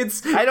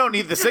 I don't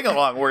need the sing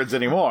along words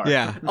anymore.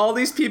 Yeah. All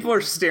these people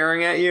are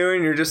staring at you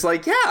and you're just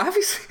like, yeah,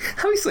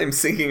 obviously I'm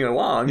singing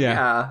along.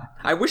 Yeah.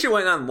 I wish it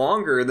went on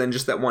longer than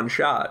just that one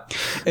shot.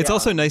 It's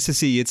also nice to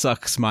see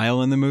Yitzhak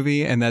smile in the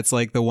movie, and that's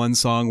like the one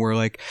song where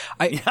like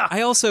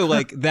I also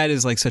like that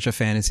is like such a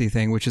fantasy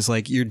thing, which is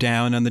like you're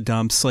down on the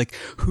dumps. Like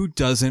who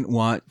doesn't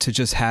want to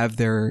just have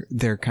their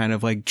kind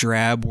of like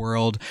drab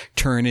world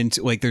turn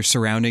into like their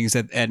surroundings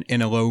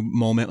in a low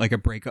moment, like a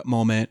breakup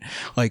moment,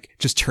 like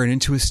just turn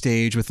into a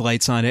stage with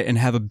lights on it and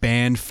have a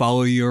band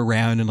follow you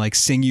around and like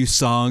sing you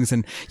songs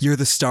and you're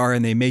the star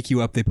and they make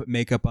you up, they put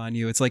makeup on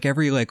you. It's like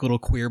every like little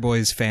queer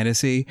boy's fantasy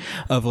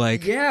of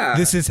like,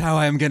 this is how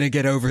I'm gonna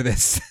get over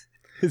this.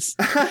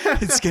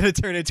 It's gonna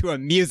turn into a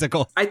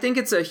musical. I think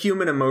it's a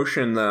human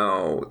emotion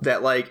though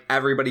that like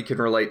everybody can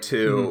relate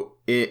to,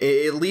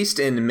 at least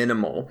in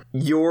minimal.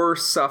 Your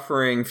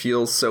suffering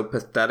feels so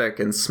pathetic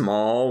and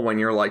small when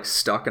you're like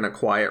stuck in a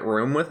quiet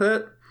room with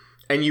it,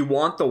 and you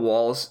want the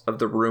walls of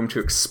the room to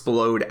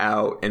explode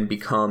out and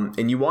become,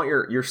 and you want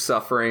your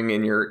suffering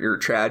and your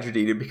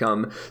tragedy to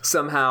become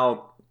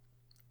somehow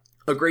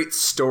a great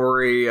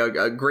story,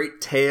 a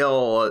great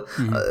tale,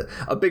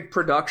 a big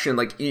production.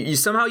 Like you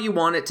somehow you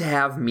want it to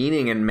have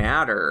meaning and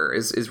matter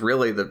is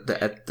really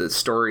the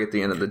story at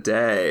the end of the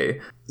day.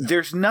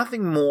 There's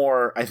nothing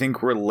more, I think,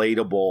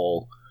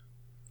 relatable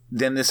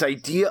than this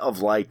idea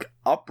of like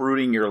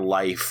uprooting your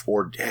life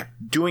or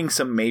doing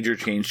some major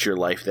change to your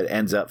life that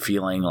ends up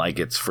feeling like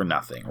it's for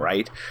nothing,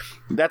 right?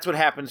 That's what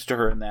happens to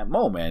her in that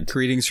moment.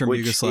 Greetings from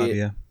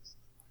Yugoslavia.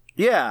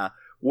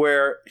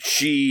 Where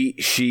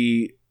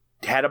she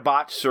had a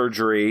botched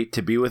surgery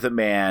to be with a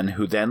man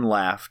who then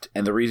left,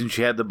 and the reason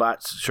she had the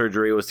botched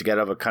surgery was to get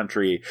out of a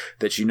country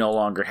that she no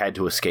longer had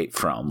to escape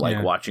from, like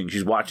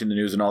she's watching the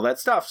news and all that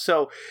stuff.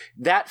 So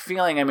that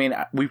feeling, I mean,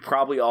 we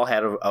probably all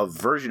had a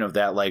version of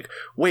that, like,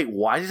 wait,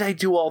 why did I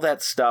do all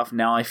that stuff?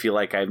 Now I feel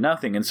like I have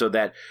nothing. And so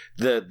that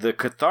the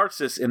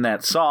catharsis in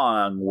that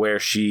song, where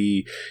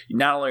she,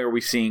 not only are we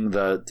seeing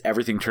the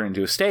everything turn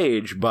into a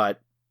stage, but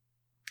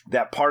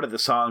that part of the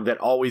song that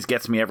always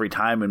gets me every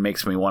time and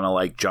makes me want to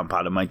like jump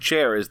out of my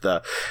chair is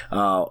the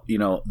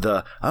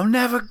I'm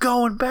never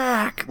going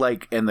back,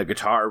 like, and the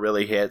guitar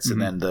really hits,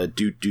 and then the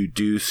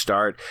do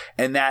start,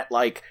 and that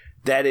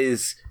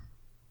is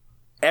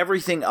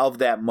everything of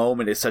that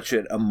moment is such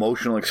an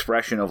emotional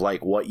expression of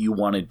like what you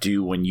want to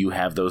do when you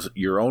have those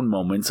your own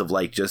moments of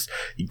like just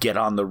get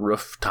on the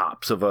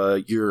rooftops of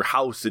your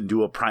house and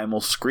do a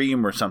primal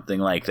scream or something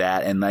like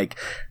that, and like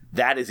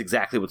that is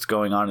exactly what's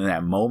going on in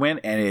that moment.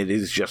 And it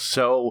is just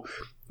so,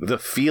 the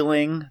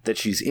feeling that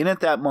she's in at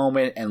that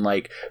moment and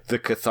like the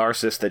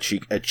catharsis that she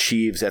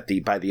achieves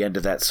by the end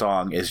of that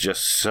song is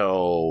just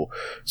so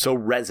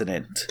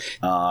resonant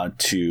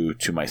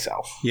to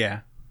myself.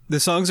 Yeah. The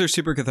songs are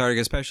super cathartic,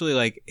 especially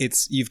like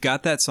you've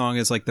got that song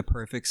as like the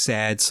perfect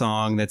sad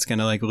song that's going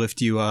to like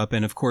lift you up.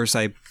 And of course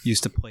I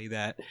used to play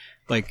that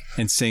like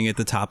and sing at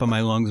the top of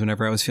my lungs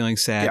whenever I was feeling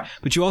sad. Yeah.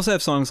 But you also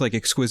have songs like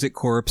Exquisite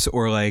Corpse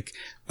or like,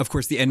 of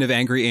course, the end of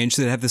Angry Inch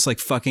that have this like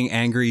fucking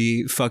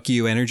angry fuck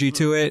you energy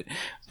to it,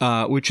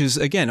 which is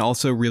again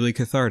also really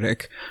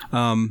cathartic.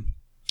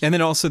 And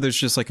then also there's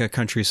just like a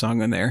country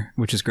song in there,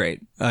 which is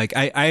great. Like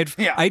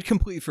I'd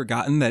completely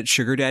forgotten that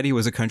Sugar Daddy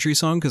was a country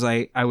song because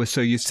I was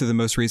so used to the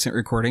most recent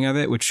recording of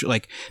it, which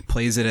like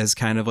plays it as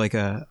kind of like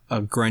a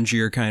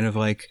grungier kind of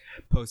like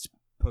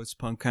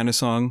post-punk kind of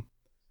song.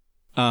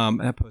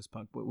 Not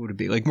post-punk, what would it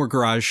be? Like more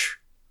garage,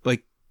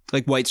 like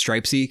White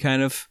Stripesy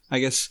kind of, I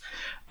guess.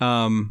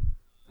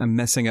 I'm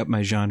messing up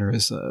my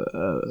genres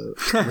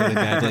really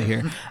badly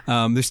here.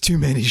 There's too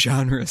many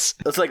genres.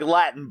 It's like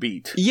Latin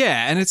beat.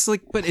 Yeah, and it's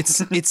like, but it's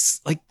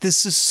like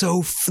this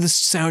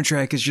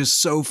soundtrack is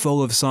just so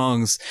full of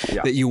songs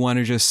that you want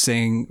to just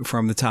sing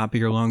from the top of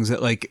your lungs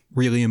at like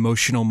really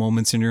emotional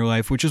moments in your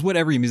life, which is what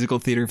every musical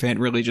theater fan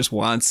really just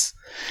wants.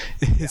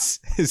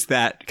 Is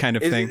that kind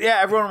of thing? Yeah,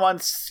 everyone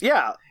wants.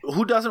 Yeah,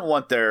 who doesn't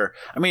want their?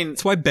 I mean,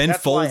 that's why Ben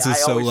Folds is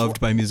so loved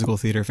by musical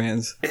theater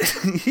fans.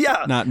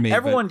 Yeah, not me.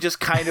 Everyone just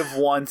kind of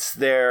wants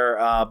their,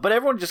 but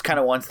everyone just kind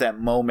of wants that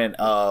moment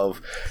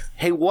of,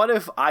 hey, what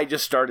if I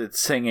just started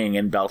singing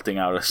and belting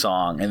out a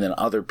song, and then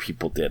other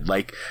people did?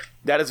 Like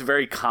that is a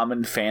very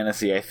common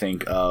fantasy, I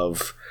think,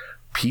 of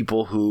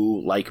people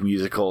who like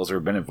musicals or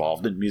been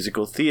involved in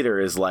musical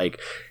theater. Is like.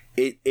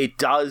 It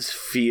does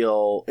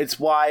feel, it's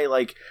why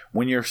like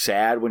when you're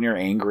sad, when you're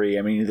angry,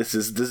 I mean this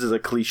is a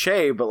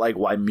cliche, but like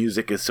why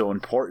music is so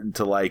important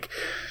to like,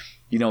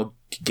 you know,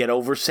 get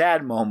over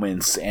sad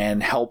moments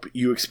and help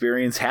you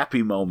experience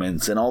happy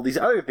moments and all these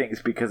other things,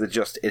 because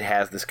it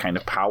has this kind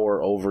of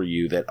power over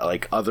you that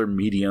like other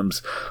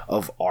mediums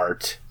of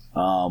art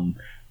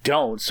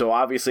don't. So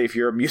obviously if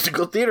you're a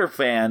musical theater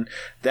fan,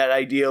 that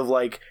idea of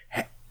like,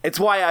 it's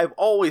why I've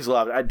always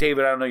loved,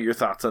 David, I don't know your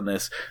thoughts on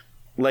this.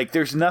 Like,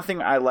 there's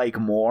nothing I like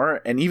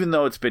more, and even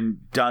though it's been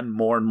done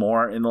more and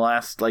more in the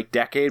last, like,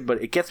 decade,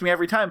 but it gets me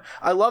every time.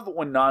 I love it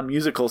when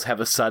non-musicals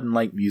have a sudden,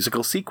 like,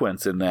 musical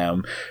sequence in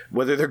them,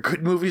 whether they're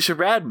good movies or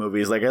bad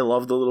movies. Like, I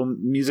love the little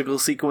musical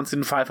sequence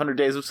in 500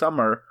 Days of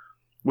Summer,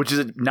 which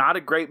is not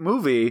a great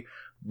movie,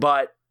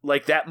 but,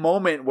 like, that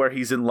moment where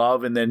he's in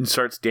love and then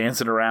starts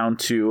dancing around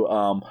to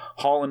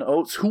Hall &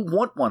 Oates, who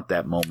wouldn't want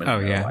that moment? Oh,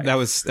 yeah,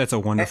 that's a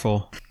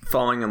wonderful...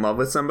 Falling in love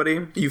with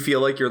somebody, you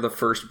feel like you're the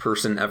first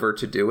person ever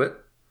to do it.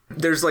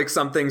 There's like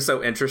something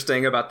so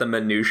interesting about the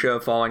minutia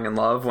of falling in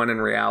love, when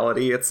in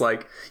reality it's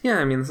like, yeah,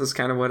 I mean, this is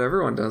kind of what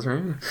everyone does,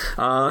 right?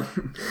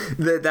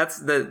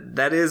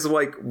 That is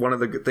like one of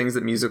the things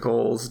that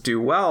musicals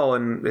do well,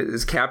 and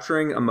is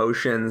capturing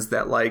emotions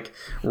that like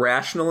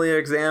rationally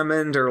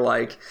examined are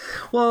like,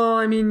 well,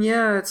 I mean,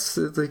 yeah, it's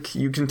like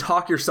you can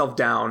talk yourself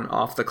down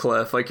off the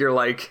cliff, like you're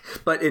like,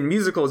 but in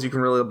musicals you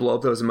can really blow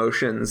up those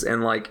emotions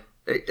and like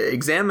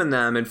examine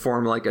them and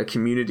form like a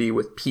community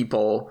with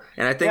people.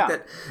 And I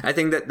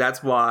think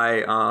that's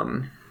why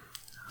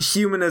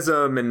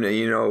humanism and,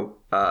 you know,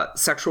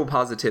 sexual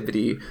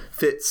positivity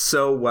fits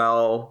so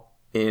well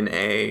in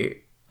a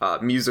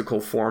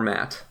musical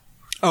format.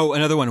 Oh,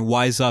 another one,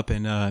 Wise Up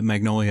in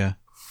Magnolia.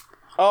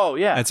 Oh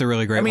yeah, that's a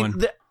really great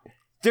one.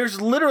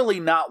 There's literally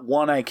not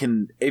one I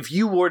can, if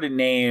you were to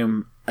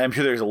name, I'm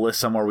sure there's a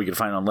list somewhere we could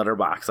find on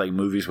Letterboxd, like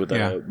movies with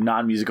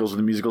non-musicals with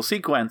a musical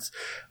sequence.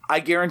 I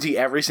guarantee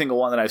every single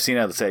one that I've seen,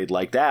 I would say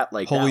like that,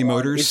 like Holy that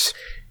Motors.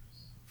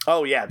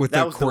 Oh yeah, with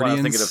that the was the one I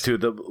was thinking of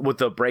too. With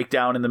the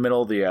breakdown in the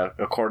middle, the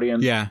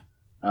accordion. Yeah.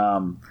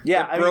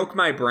 It broke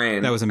my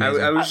brain. That was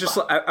amazing.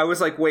 I was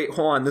like, wait,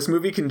 hold on, this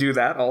movie can do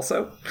that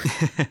also?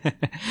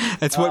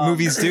 That's what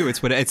movies do.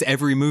 It's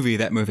every movie,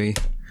 that movie.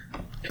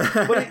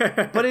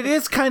 but it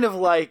is kind of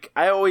like,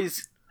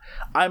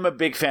 I'm a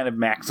big fan of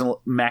maximalism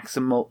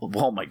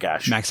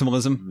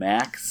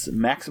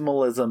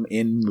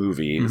in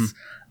movies.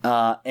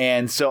 Mm-hmm.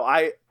 And so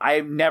I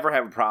never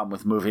have a problem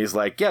with movies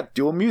like, yeah,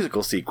 do a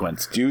musical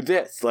sequence, do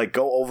this, like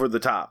go over the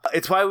top.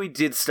 It's why we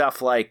did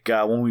stuff like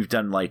when we've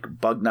done like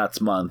Bug Nuts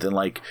Month and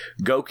like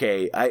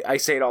Gokey, I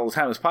say it all the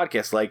time in this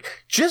podcast, like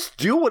just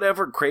do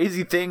whatever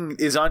crazy thing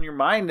is on your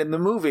mind in the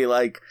movie.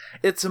 Like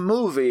it's a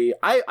movie.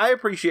 I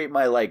appreciate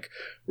my like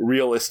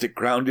realistic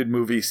grounded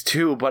movies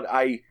too, but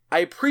I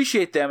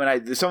appreciate them,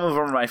 and some of them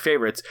are my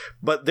favorites,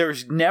 but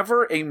there's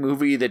never a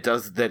movie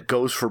that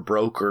goes for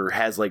broke or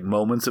has like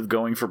moments of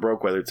going for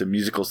broke, whether it's a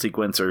musical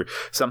sequence or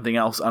something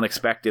else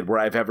unexpected, where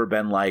I've ever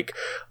been like,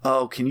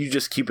 oh, can you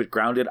just keep it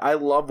grounded? I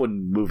love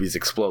when movies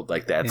explode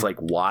like that. It's like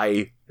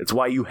it's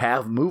why you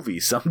have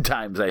movies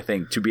sometimes, I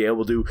think, to be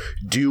able to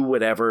do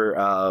whatever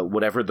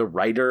the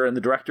writer and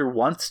the director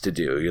wants to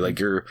do.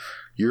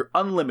 You're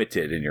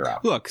unlimited in your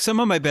output. Look, some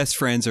of my best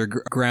friends are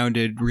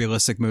grounded,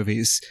 realistic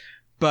movies.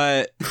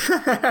 But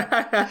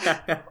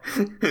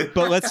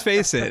let's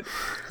face it,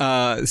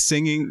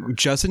 singing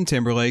Justin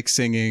Timberlake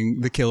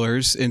singing The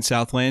Killers in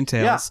Southland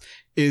Tales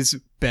is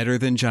better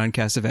than John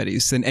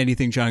Cassavetes, than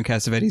anything John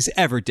Cassavetes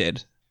ever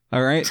did.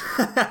 All right,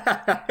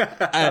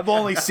 I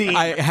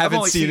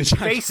haven't seen a John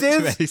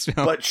Cassavetes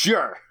film, but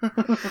sure, I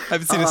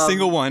haven't seen a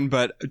single one.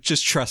 But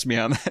just trust me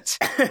on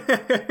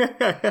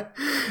that.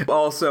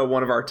 Also,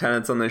 one of our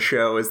tenets on this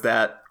show is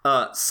that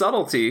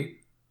subtlety,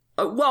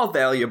 while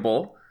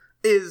valuable,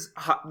 is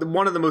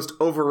one of the most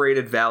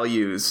overrated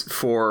values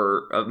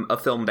for a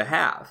film to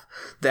have.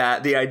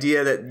 That the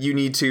idea that you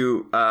need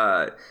to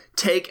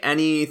take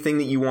anything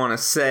that you want to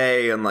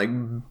say and like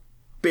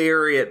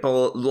bury it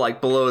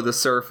below the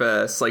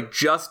surface, like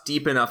just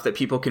deep enough that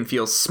people can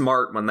feel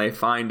smart when they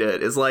find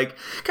it, is like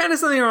kind of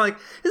something where like,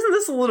 isn't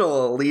this a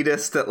little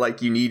elitist that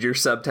like you need your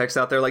subtext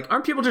out there? Like,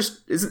 aren't people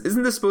just,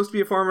 isn't this supposed to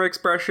be a form of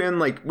expression?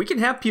 Like, we can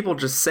have people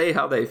just say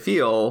how they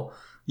feel.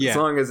 Yeah. As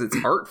long as it's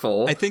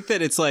artful. I think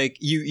that it's like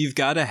you've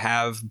got to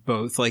have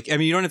both. Like, I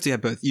mean, you don't have to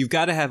have both. You've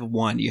got to have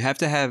one. You have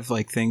to have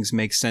like things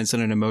make sense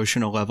on an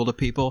emotional level to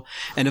people.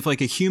 And if like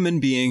a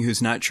human being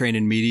who's not trained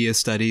in media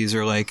studies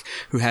or like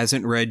who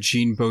hasn't read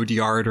Jean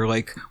Baudrillard or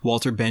like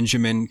Walter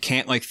Benjamin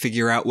can't like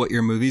figure out what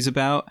your movie's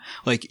about,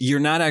 like you're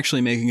not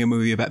actually making a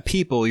movie about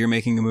people. You're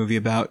making a movie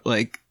about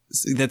like,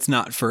 that's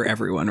not for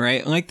everyone,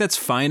 right? Like, that's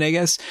fine, I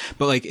guess.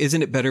 But like,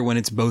 isn't it better when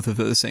it's both of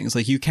those things?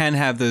 Like, you can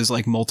have those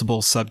like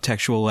multiple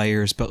subtextual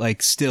layers, but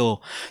like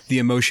still the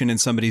emotion in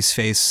somebody's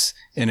face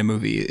in a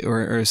movie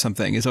or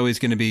something is always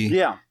going to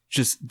be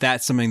just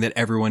that's something that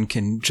everyone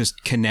can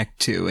just connect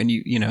to. And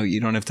you know,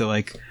 you don't have to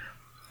like,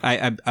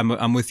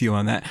 I'm with you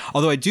on that.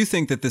 Although I do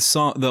think that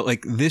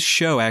this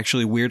show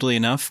actually, weirdly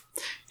enough,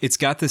 it's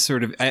got this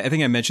sort of, I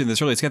think I mentioned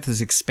this earlier, it's got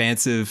this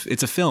expansive,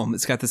 it's a film.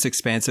 It's got this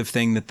expansive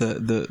thing that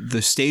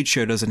the stage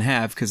show doesn't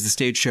have, because the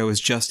stage show is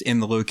just in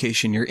the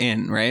location you're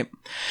in, right?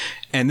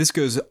 And this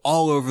goes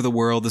all over the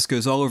world. This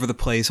goes all over the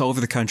place, all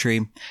over the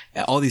country,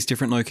 all these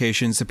different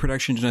locations. The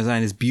production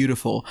design is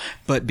beautiful,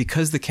 but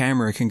because the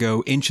camera can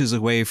go inches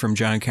away from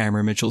John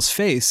Cameron Mitchell's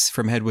face,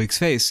 from Hedwig's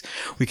face,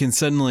 we can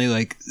suddenly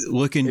like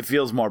look in. It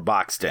feels more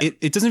boxed in.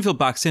 It doesn't feel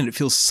boxed in. It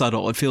feels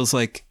subtle. It feels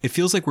like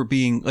we're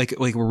being like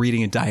we're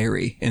reading a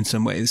diary in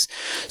some ways.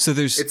 So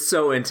it's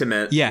so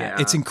intimate.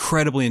 Yeah, it's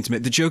incredibly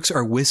intimate. The jokes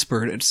are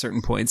whispered at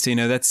certain points. You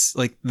know, that's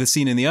like the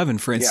scene in the oven,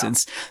 for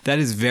instance. That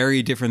is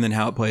very different than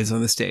how it plays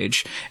on the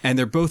stage. And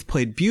they're both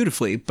played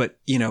beautifully, but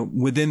you know,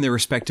 within their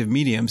respective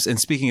mediums. And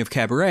speaking of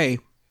cabaret,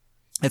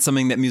 it's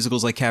something that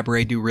musicals like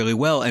Cabaret do really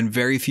well, and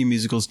very few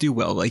musicals do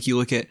well. Like you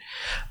look at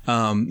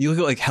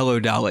like Hello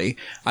Dolly.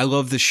 I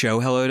love the show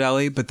Hello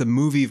Dolly, but the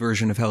movie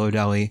version of Hello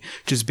Dolly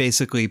just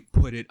basically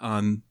put it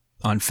on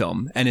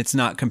film, and it's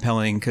not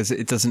compelling because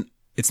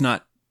it's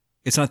not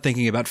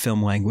thinking about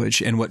film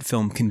language and what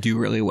film can do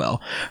really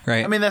well,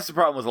 right? I mean, that's the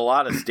problem with a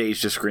lot of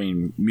stage to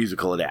screen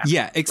musical adaptations.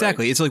 Yeah,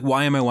 exactly. Right? It's like,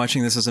 why am I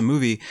watching this as a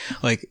movie?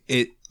 Like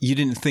you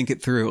didn't think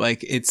it through.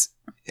 Like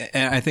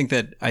and I think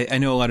that I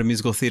know a lot of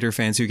musical theater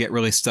fans who get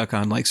really stuck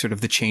on like sort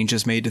of the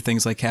changes made to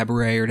things like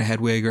Cabaret or to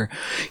Hedwig or,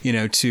 you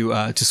know,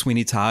 to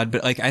Sweeney Todd.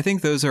 But like, I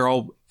think those are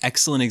all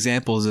excellent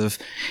examples of,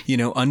 you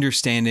know,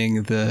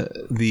 understanding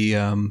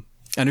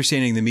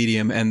understanding the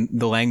medium and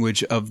the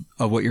language of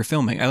what you're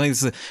filming. I think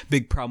this is a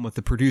big problem with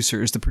the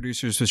producers. The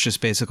producers was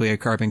just basically a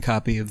carbon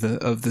copy of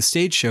the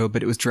stage show,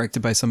 but it was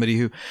directed by somebody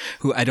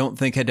who I don't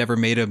think had ever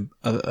made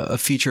a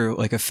feature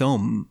like a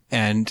film.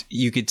 And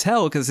you could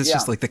tell because it's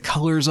just like the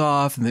color's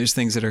off, and there's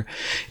things that are,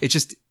 it's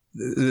just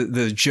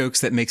the jokes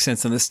that make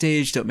sense on the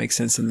stage don't make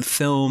sense in the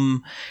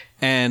film.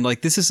 And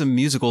like, this is a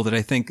musical that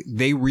I think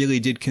they really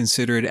did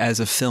consider it as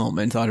a film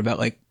and thought about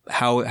like,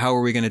 how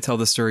are we going to tell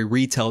the story,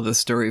 retell the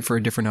story for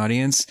a different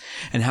audience?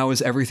 And how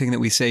is everything that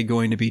we say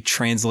going to be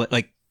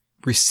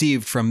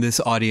received from this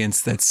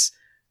audience that's,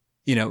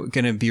 you know,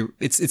 going to be,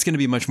 it's going to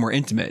be much more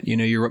intimate. You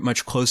know, you're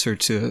much closer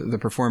to the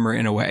performer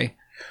in a way.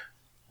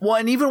 Well,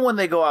 and even when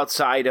they go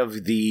outside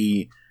of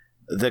the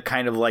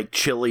kind of like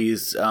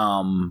Chili's,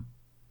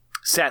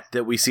 set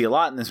that we see a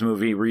lot in this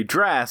movie,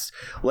 Redressed,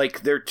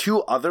 like their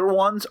two other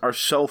ones are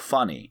so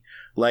funny.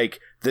 Like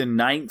the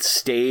ninth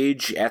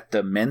stage at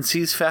the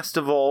Menzies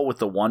Festival with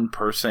the one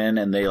person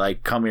and they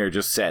like, come here,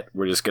 just sit.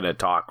 We're just going to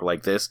talk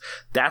like this.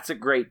 That's a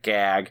great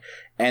gag.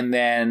 And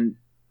then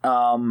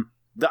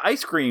the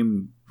ice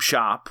cream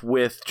shop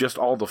with just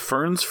all the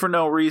ferns for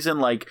no reason.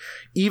 Like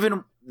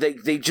even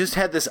they just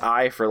had this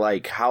eye for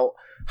like how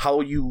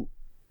you,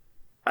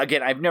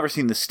 again, I've never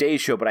seen the stage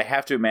show, but I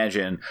have to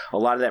imagine a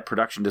lot of that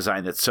production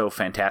design that's so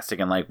fantastic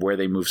and like where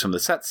they move some of the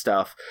set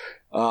stuff.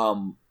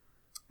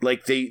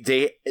 Like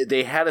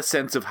they had a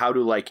sense of how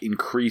to like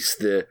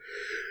increase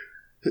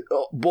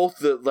both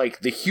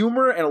the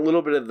humor and a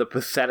little bit of the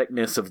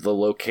patheticness of the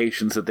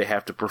locations that they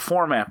have to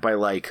perform at by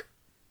like,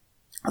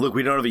 look,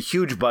 we don't have a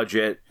huge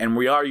budget and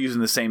we are using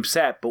the same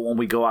set, but when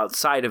we go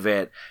outside of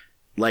it,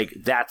 like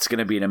that's going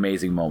to be an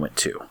amazing moment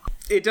too.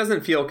 It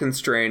doesn't feel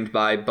constrained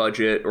by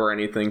budget or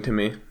anything to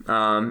me.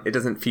 It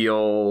doesn't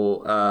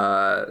feel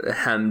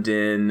hemmed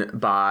in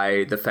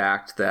by the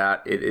fact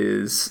that it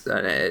is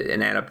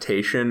an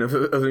adaptation of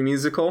a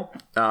musical,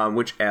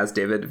 which, as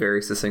David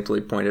very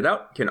succinctly pointed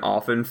out, can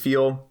often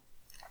feel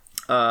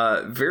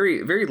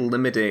very, very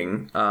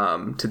limiting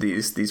to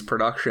these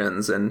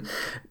productions. And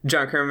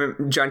John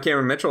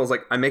Cameron Mitchell is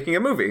like, I'm making a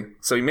movie.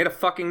 So he made a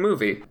fucking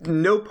movie.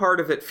 No part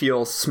of it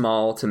feels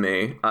small to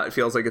me. It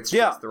feels like it's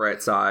just the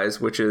right size,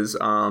 which is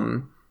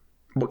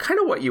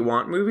what you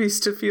want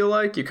movies to feel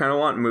like. You kind of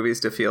want movies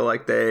to feel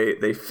like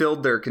they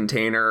filled their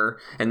container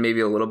and maybe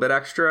a little bit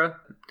extra.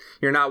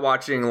 You're not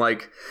watching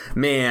like,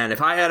 man,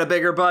 if I had a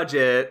bigger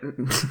budget,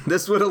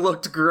 this would have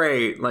looked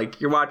great.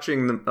 Like you're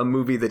watching a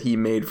movie that he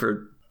made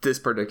for this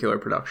particular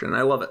production.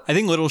 I love it. I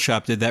think Little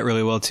Shop did that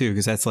really well too,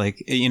 because that's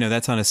like, you know,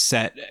 that's on a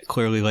set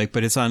clearly, like,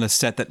 but it's on a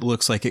set that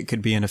looks like it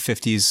could be in a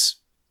 50s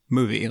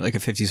movie, like a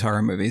 50s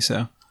horror movie.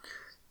 So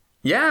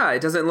yeah,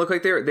 it doesn't look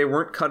like they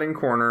weren't cutting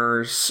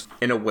corners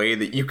in a way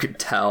that you could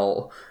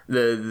tell.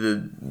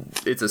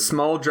 It's a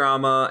small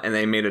drama, and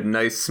they made a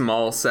nice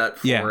small set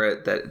for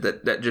it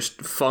that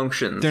just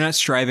functions. They're not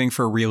striving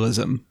for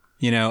realism.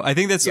 You know, I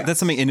think that's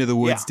something Into the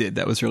Woods did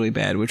that was really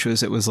bad, which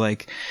was it was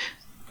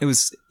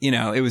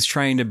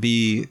trying to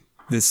be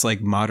this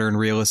like modern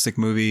realistic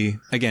movie.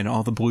 Again,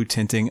 all the blue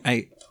tinting.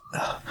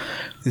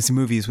 This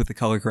movie is with the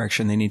color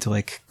correction. They need to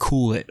like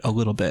cool it a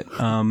little bit.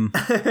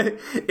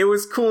 It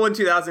was cool in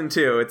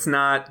 2002. It's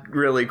not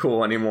really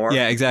cool anymore.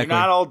 Yeah, exactly.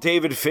 You're not all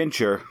David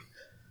Fincher.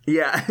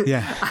 Yeah.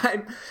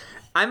 Yeah.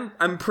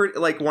 I'm pretty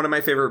like one of my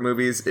favorite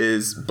movies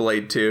is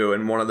Blade 2,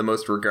 and one of the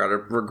most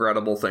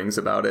regrettable things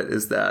about it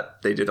is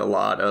that they did a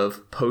lot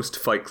of post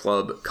Fight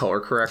Club color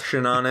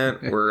correction on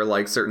it, where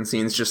like certain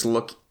scenes just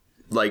look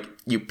like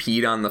you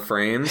peed on the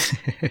frames,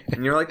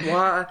 and you're like,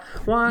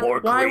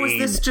 why was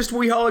this just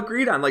we all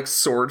agreed on? Like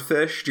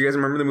Swordfish. Do you guys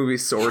remember the movie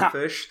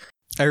Swordfish?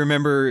 I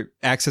remember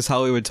Access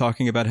Hollywood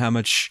talking about how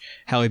much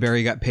Halle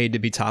Berry got paid to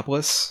be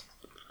topless.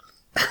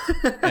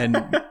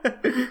 And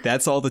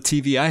that's all the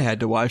TV I had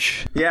to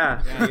watch.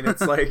 Yeah, I mean,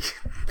 it's like,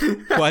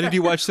 why did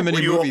you watch so many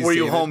movies? Were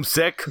you David?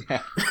 homesick?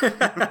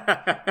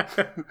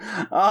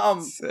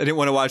 I didn't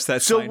want to watch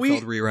that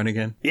Seinfeld rerun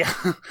again. Yeah,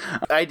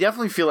 I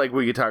definitely feel like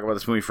we could talk about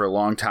this movie for a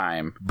long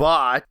time,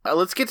 but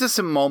let's get to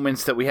some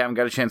moments that we haven't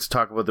got a chance to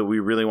talk about that we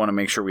really want to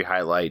make sure we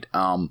highlight.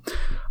 I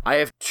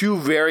have two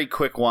very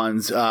quick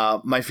ones.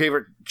 My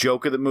favorite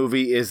joke of the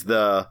movie is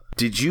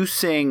did you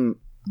sing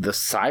the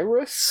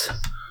Cyrus?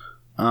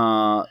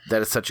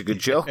 That is such a good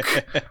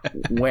joke.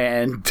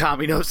 When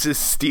Tommy Gnosis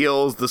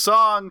steals the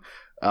song,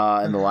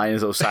 and the line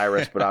is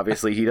Osiris, but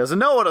obviously he doesn't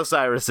know what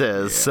Osiris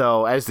is. Yeah.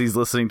 So as he's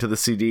listening to the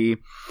CD,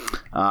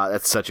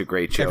 that's such a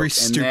great joke. Every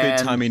stupid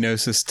Tommy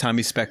Gnosis,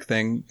 Tommy Speck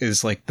thing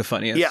is like the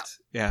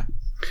funniest. Yeah.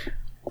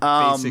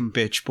 Basic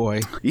bitch boy.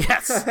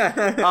 Yes.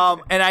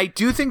 And I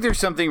do think there's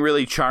something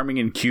really charming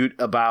and cute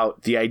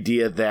about the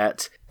idea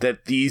that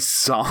these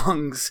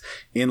songs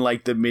in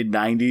like the mid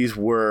 90s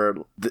were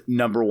the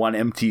number one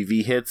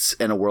MTV hits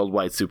and a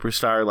worldwide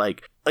superstar.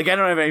 Like I don't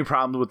have any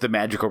problem with the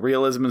magical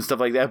realism and stuff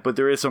like that, but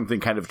there is something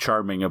kind of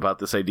charming about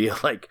this idea,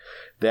 like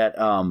that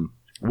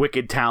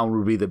Wicked Town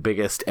would be the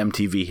biggest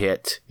MTV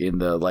hit in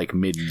the like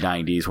mid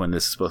 90s when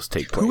this is supposed to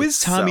take place. Who is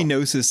Tommy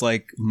Gnosis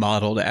like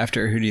modeled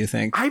after? Who do you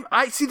think?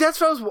 I see.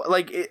 That's what I was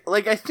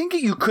like. I think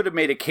you could have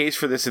made a case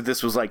for this if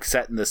this was like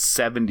set in the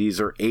 70s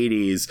or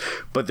 80s,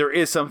 but there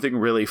is something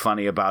really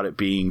funny about it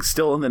being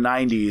still in the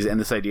 90s and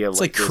this idea of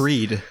it's like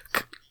Creed.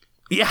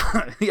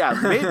 Yeah,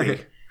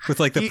 maybe. With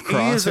like the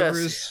cross over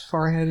his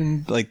forehead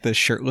and like the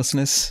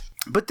shirtlessness.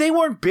 But they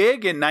weren't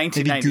big in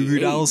 1998. Maybe Goo Goo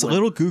Dolls,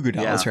 little Goo Goo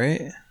Dolls,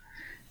 right?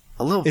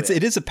 A little bit.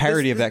 It is a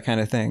parody of that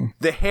kind of thing.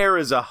 The hair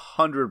is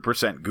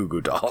 100% Goo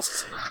Goo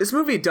Dolls. This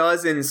movie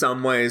does, in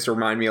some ways,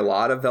 remind me a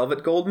lot of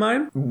Velvet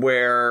Goldmine,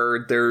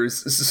 where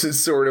there's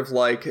sort of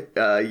like,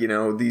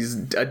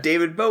 these a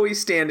David Bowie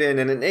stand-in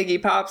and an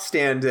Iggy Pop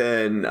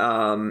stand-in,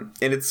 and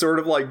it's sort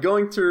of like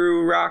going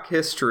through rock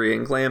history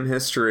and glam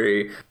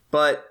history,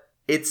 but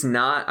it's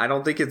not. I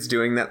don't think it's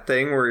doing that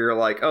thing where you're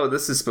like, oh,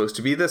 this is supposed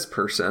to be this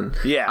person.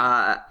 Yeah.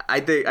 I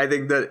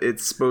think that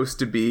it's supposed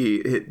to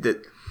be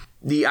that.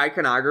 The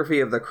iconography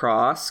of the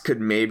cross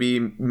could maybe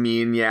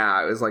mean,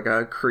 it was like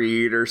a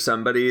Creed or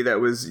somebody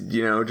that was,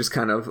 just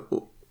kind of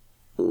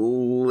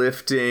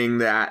lifting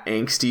that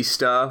angsty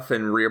stuff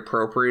and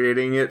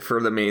reappropriating it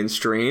for the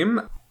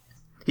mainstream.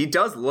 He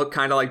does look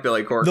kind of like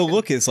Billy Corgan. The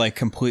look is like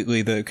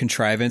completely the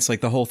contrivance,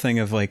 like the whole thing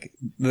of like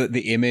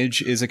the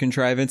image is a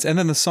contrivance. And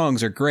then the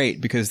songs are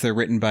great because they're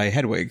written by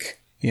Hedwig,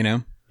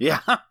 Yeah.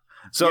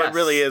 So yes. It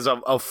really is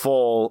a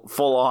full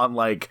on,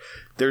 like,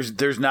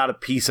 there's not a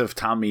piece of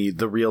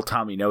the real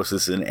Tommy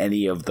Gnosis in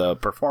any of the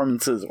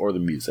performances or the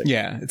music.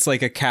 Yeah, it's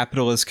like a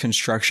capitalist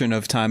construction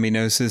of Tommy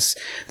Gnosis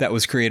that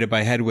was created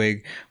by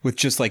Hedwig, with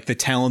just like the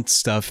talent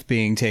stuff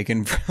being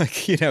taken,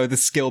 the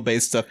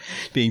skill-based stuff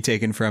being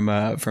taken from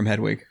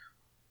Hedwig.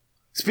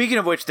 Speaking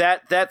of which,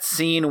 that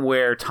scene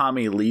where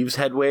Tommy leaves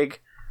Hedwig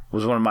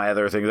was one of my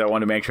other things I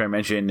wanted to make sure I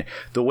mentioned.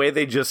 The way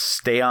they just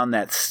stay on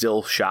that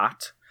still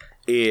shot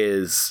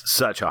is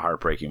such a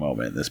heartbreaking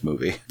moment in this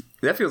movie.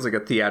 That feels like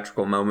a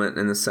theatrical moment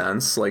in a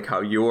sense, like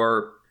how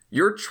you're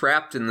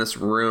trapped in this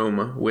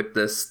room with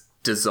this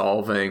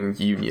dissolving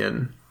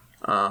union,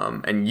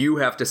 and you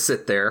have to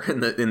sit there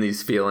in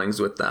these feelings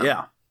with them.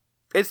 Yeah,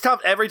 it's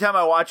tough. Every time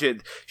I watch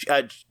it,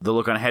 the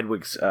look on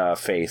Hedwig's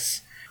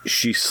face,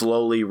 she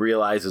slowly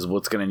realizes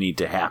what's going to need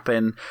to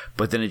happen,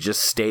 but then it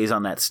just stays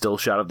on that still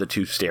shot of the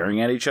two staring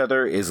at each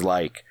other. Is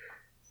like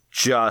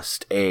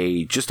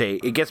it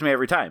gets me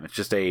every time. It's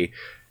just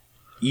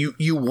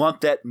you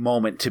want that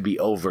moment to be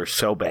over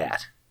so bad.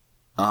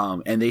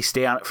 And they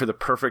stay on it for the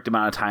perfect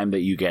amount of time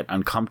that you get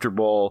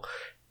uncomfortable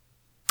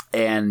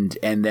and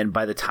then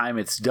by the time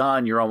it's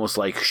done, you're almost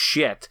like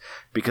shit,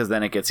 because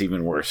then it gets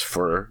even worse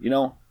for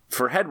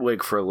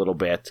Hedwig for a little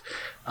bit.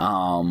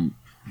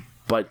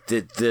 But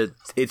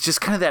it's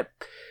just kind of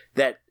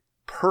that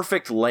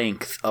perfect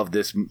length of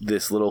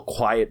this little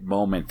quiet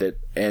moment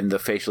and the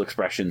facial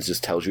expressions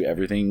just tells you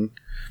everything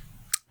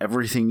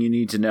you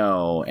need to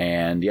know.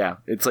 And yeah,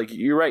 it's like,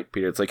 you're right,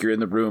 Peter. It's like you're in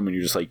the room and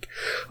you're just like,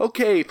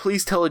 okay,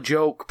 please tell a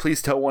joke.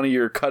 Please tell one of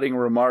your cutting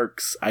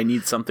remarks. I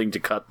need something to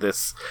cut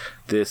this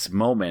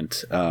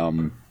moment.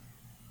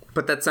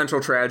 But that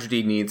central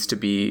tragedy needs to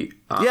be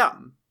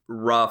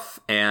rough,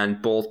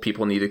 and both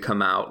people need to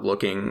come out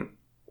looking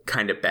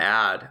kind of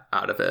bad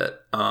out of it.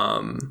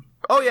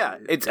 Oh yeah,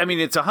 it's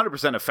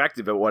 100%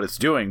 effective at what it's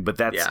doing, but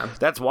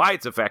that's why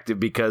it's effective,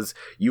 because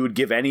you would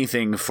give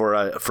anything for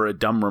a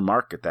dumb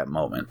remark at that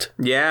moment.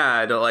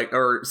 Yeah,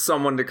 or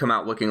someone to come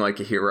out looking like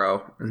a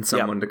hero, and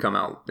someone to come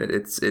out. But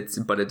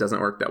it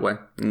doesn't work that way.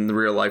 In the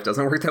real life,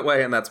 doesn't work that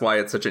way, and that's why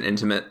it's such an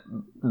intimate,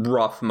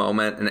 rough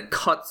moment, and it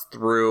cuts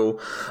through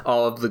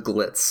all of the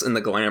glitz and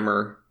the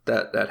glamour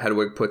that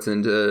Hedwig puts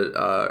into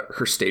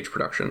her stage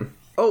production.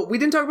 Oh, we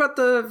didn't talk about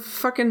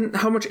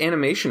how much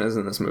animation is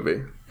in this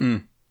movie.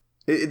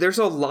 There's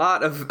a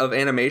lot of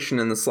animation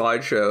in the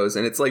slideshows,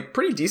 and it's like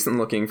pretty decent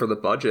looking for the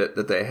budget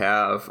that they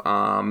have.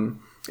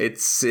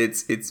 It's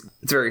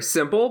very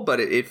simple, but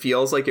it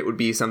feels like it would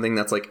be something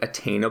that's like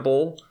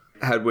attainable.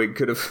 Hedwig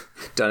could have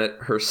done it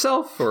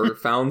herself or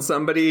found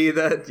somebody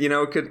that,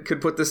 could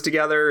put this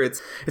together.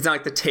 It's not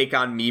like the Take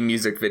On Me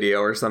music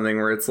video or something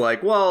where it's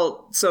like,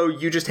 well, so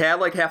you just had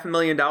like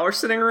 $500,000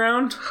 sitting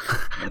around?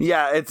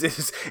 Yeah,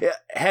 it's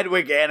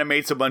Hedwig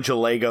animates a bunch of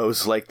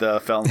Legos like the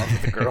Fell in Love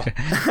with the Girl.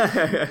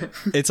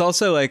 It's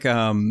also like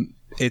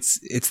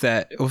it's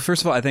that, well,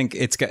 first of all, I think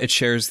it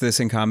shares this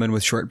in common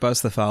with Short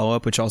Bus, the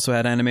follow-up, which also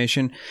had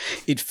animation.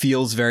 It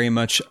feels very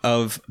much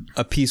of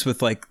a piece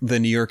with like the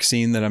New York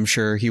scene that I'm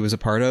sure he was a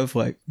part of,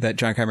 like that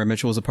John Cameron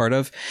Mitchell was a part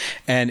of.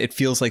 And it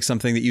feels like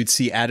something that you'd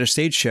see at a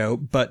stage show,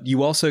 but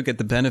you also get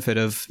the benefit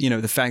of,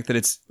 the fact that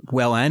it's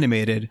well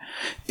animated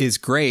is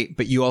great,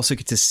 but you also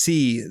get to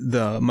see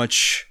the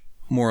much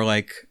more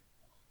like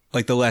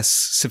the less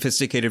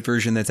sophisticated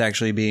version that's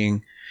actually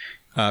being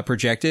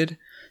projected.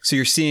 So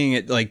you're seeing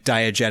it like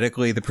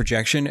diegetically, the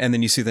projection, and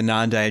then you see the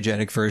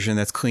non-diegetic version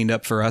that's cleaned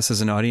up for us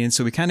as an audience.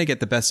 So we kind of get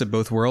the best of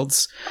both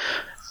worlds.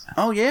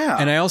 Oh yeah.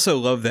 And I also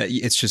love that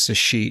it's just a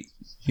sheet,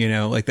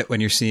 like that when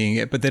you're seeing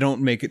it, but they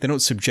don't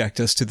subject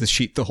us to the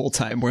sheet the whole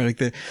time. Where like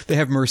they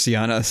have mercy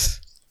on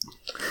us.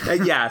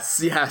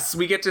 Yes.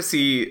 We get to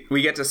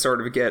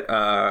sort of get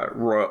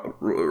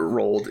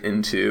rolled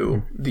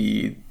into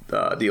the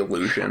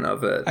illusion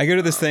of it. I go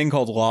to this thing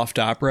called Loft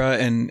Opera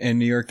in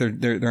New York.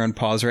 They're on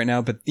pause right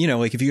now, but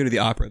like if you go to the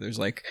opera, there's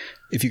like,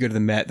 if you go to the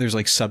Met, there's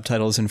like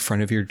subtitles in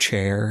front of your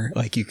chair.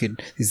 Like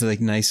these are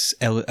like nice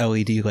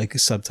LED like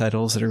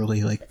subtitles that are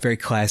really like very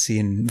classy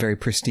and very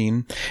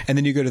pristine. And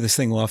then you go to this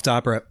thing, Loft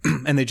Opera,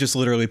 and they just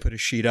literally put a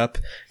sheet up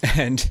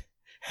and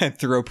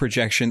throw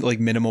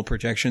minimal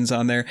projections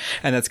on there.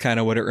 And that's kind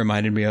of what it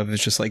reminded me of.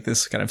 It's just like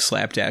this kind of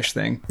slapdash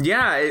thing.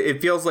 Yeah,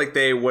 it feels like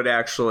they would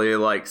actually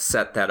like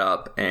set that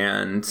up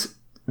and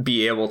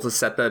be able to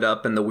set that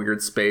up in the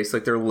weird space.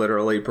 Like they're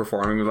literally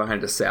performing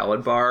behind a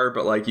salad bar,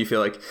 but like you feel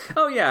like,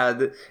 oh yeah,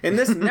 in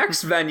this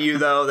next venue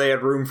though, they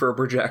had room for a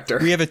projector.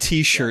 We have a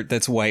t-shirt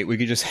that's white. We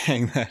could just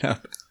hang that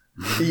up.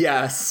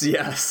 Yes.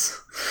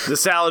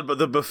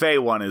 The buffet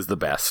one is the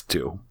best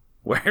too.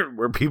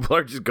 Where people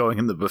are just going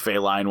in the buffet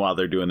line while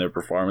they're doing their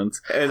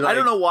performance. And I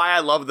don't know why I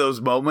love those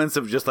moments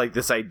of just like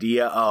this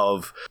idea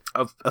of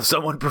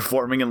someone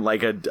performing in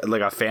like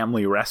a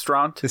family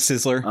restaurant. The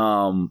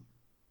Sizzler.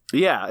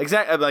 Yeah,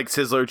 exactly. Like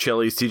Sizzler,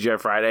 Chili's, TGI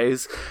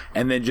Fridays,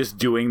 and then just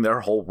doing their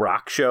whole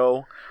rock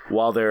show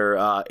while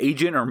their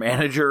agent or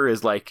manager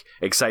is like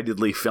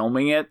excitedly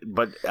filming it.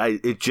 But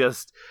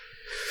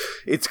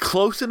it's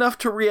close enough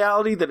to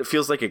reality that it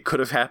feels like it could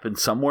have happened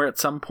somewhere at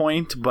some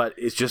point, but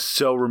it's just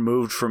so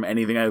removed from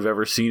anything I've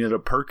ever seen at a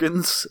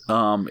Perkins.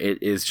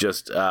 It is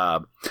just,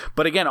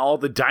 but again, all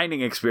the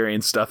dining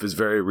experience stuff is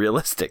very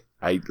realistic.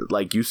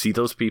 You see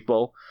those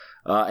people,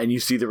 and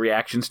you see the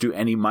reactions to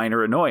any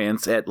minor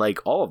annoyance at like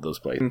all of those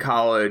places. In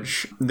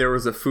college, there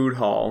was a food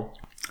hall,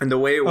 and the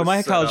way it was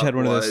my college had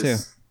one of those too.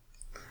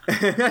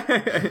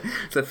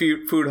 It's a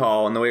food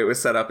hall, and the way it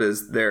was set up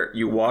is there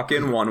you walk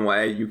in one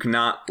way, you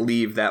cannot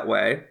leave that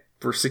way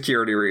for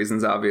security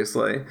reasons,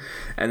 obviously,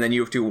 and then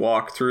you have to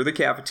walk through the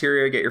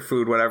cafeteria, get your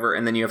food, whatever,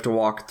 and then you have to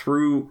walk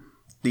through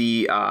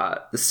the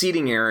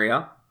seating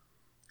area,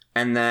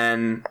 and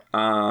then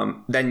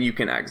you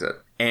can exit.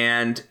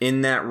 And in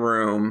that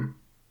room,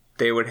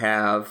 they would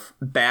have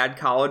bad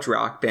college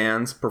rock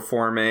bands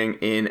performing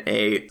in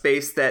a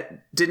space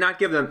that did not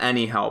give them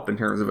any help in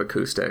terms of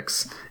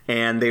acoustics,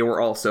 and they were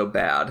also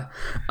bad.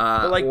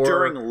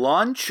 During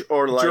lunch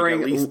or at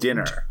least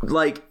dinner?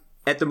 Like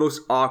at the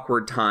most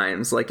awkward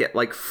times, like at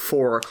like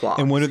 4 o'clock.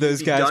 And one of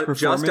those guys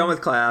performing just done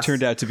with class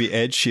turned out to be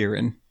Ed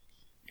Sheeran.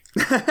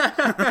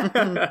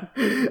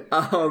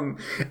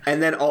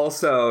 And then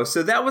also,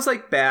 so that was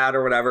like bad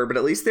or whatever, but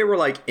at least they were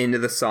like into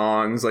the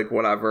songs, like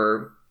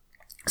whatever.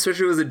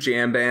 Especially if it was a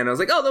jam band. I was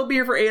like, oh, they'll be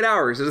here for 8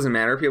 hours. It doesn't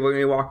matter. People are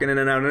going to be walking in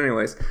and out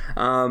anyways.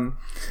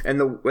 And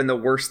the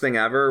worst thing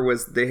ever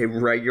was they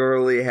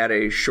regularly had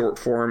a short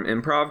form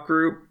improv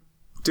group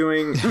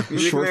doing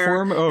short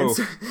form?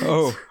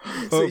 Oh,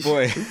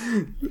 boy.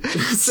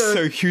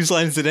 So Hughes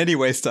Lines It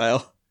Anyway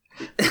style.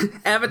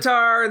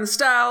 Avatar and the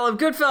style of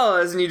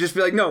Goodfellas, and you just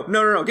be like, no,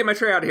 get my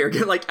tray out of here.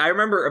 I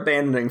remember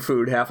abandoning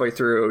food halfway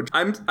through.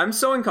 I'm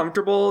so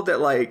uncomfortable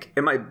that like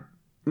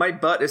my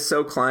butt is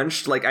so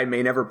clenched, like I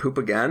may never poop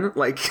again.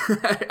 Like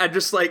I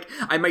just like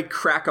I might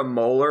crack a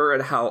molar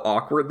at how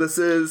awkward this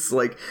is.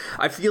 Like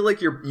I feel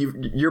like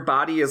your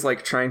body is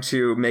like trying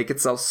to make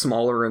itself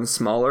smaller and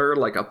smaller,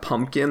 like a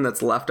pumpkin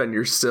that's left on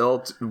your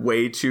sill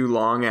way too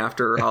long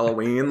after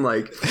Halloween.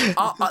 Like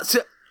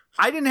so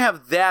I didn't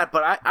have that,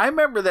 but I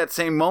remember that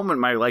same moment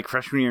my like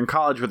freshman year in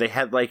college where they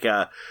had like they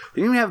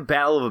didn't even have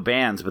Battle of the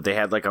Bands, but they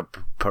had like a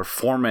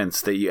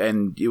performance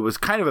and it was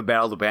kind of a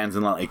Battle of the Bands,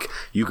 and like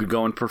you could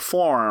go and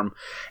perform,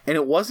 and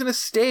it wasn't a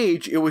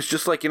stage, it was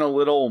just like in a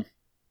little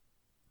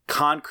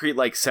concrete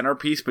like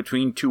centerpiece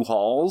between two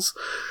halls,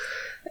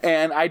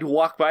 and I'd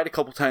walk by it a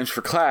couple times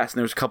for class, and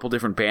there was a couple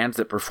different bands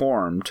that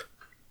performed,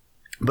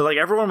 but like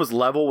everyone was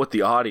level with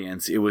the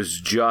audience. It was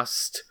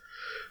just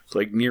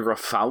like near a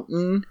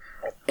fountain,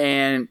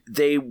 and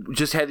they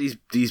just had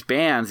these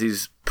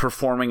bands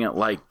performing it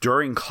like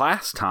during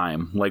class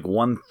time, like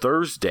one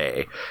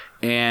Thursday,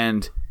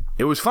 and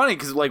it was funny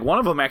because like one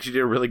of them actually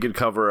did a really good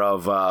cover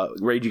of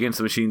Rage Against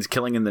the Machine's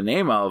Killing in the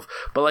Name Of,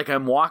 but like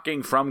I'm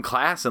walking from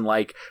class and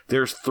like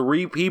there's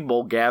 3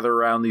 people gather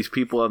around these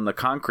people on the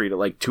concrete at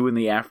like 2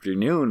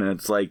 p.m, and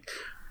it's like,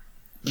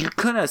 you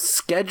could have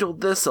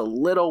scheduled this a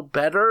little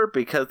better,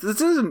 because this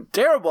isn't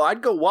terrible,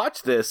 I'd go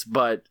watch this,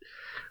 but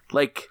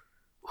like,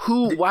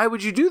 why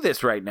would you do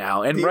this right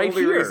now? And the right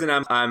only here, reason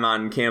I'm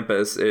on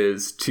campus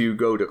is to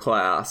go to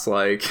class.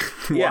 Like,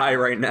 why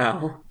right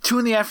now?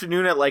 2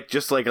 p.m. at like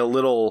just like a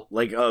little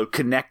like a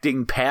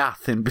connecting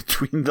path in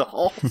between the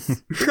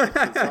halls.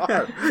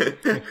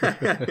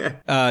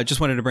 Just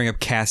wanted to bring up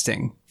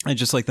casting. I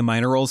just like the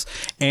minor roles.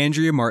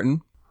 Andrea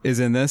Martin is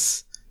in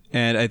this,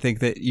 and I think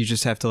that you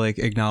just have to like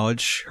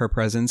acknowledge her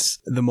presence.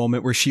 The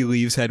moment where she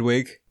leaves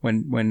Hedwig,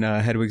 when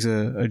Hedwig's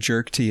a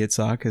jerk to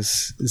Yitzhak,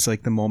 is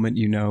like the moment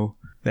you know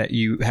that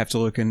you have to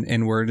look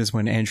inward, is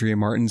when Andrea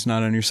Martin's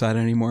not on your side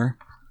anymore.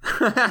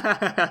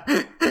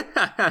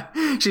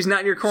 She's not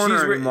in your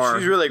corner anymore.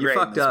 She's really great. You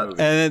fucked up.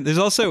 And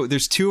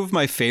there's 2 of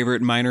my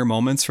favorite minor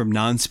moments from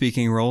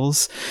non-speaking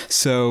roles.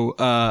 So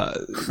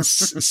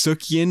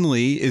Suk Yin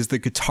Lee is the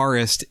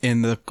guitarist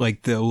in the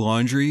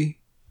laundry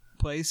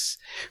place,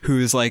 who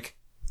is like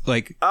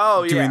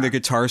doing the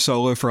guitar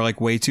solo for like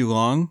way too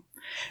long.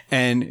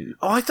 And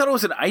I thought it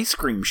was an ice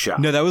cream shop.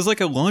 No, that was like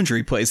a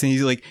laundry place, and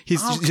she's like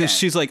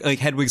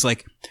Hedwig's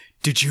like,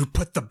 did you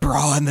put the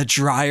bra in the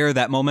dryer?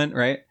 That moment,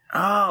 right?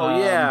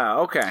 Yeah,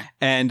 okay.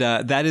 And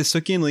that is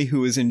Suk Yin Lee,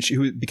 who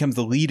becomes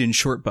the lead in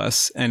Short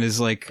Bus and is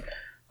like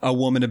a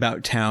woman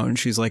about town.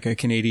 She's like a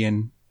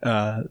Canadian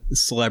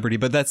celebrity,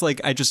 but that's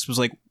like, I just was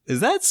like, is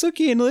that Suk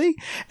Yin Lee?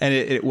 And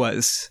it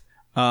was.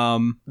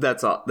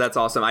 That's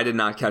awesome. I did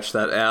not catch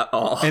that at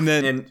all.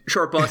 And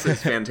Short Bus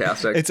is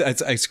fantastic.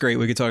 It's great.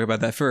 We could talk about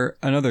that for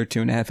another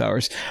 2.5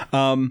 hours.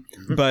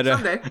 But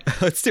someday.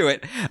 Let's do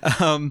it.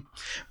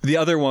 The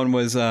other one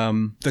was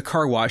the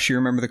car wash. You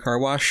remember the car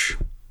wash?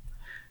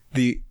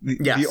 The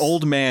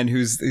old man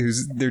who's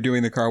they're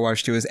doing the car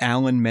wash to is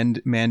Alan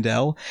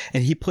Mandel,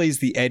 and he plays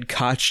the Ed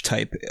Koch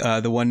type,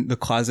 the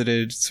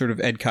closeted sort of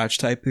Ed Koch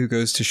type who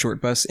goes to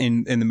Short Bus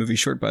in the movie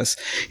Short Bus.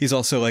 He's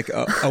also like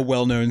a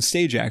well-known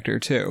stage actor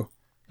too,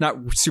 not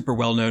super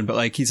well-known, but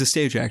like he's a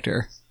stage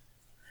actor.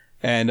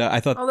 And I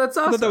thought, that's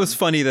awesome. I thought that was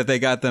funny that they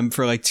got them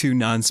for like 2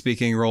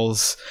 non-speaking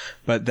roles,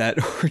 but that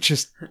were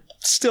just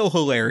still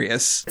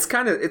hilarious. It's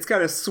kind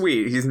of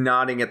sweet. He's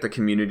nodding at the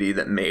community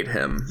that made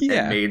him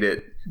and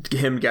made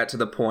him get to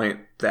the point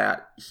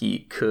that he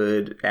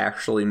could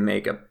actually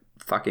make a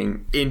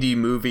fucking indie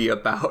movie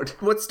about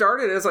what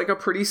started as like a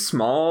pretty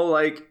small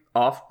like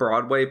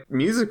off-Broadway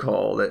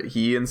musical that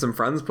he and some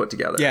friends put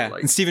together. Yeah,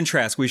 and Stephen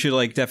Trask. We should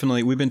like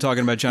definitely. We've been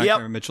talking about John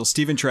Cameron Mitchell.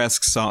 Stephen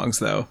Trask's songs,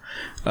 though,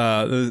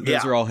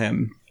 those are all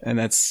him, and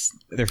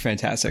they're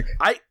fantastic.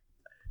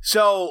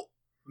 So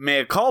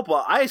mea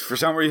culpa. I for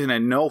some reason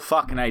had no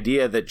fucking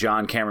idea that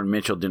John Cameron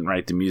Mitchell didn't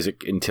write the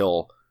music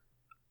until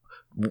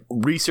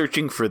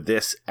researching for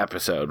this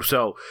episode.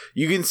 So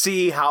you can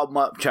see how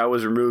much I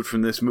was removed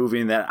from this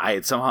movie and that I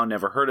had somehow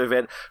never heard of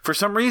it. For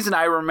some reason,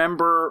 I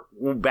remember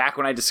back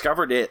when I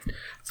discovered it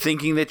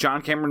thinking that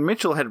John Cameron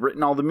Mitchell had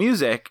written all the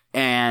music,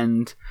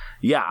 and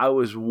yeah, I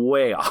was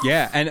way off.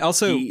 Yeah, and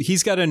also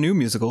he's got a new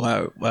musical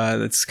out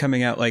that's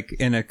coming out like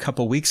in a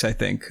couple weeks, I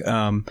think,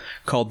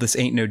 called This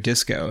Ain't No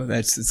Disco.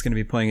 It's going to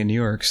be playing in New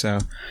York, so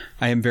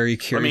I am very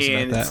curious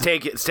about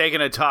that. It's taking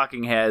a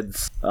Talking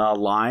Heads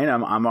line.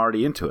 I'm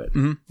already into it.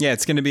 Mm-hmm. Yeah,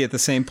 it's going to be at the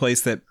same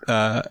place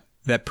that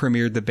that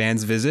premiered The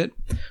Band's Visit,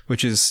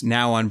 which is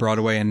now on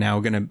Broadway and now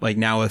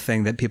now a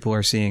thing that people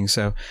are seeing.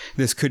 So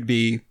this could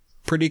be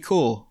pretty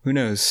cool. Who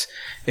knows?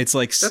 It's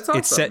like awesome.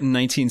 It's set in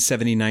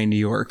 1979 New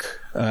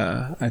York,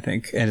 I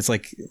think, and it's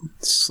like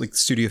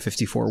Studio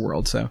 54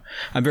 world. So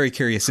I'm very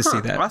curious to see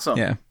that. Awesome.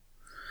 Yeah.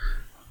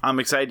 I'm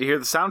excited to hear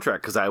the soundtrack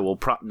because I will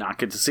not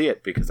get to see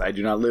it because I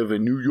do not live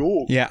in New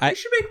York. Yeah, They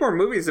should make more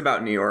movies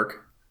about New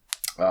York.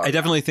 I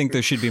definitely think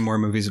there should be more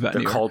movies about The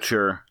New York.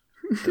 culture,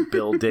 the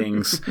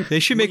buildings. They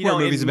should make You more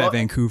know, movies about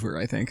Vancouver,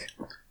 I think.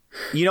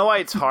 You know why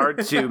it's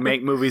hard to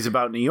make movies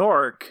about New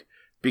York?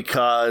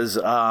 Because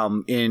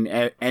in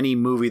any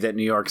movie that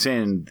New York's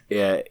in,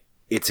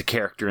 it's a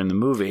character in the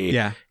movie.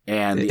 Yeah.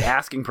 And the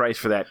asking price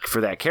for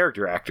that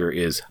character actor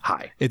is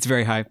high. It's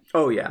very high.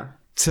 Oh, yeah.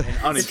 So,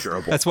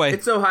 Uninsurable. that's why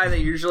It's so high they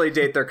usually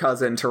date their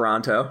cousin,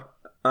 Toronto.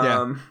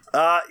 Yeah.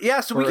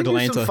 So we Or can do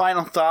Atlanta. some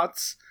final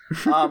thoughts.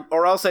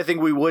 Or else I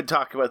think we would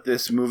talk about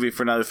this movie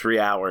for another 3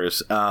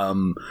 hours.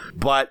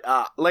 But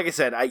like I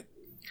said,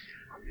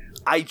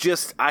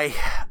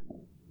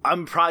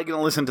 I'm probably going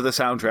to listen to the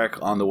soundtrack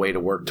on the way to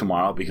work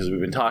tomorrow because we've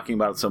been talking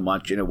about it so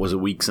much, and it was a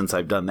week since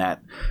I've done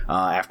that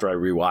after I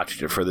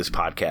rewatched it for this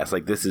podcast.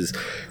 Like, this is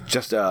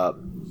just a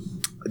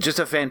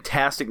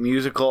fantastic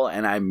musical,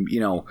 and I'm,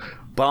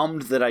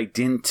 bummed that I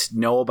didn't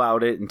know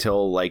about it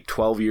until like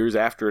 12 years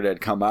after it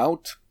had come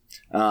out.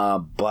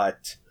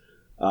 But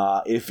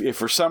if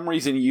for some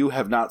reason you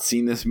have not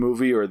seen this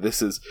movie, or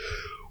this is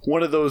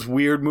one of those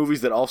weird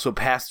movies that also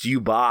passed you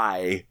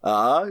by,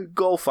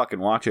 go fucking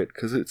watch it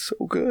because it's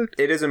so good.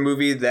 It is a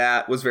movie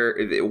that was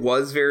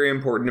very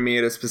important to me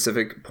at a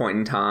specific point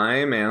in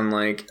time, and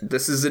like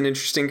this is an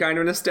interesting kind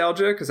of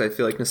nostalgia because I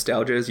feel like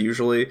nostalgia is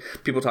usually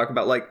people talk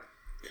about like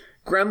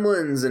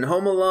Gremlins and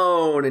Home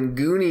Alone and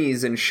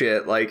Goonies and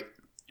shit, like,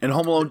 And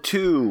Home Alone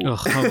 2. Ugh,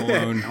 Home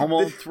Alone. Home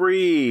Alone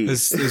 3.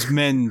 There's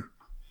men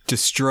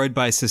destroyed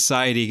by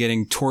society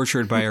getting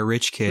tortured by a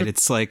rich kid.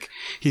 It's like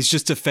he's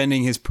just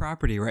defending his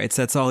property rights.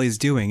 That's all he's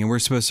doing. And we're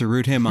supposed to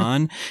root him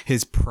on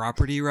his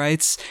property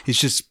rights. He's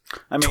just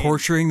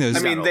torturing those.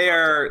 I mean, they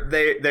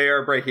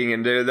are breaking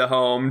into the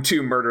home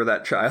to murder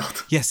that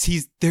child. Yes,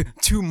 they're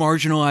two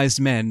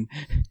marginalized men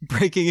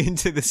breaking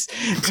into this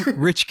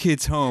rich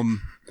kid's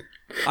home.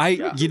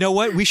 You know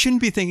what? We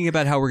shouldn't be thinking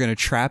about how we're going to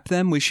trap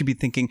them. We should be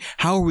thinking,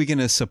 how are we going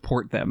to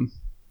support them?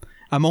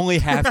 I'm only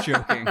half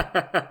joking.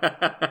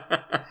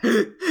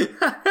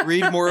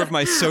 Read more of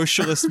my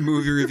socialist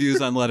movie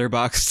reviews on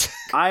Letterboxd.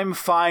 I'm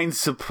fine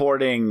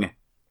supporting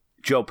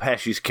Joe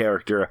Pesci's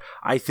character.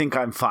 I think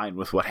I'm fine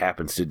with what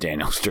happens to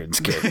Daniel Stern's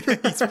character.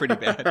 He's pretty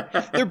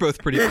bad. They're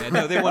both pretty bad.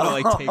 No, they want to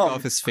like take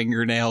off his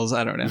fingernails.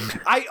 I don't know.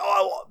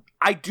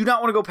 I do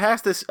not want to go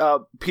past this,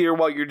 Peter,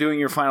 while you're doing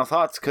your final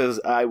thoughts, because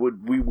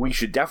we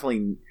should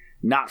definitely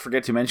not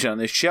forget to mention on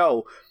this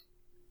show.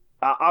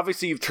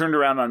 Obviously, you've turned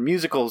around on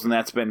musicals, and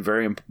that's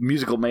been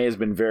Musical May has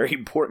been very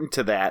important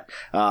to that.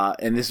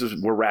 And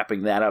we're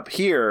wrapping that up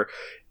here.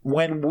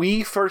 When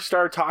we first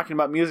started talking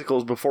about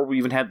musicals, before we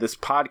even had this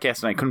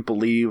podcast, and I couldn't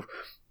believe,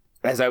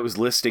 as I was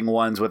listing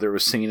ones, whether it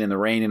was Singing in the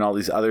Rain and all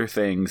these other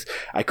things,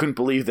 I couldn't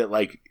believe that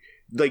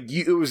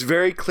it was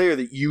very clear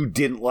that you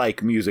didn't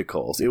like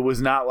musicals. It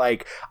was not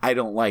like I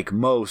don't like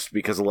most,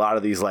 because a lot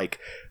of these like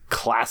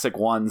classic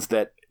ones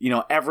that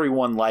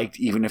everyone liked,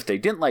 even if they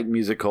didn't like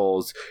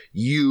musicals,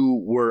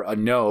 you were a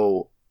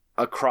no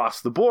across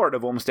the board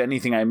of almost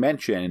anything I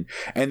mentioned.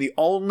 And the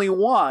only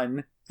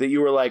one that you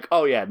were like,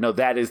 oh yeah, no,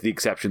 that is the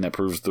exception that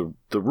proves the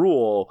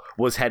rule,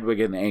 was Hedwig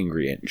and the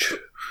Angry Inch.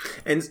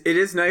 And it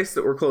is nice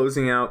that we're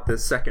closing out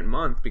this second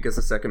month, because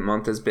the second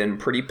month has been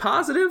pretty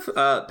positive.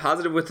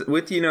 Positive with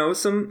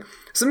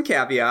some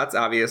caveats,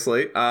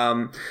 obviously.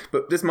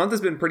 But this month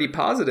has been pretty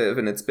positive,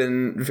 and it's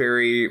been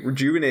very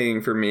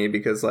rejuvenating for me,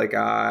 because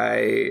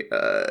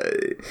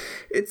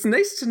it's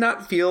nice to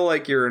not feel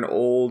like you're an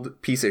old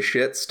piece of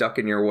shit stuck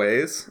in your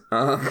ways.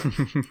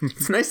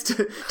 It's nice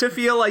to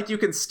feel like you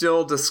can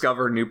still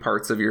discover new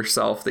parts of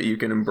yourself that you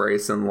can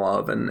embrace and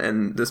love,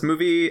 and this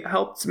movie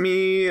helped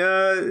me.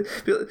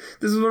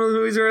 This is one of the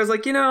movies where I was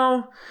like,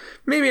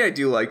 maybe I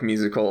do like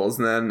musicals.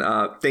 And then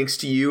thanks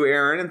to you,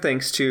 Aaron, and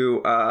thanks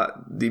to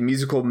the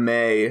Musical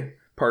May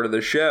part of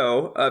the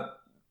show,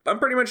 I'm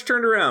pretty much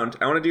turned around.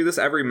 I want to do this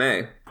every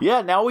May.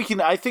 Yeah, now we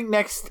can. I think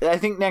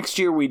next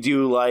year we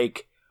do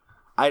like,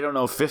 I don't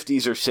know,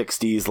 50s or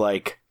 60s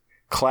like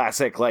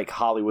classic like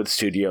Hollywood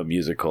studio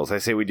musicals. I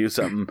say we do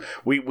something.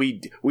 We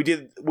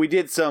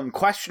did some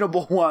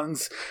questionable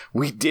ones.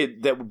 We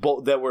did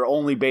that were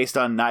only based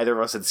on neither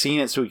of us had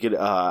seen it, so we could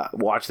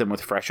watch them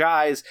with fresh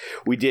eyes.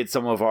 We did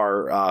some of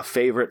our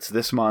favorites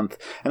this month,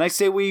 and I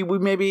say we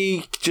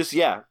maybe just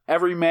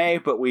every May,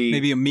 but we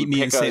maybe meet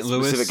me in St.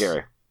 Louis. Specific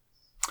area.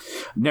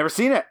 Never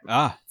seen it.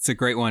 It's a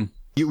great one.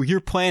 You're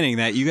planning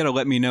that. You got to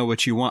let me know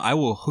what you want. I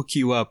will hook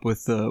you up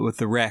with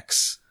the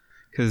Rex.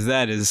 Because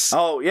that is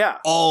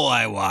all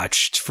I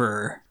watched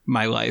for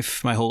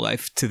my whole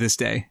life to this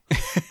day.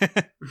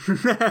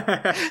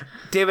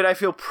 David, I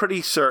feel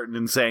pretty certain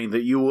in saying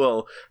that you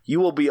will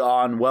be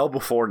on well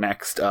before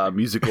next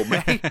Musical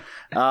May,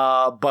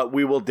 but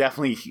we will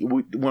definitely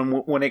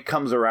when it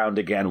comes around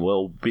again,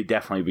 we'll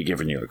definitely be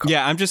giving you a call.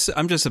 Yeah, I'm just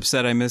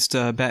upset I missed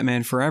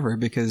Batman Forever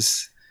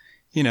because,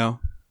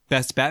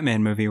 best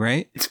Batman movie,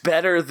 right? It's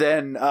better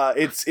than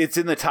it's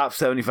in the top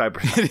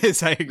 75%. It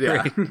is. I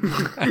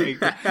agree.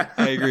 Yeah.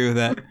 I agree with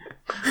that.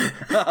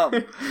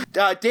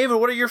 David,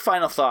 what are your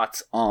final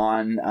thoughts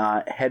on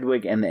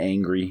Hedwig and the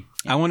Angry?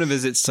 I want to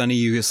visit sunny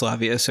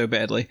Yugoslavia so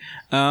badly.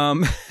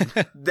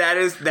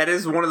 That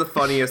is one of the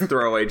funniest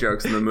throwaway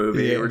jokes in the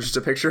movie. Yeah. Or just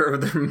a picture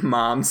of their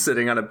mom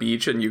sitting on a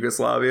beach in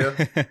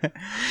Yugoslavia.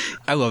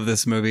 I love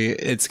this movie.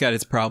 It's got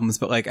its problems,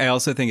 but I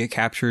also think it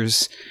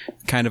captures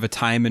kind of a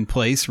time and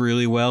place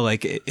really well.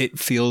 It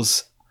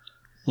feels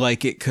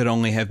like it could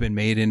only have been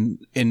made in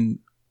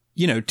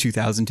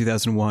 2000,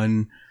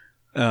 2001.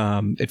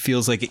 It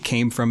feels like it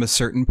came from a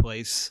certain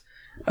place.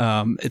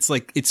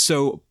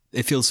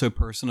 It feels so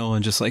personal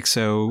and just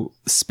so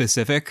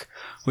specific,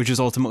 which is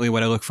ultimately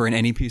what I look for in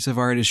any piece of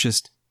art. Is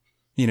just,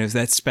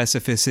 that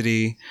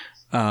specificity.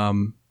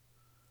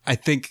 I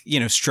think,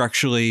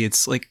 structurally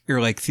it's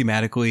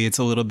thematically, it's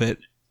a little bit,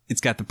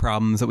 it's got the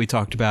problems that we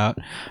talked about.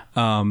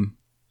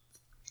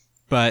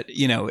 But,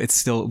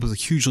 it was a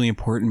hugely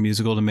important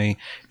musical to me.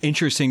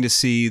 Interesting to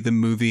see the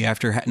movie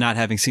after not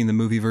having seen the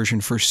movie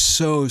version for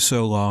so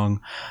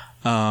long.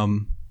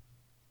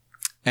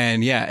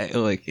 And yeah,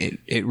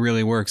 it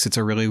really works. It's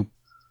a really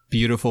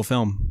beautiful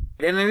film.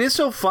 And it is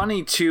so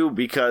funny, too,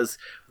 because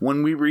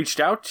when we reached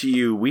out to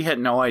you, we had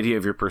no idea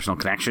of your personal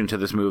connection to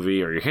this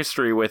movie or your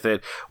history with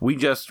it. We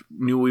just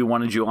knew we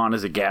wanted you on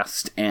as a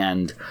guest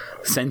and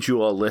sent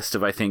you a list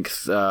of, I think,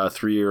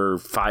 3 or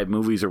 5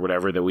 movies or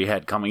whatever that we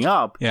had coming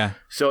up. Yeah.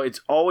 So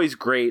it's always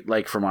great,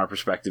 from our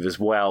perspective as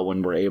well,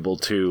 when we're able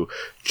to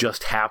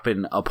just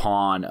happen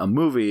upon a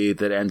movie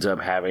that ends up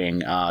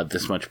having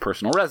this much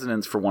personal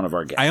resonance for one of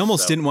our guests. I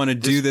almost didn't want to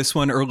do this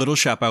one or Little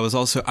Shop. I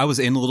was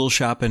in Little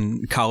Shop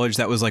in college.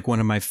 That was one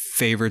of my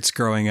favorites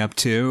growing up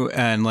too.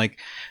 And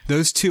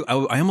those two,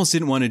 I almost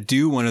didn't want to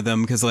do one of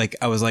them because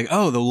I was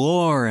oh, the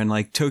lore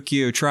and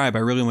Tokyo Tribe. I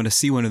really want to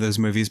see one of those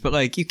movies,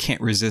 but you can't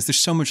resist. There's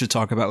so much to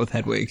talk about with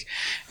Hedwig,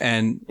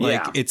 and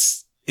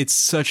it's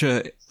such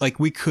a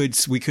we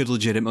could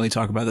legitimately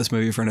talk about this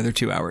movie for another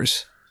 2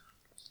 hours.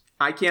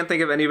 I can't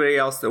think of anybody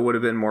else that would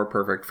have been more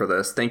perfect for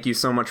this. Thank you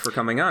so much for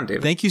coming on,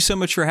 David. Thank you so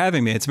much for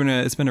having me. It's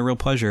been a real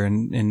pleasure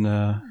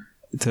and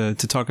to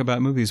talk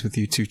about movies with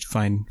you two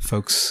fine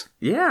folks.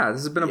 Yeah,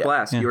 this has been a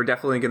blast. Yeah. You are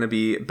definitely going to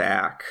be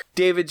back.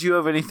 David, do you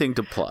have anything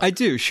to plug? I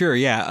do, sure,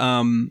 yeah.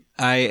 I'm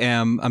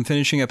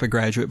finishing up a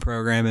graduate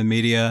program in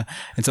media,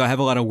 and so I have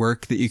a lot of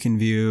work that you can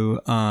view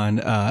on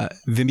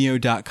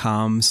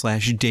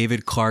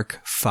vimeo.com/David Clark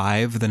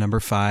 5, the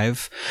number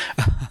 5,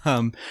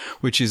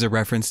 which is a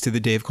reference to the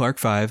Dave Clark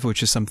 5,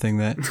 which is something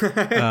that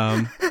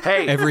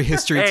every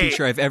history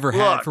teacher I've ever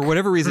had, for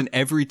whatever reason,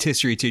 every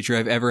history teacher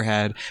I've ever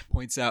had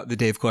points out the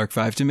Dave Clark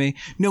 5 to me.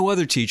 No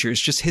other teachers,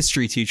 just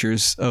history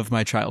teachers of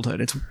my childhood.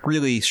 It's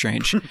really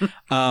strange.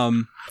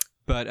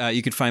 But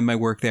you can find my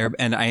work there,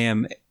 and I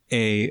am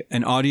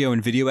an audio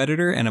and video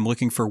editor, and I'm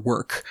looking for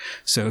work.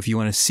 So if you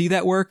want to see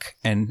that work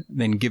and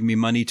then give me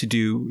money to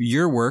do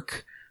your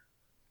work,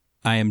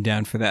 I am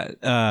down for that.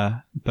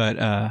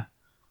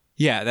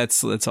 Yeah,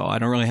 that's all. I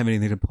don't really have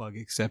anything to plug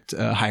except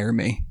hire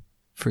me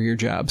for your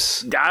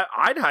jobs.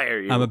 I'd hire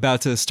you. I'm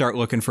about to start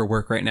looking for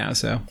work right now,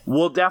 so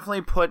we'll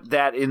definitely put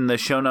that in the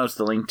show notes,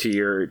 the link to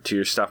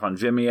your stuff on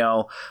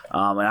Vimeo,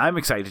 and I'm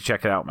excited to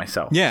check it out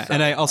myself. Yeah, so,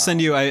 and I'll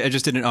send you. I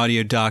just did an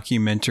audio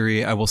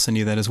documentary. I will send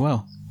you that as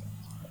well.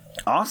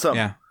 Awesome.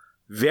 Yeah,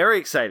 very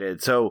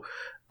excited. So.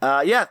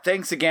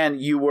 Thanks again.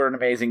 You were an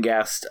amazing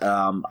guest.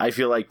 I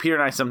feel like Peter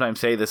and I sometimes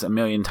say this a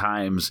million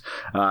times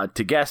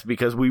to guests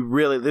because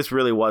this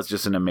really was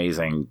just an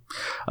amazing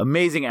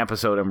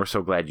episode, and we're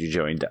so glad you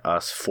joined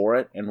us for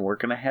it, and we're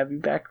going to have you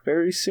back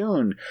very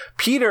soon.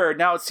 Peter,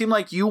 now it seemed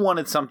like you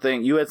had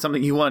something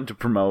you wanted to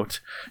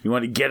promote. You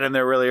wanted to get in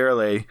there really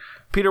early.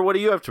 Peter, what do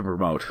you have to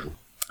promote?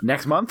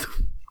 Next month?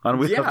 On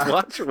We Have to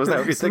Watch? Was that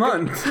what you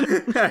thinking?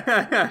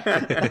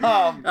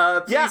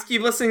 Please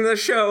keep listening to the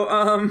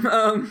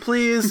show.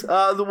 Please.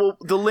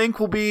 The link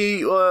will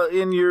be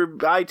in your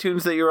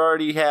iTunes that you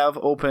already have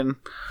open.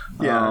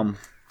 Yeah.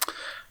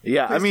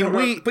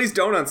 Please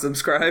don't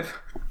unsubscribe.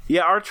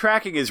 Yeah, our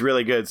tracking is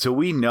really good, so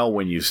we know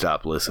when you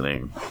stop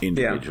listening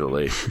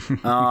individually.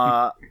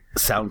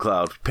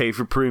 SoundCloud, pay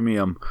for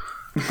premium.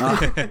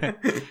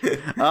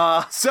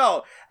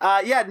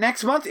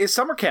 Next month is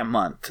summer camp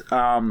month,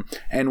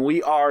 and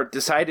we are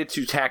decided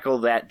to tackle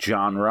that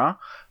genre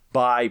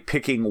by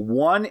picking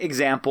one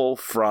example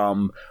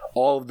from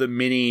all of the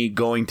mini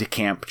going to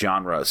camp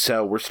genres.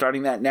 So we're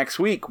starting that next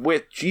week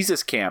with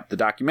Jesus Camp, the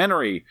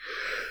documentary,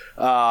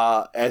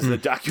 as the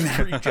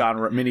documentary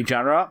mini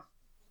genre,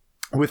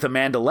 with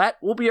Amanda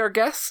Lett will be our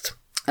guest.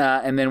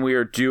 And then we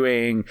are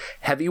doing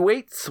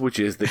Heavyweights, which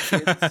is the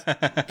kids'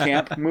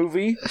 camp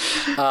movie.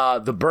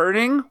 The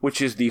Burning,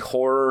 which is the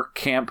horror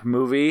camp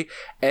movie.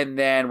 And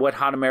then Wet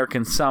Hot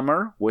American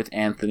Summer with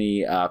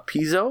Anthony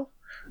Pizzo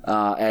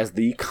as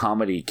the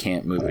comedy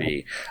camp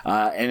movie.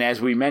 And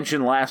as we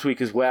mentioned last week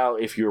as well,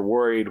 if you're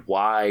worried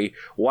why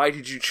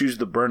did you choose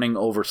The Burning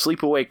over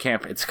Sleepaway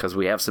Camp, it's because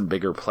we have some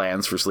bigger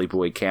plans for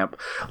Sleepaway Camp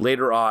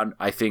later on.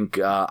 I think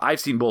I've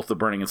seen both The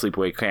Burning and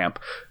Sleepaway Camp.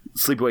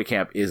 Sleepaway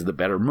Camp is the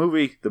better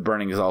movie. The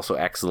Burning is also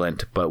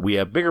excellent, but we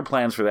have bigger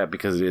plans for that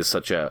because it is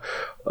such a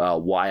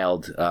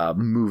wild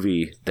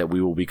movie that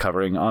we will be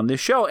covering on this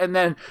show. And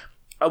then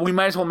we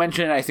might as well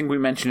mention it. I think we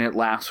mentioned it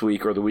last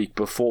week or the week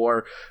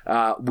before.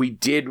 We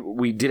did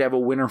have a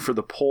winner for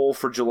the poll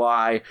for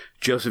July.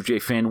 Joseph J.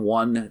 Finn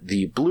won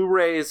the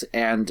Blu-rays,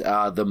 and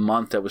the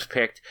month that was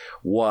picked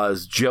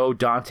was Joe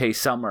Dante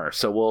Summer.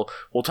 So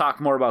we'll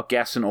talk more about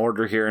guests in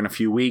order here in a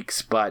few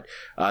weeks. But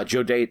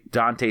Joe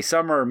Dante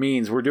Summer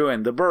means we're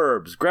doing The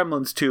Burbs,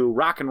 Gremlins 2,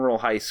 Rock and Roll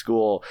High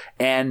School,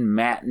 and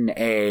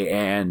Matinee.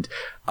 And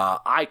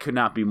I could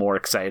not be more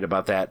excited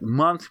about that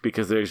month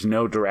because there's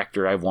no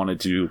director I've wanted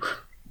to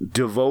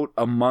devote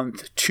a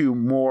month to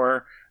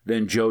more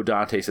than Joe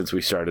Dante since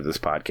we started this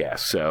podcast.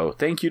 So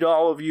thank you to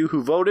all of you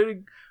who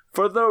voted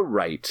for the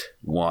right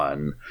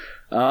one.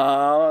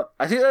 I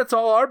think that's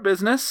all our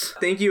business.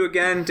 Thank you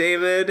again,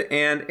 David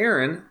and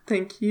Aaron.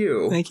 Thank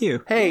you. Thank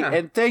you. Hey, yeah.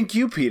 And thank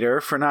you,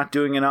 Peter, for not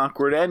doing an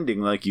awkward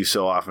ending like you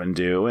so often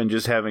do and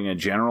just having a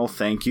general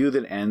thank you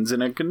that ends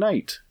in a good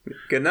night.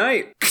 Good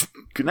night.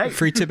 Good night.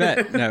 Free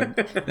Tibet. No,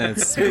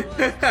 that's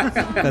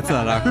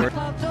not awkward.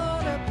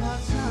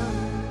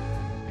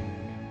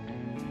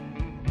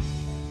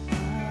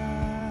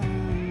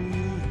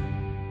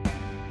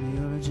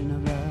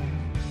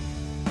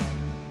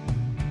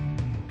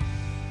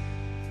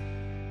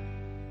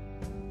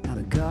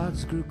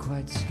 Gods grew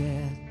quite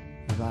scared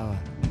of our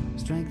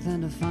strength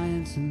and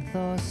defiance, and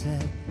Thor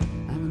said,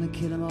 I'm gonna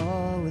kill them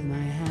all with my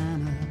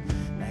hammer,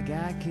 like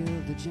I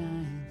killed the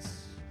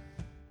giants.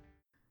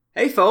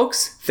 Hey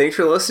folks, thanks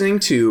for listening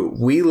to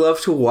We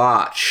Love to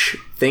Watch.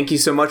 Thank you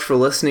so much for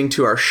listening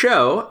to our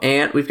show,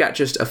 and we've got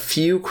just a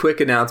few quick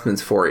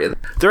announcements for you.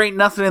 There ain't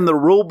nothing in the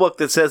rule book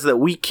that says that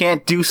we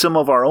can't do some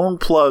of our own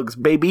plugs,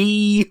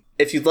 baby.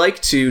 If you'd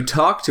like to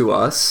talk to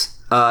us,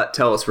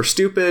 tell us we're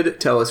stupid,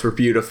 tell us we're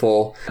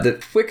beautiful.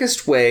 The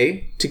quickest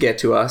way to get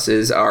to us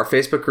is our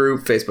Facebook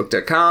group,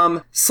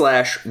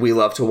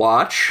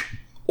 facebook.com/WeLoveToWatch,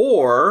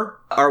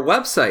 or our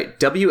website,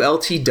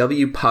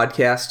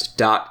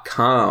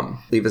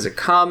 WLTWpodcast.com. Leave us a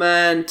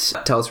comment,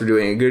 tell us we're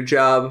doing a good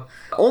job.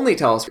 Only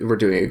tell us we're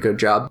doing a good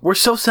job. We're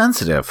so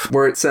sensitive.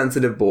 We're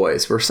sensitive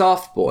boys. We're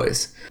soft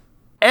boys.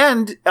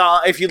 And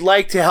if you'd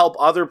like to help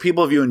other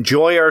people, if you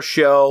enjoy our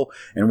show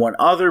and want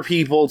other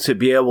people to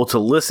be able to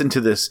listen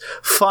to this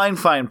fine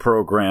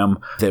program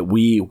that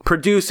we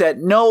produce at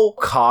no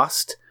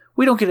cost,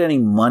 we don't get any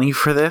money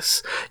for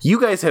this. You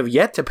guys have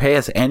yet to pay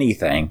us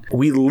anything.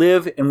 We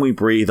live and we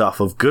breathe off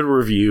of good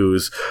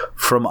reviews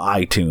from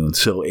iTunes.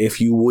 So if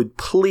you would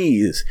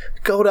please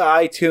go to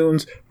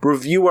iTunes,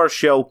 review our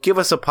show, give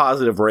us a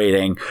positive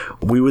rating.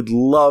 We would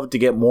love to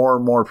get more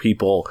and more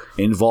people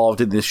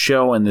involved in this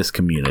show and this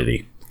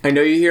community. I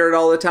know you hear it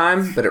all the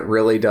time, but it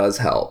really does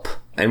help.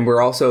 And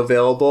we're also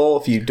available,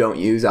 if you don't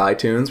use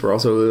iTunes, we're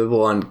also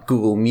available on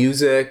Google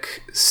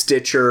Music,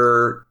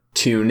 Stitcher,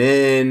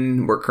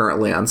 TuneIn. We're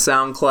currently on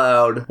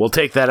SoundCloud. We'll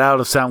take that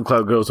out if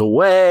SoundCloud goes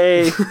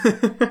away.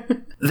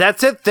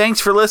 That's it. Thanks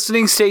for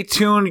listening. Stay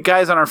tuned,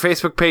 guys, on our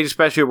Facebook page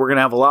especially. We're going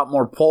to have a lot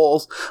more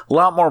polls, a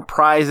lot more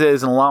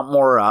prizes, and a lot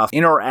more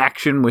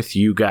interaction with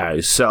you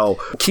guys. So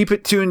keep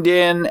it tuned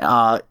in.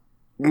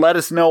 Let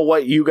us know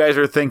what you guys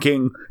are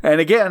thinking.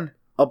 And again,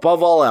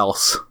 above all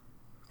else,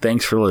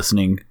 thanks for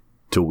listening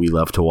to We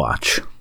Love to Watch.